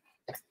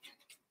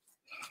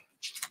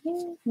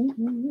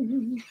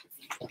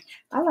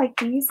 I like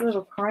these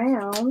little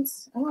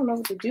crowns. I don't know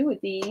what to do with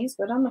these,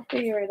 but I'm gonna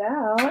figure it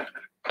out.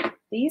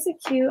 These are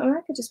cute. I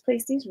could just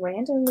place these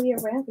randomly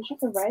around, but you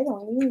can write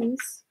on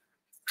these.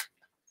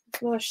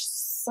 Little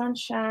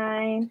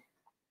sunshine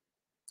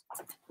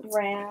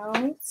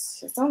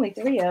rounds. It's only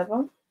 3 of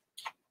them.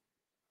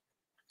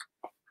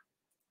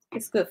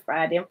 It's Good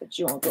Friday. I'm put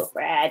you on Good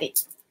Friday.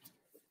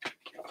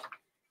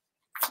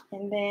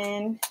 And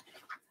then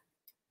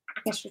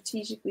I can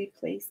strategically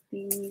place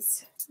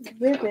these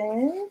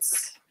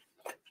ribbons.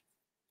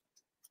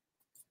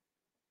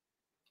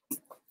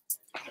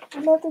 I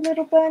love the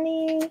little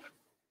bunny.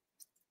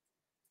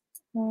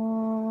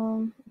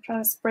 I'm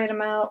trying to spread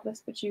them out. Let's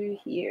put you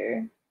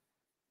here.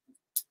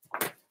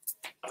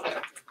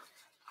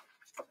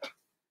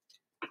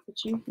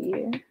 Put you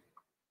here.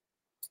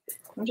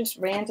 I'm just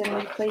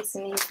randomly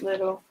placing these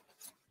little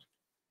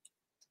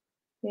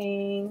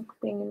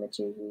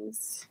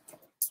thingamajiggies.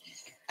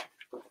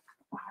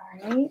 All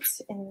right,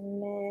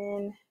 and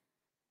then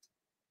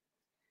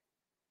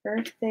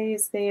birthday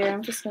is there.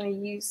 I'm just going to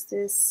use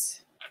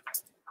this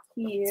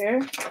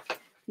here.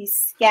 These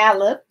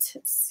scalloped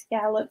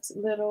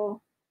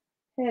little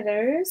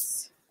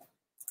headers.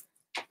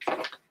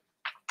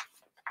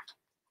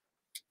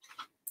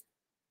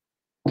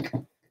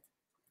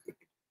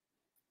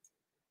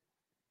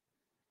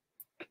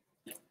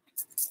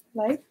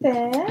 Like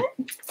that.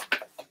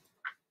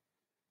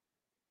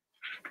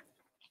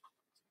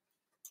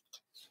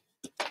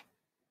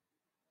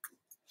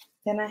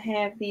 Then I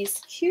have these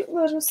cute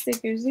little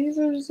stickers. These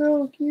are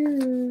so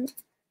cute.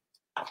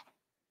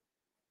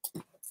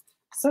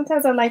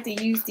 Sometimes I like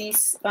to use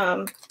these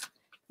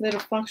little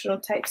functional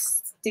type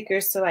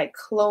stickers to like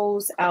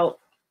close out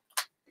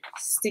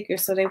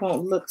stickers so they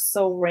won't look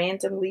so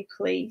randomly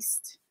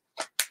placed.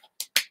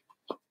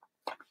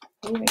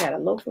 I even got a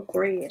loaf of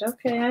bread.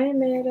 Okay, I ain't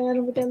mad at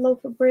him with that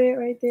loaf of bread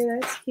right there.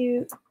 That's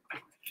cute.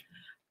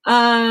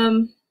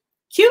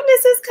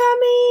 Cuteness is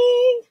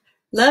coming.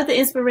 Love the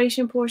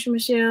inspiration portion,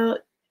 Michelle.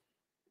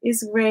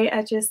 It's great.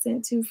 I just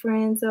sent 2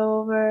 friends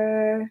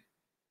over.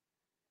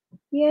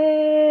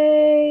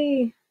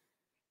 Yay.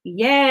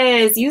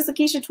 Yes. Use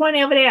Lakeisha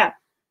 20 over there.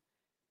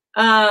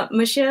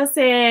 Michelle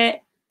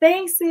said,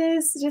 thanks,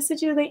 sis. Just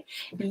sent you a link.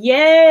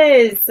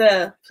 Yes.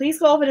 Please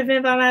go over to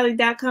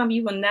vinvaliley.com.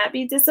 You will not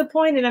be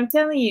disappointed. I'm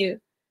telling you.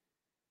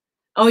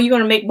 Oh, you're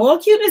going to make more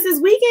cuteness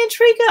this weekend,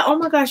 Trika? Oh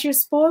my gosh, you're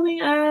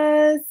spoiling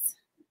us.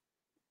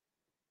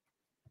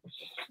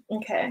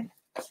 Okay.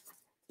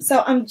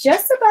 So I'm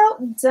just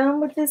about done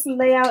with this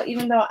layout,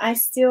 even though I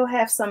still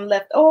have some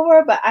left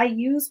over, but I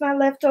use my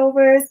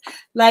leftovers.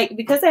 Like,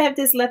 because I have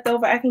this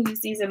leftover, I can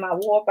use these in my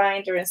wall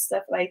binder and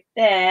stuff like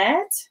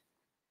that.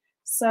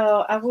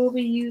 So I will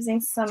be using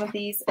some of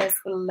these as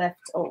the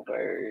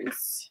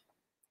leftovers.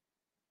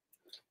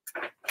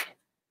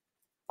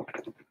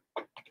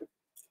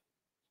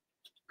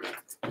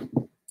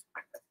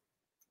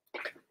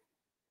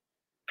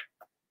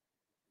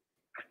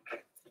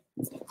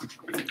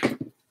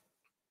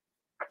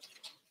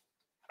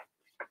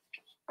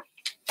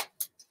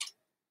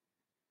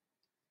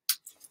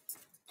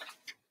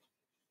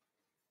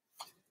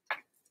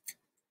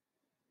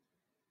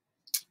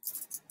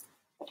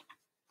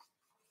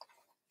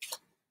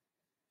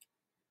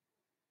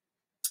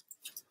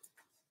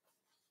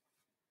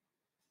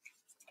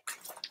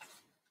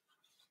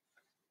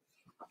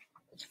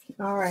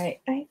 All right,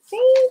 I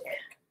think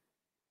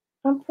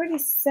I'm pretty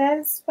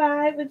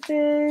satisfied with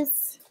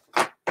this.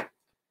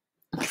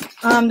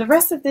 The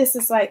rest of this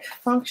is like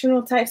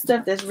functional type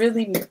stuff that's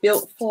really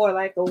built for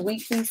like a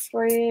weekly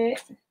spread.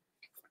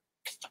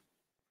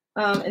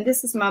 And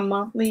this is my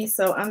monthly,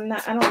 so I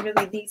don't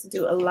really need to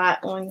do a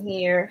lot on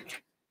here.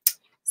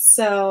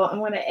 So I'm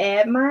going to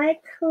add my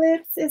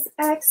clips as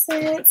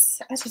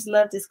accents. I just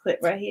love this clip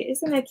right here.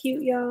 Isn't that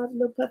cute, y'all? The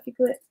little puffy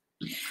clip.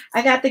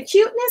 I got the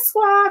Cuteness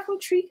Squad from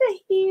Trika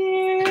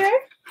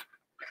here.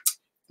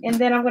 And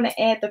then I'm going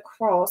to add the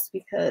cross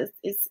because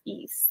it's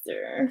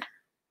Easter.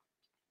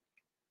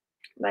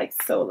 Like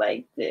so,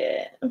 like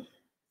that.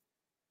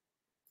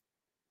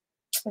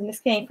 And this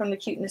came from the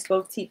Cuteness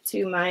Bowtique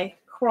too, my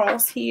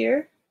cross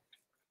here.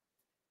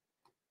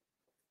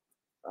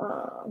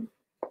 I'm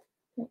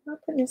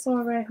putting this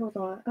on right. Hold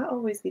on. I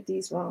always get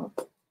these wrong.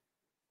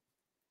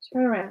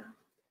 Turn around.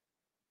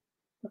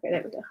 Okay,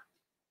 there we go.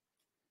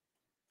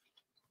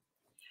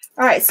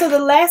 All right, so the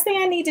last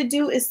thing I need to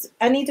do is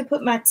I need to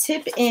put my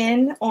tip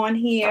in on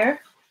here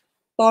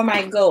for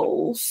my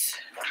goals.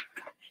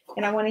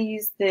 And I want to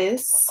use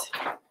this.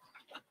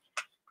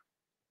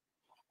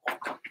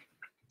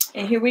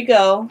 And here we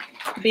go.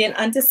 Being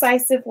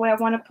undecisive where I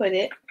want to put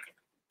it.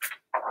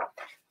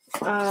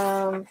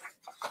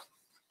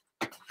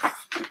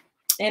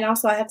 And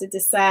also I have to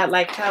decide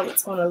like how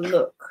it's going to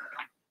look.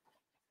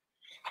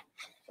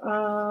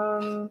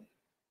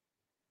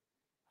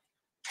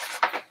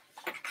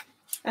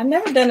 I've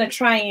never done a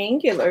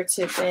triangular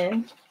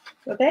tip-in.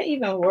 Will that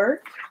even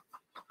work?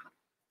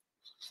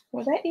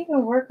 Will that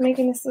even work,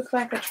 making this look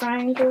like a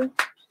triangle?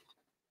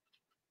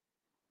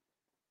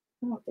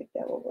 I don't think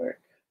that will work.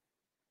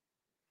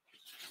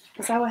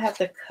 Because I would have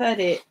to cut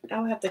it. I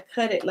would have to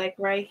cut it like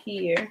right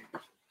here.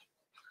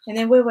 And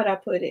then where would I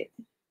put it?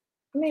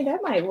 I mean,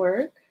 that might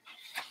work.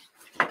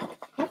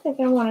 I think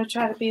I want to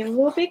try to be a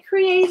little bit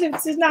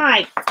creative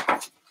tonight. I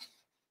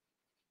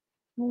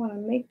want to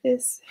make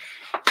this,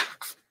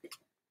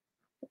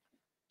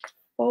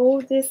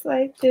 fold this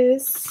like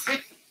this.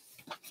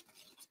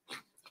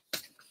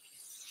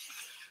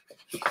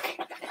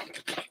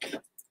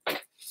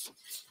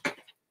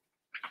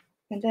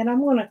 And then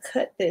I'm going to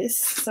cut this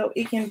so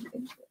it can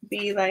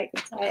be like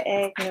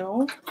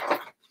diagonal.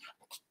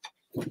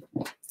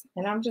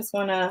 And I'm just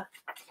going to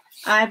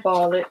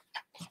eyeball it.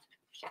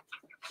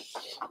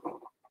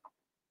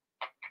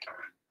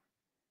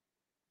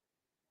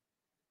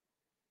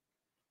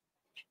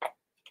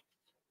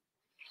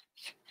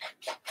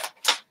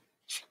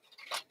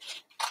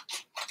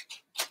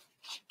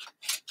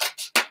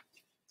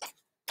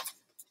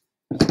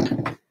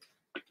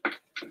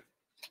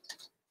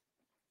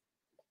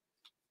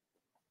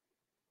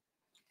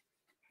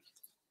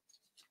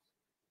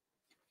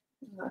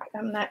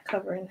 I'm not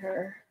covering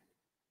her.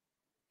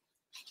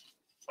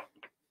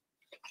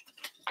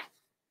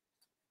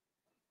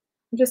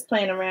 I'm just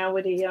playing around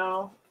with it,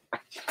 y'all. I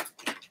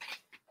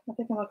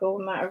think I'm going to go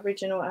with my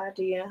original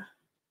idea.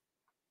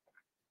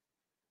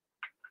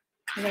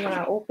 And then when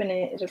I open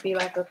it, it'll be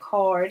like a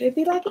card. It'll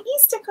be like an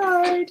Easter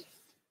card.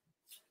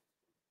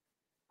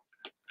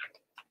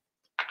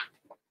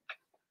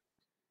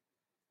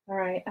 All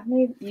right, I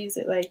may use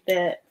it like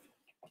that.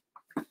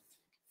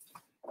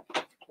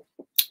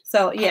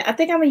 So yeah, I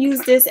think I'm gonna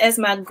use this as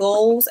my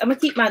goals. I'm gonna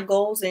keep my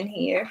goals in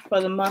here for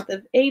the month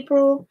of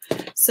April.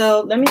 So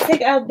let me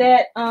take out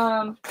that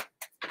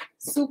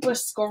super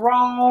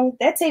strong.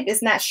 That tape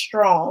is not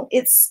strong,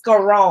 it's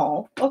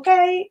strong.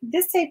 Okay,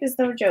 this tape is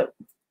no joke.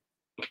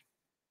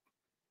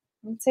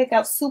 Let me take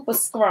out super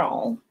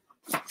strong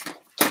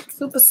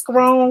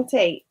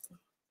tape.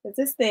 Because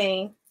this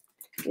thing,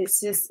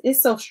 it's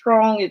so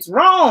strong, it's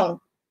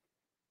wrong.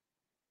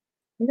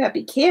 You gotta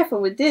be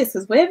careful with this,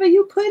 because wherever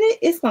you put it,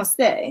 it's gonna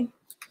stay.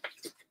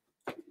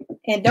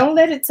 And don't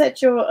let it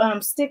touch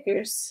your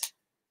stickers,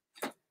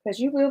 because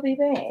you will be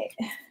bad.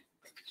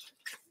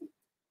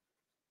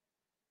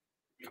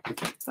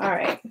 All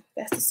right,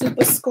 that's the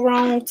super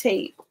strong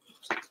tape.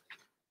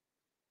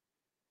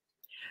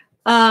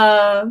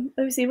 Let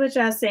me see what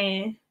y'all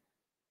saying.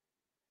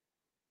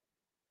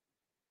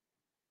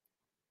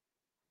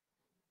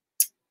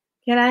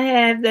 Can I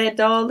have that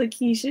doll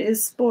Lakeisha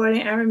is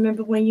sporting? I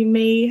remember when you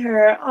made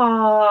her.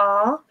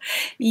 Aw.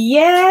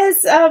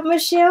 Yes,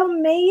 Michelle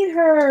made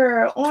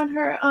her on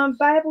her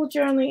Bible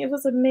journaling. It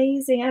was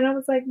amazing. And I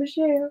was like,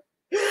 Michelle,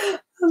 I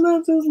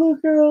love those little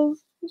girls.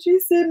 She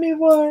sent me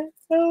one.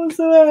 I was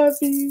so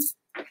happy.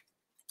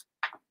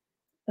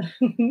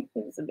 It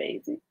was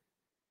amazing.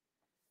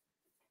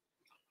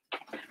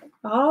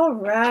 All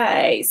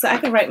right, so I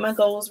can write my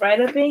goals right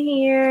up in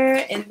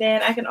here, and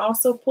then I can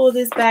also pull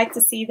this back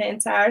to see the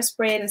entire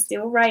spread and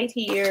still write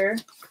here.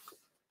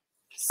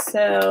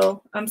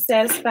 So I'm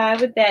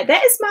satisfied with that.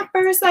 That is my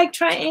first like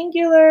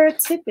triangular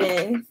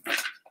tip-in.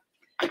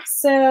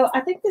 So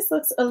I think this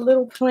looks a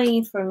little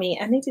plain for me.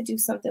 I need to do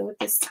something with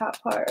this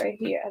top part right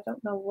here. I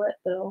don't know what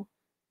though.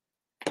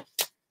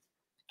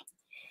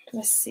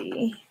 Let's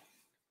see.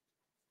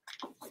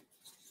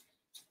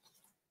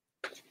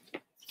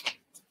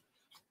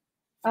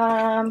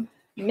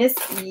 Miss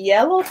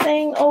Yellow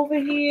thing over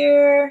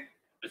here,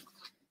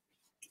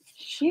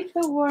 she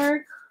could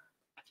work.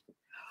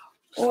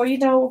 Or you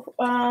know,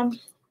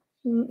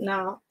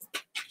 no.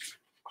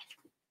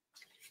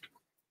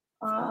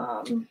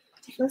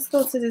 Let's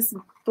go to this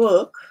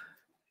book.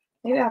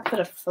 Maybe I'll put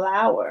a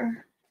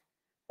flower.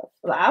 A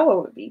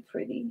flower would be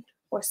pretty.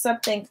 Or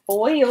something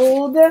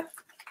foiled.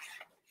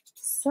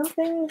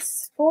 Something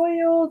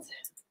foiled.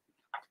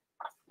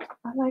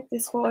 I like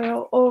this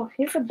foil. Oh,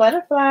 here's a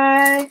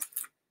butterfly.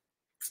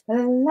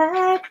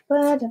 Black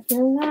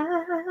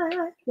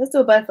butterfly. Let's do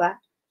a butterfly.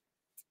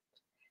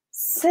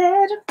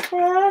 Set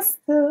across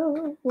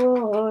the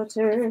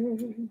water.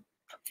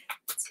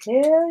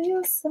 Tell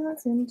your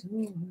sons and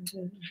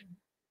daughters.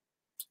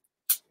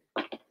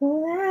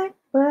 Black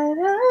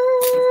butterfly.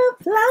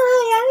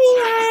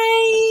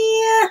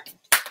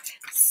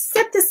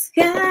 Set the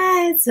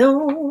skies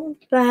on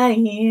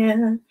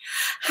fire.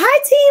 Hi,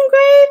 Team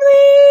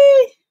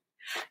Gravely.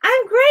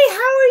 I'm great. How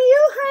are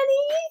you,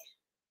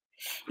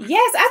 honey?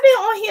 Yes, I've been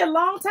on here a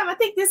long time. I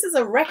think this is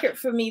a record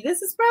for me.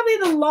 This is probably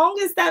the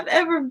longest I've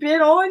ever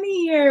been on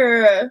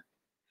here.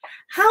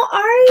 How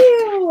are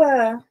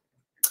you?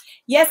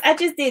 Yes, I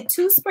just did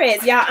 2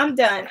 spreads. Y'all, I'm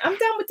done. I'm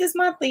done with this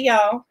monthly,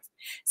 y'all.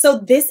 So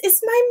this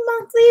is my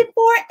monthly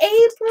for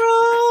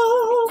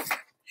April.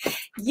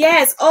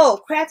 Yes.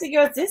 Oh, Crafty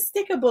Girls, this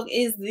sticker book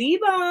is the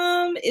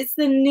bomb. It's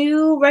the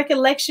new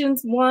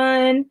Recollections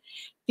one.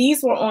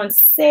 These were on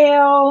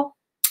sale.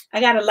 I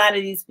got a lot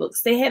of these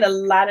books. They had a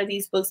lot of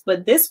these books,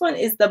 but this one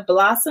is the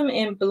Blossom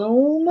and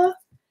Bloom.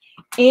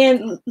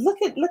 And look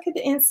at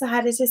the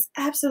inside. It's just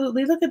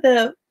absolutely, look at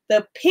the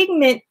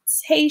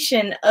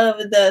pigmentation of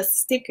the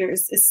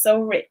stickers is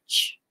so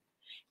rich.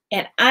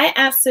 And I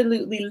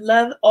absolutely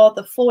love all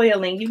the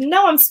foiling. You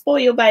know I'm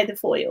spoiled by the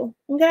foil,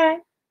 okay?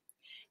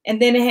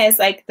 And then it has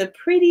like the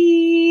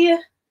pretty,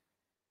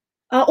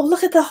 oh,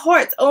 look at the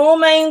hearts. Oh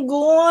my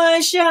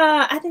gosh,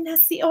 I did not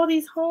see all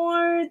these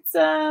hearts.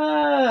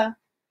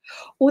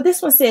 Oh,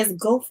 this one says,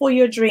 go for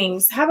your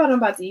dreams. How about I'm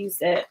about to use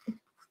that?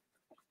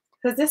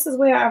 Because this is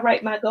where I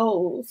write my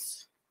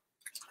goals.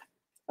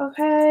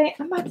 Okay,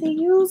 I'm about to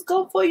use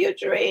go for your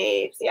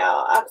dreams,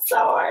 y'all. I'm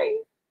sorry.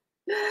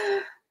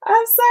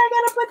 I'm sorry, I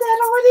gotta put that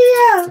on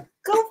here.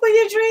 Go for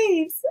your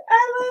dreams.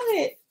 I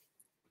love it.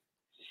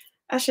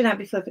 I should not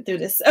be flipping through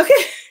this.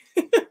 Okay.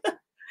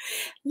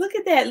 Look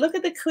at that. Look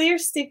at the clear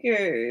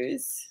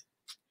stickers.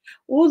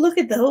 Oh, look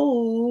at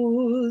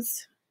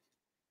those.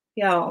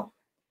 Y'all.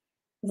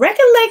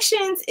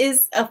 Recollections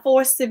is a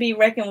force to be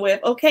reckoned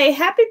with. Okay,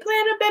 Happy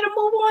Planner better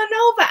move on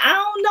over. I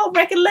don't know.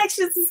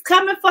 Recollections is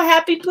coming for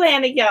Happy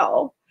Planner,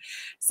 y'all.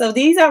 So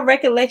these are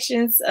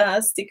Recollections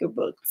sticker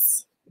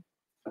books.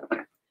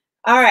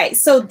 All right,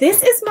 so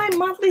this is my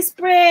monthly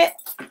spread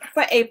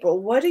for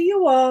April. What do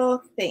you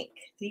all think?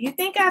 Do you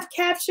think I've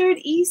captured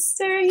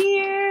Easter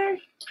here?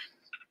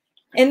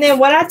 And then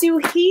what I do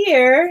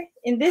here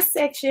in this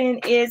section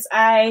is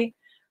I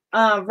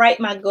write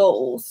my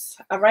goals.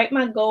 I write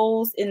my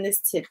goals in this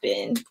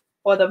tip-in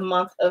for the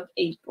month of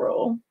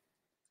April.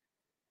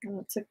 I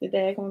took the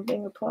daggone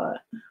thing apart.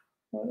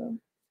 Hold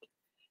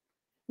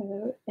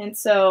on. And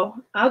so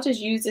I'll just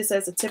use this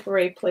as a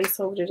temporary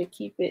placeholder to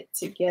keep it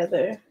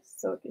together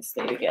so it can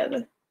stay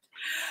together.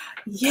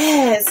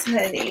 Yes,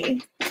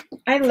 honey.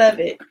 I love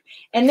it.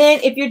 And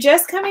then if you're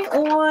just coming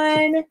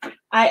on,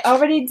 I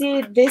already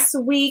did this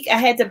week. I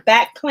had to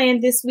back plan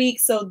this week.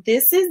 So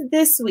this is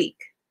this week.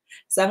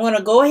 So I'm going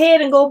to go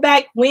ahead and go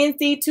back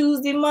Wednesday,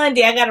 Tuesday,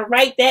 Monday. I got to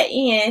write that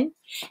in.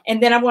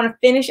 And then I want to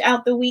finish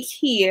out the week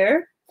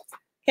here.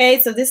 Okay,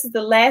 so this is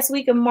the last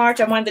week of March.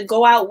 I wanted to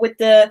go out with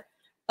the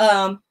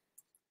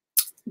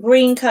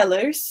green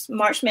colors,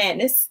 March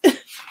Madness.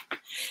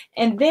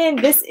 And then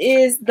this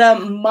is the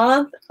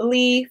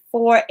monthly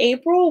for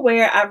April,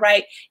 where I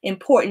write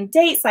important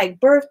dates like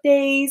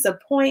birthdays,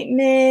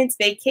 appointments,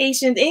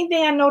 vacations,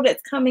 anything I know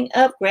that's coming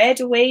up,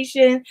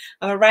 graduation.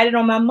 I'm going to write it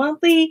on my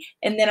monthly,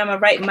 and then I'm going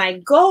to write my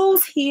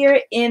goals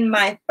here in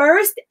my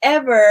first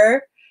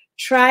ever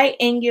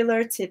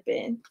triangular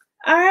tip-in.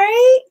 All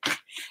right.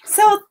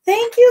 So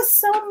thank you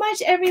so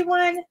much,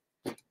 everyone.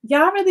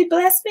 Y'all really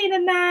blessed me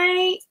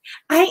tonight.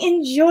 I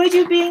enjoyed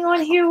you being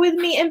on here with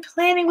me and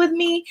planning with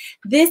me.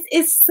 This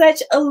is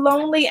such a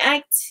lonely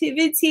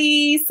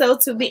activity. So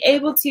to be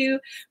able to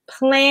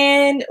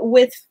plan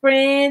with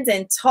friends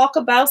and talk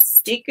about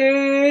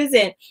stickers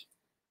and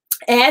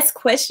ask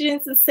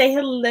questions and say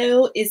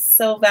hello is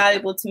so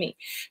valuable to me.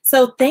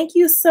 So thank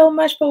you so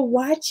much for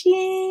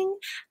watching.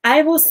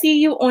 I will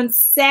see you on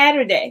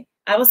Saturday.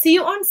 I will see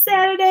you on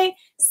Saturday.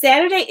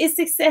 Saturday is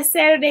Success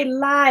Saturday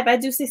Live. I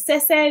do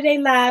Success Saturday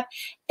Live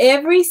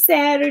every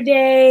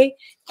Saturday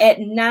at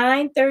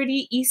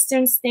 9:30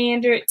 Eastern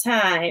Standard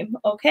Time,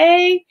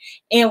 okay?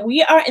 And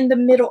we are in the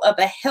middle of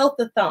a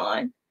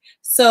health-a-thon.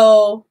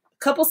 So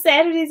a couple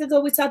Saturdays ago,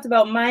 we talked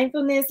about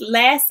mindfulness.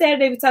 Last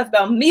Saturday, we talked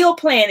about meal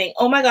planning.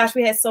 Oh my gosh,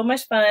 we had so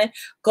much fun.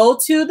 Go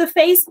to the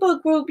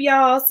Facebook group,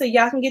 y'all, so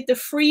y'all can get the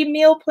free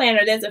meal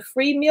planner. There's a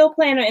free meal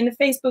planner in the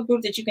Facebook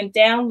group that you can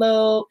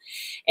download.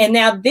 And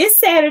now this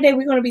Saturday,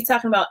 we're going to be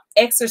talking about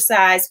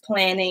exercise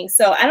planning.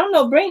 So I don't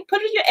know,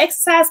 put your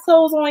exercise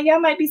clothes on. Y'all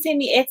might be seeing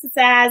me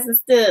exercise and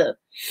stuff.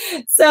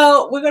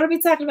 So we're going to be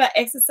talking about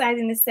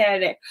exercising this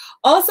Saturday.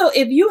 Also,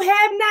 if you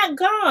have not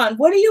gone,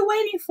 what are you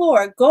waiting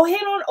for? Go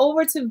ahead on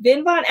over to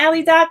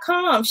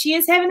vinvonalley.com. She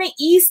is having an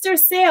Easter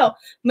sale.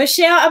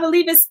 Michelle, I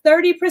believe it's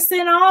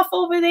 30% off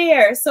over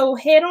there. So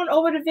head on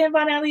over to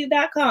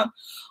vinvonalley.com.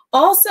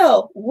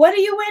 Also, what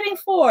are you waiting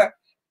for?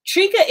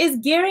 Trika is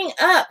gearing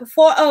up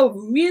for a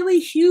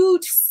really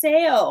huge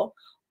sale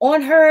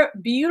on her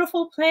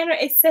beautiful planner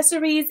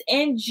accessories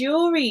and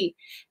jewelry.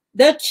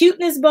 The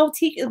Cuteness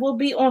Boutique will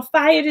be on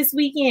fire this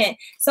weekend.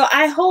 So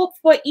I hope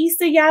for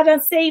Easter, y'all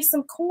done save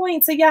some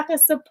coins so y'all can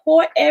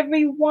support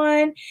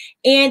everyone.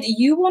 And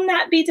you will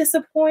not be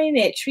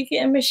disappointed. Trika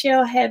and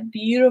Michelle have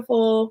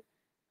beautiful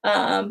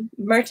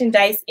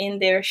merchandise in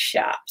their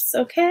shops.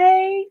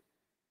 Okay?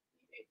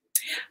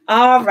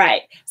 All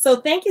right. So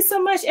thank you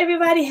so much,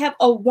 everybody. Have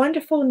a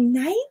wonderful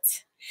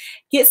night.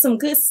 Get some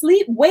good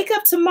sleep. Wake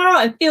up tomorrow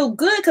and feel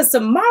good because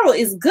tomorrow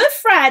is Good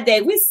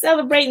Friday. We're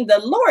celebrating the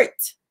Lord.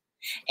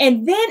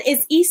 And then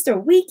it's Easter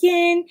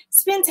weekend.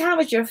 Spend time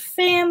with your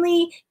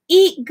family.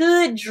 Eat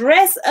good.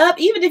 Dress up.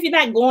 Even if you're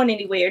not going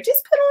anywhere,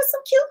 just put on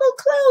some cute little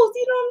clothes.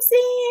 You know what I'm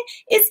saying?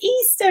 It's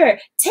Easter.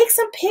 Take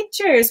some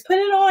pictures. Put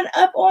it on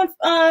up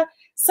on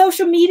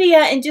social media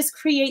and just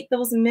create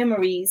those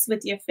memories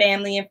with your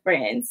family and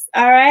friends.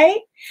 All right?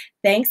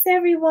 Thanks,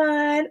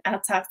 everyone.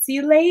 I'll talk to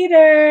you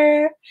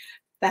later.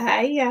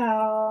 Bye,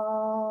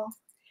 y'all.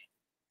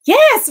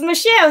 Yes,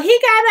 Michelle, he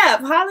got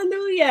up.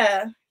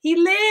 Hallelujah. He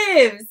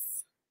lives.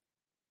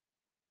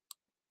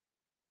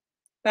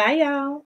 Bye, y'all.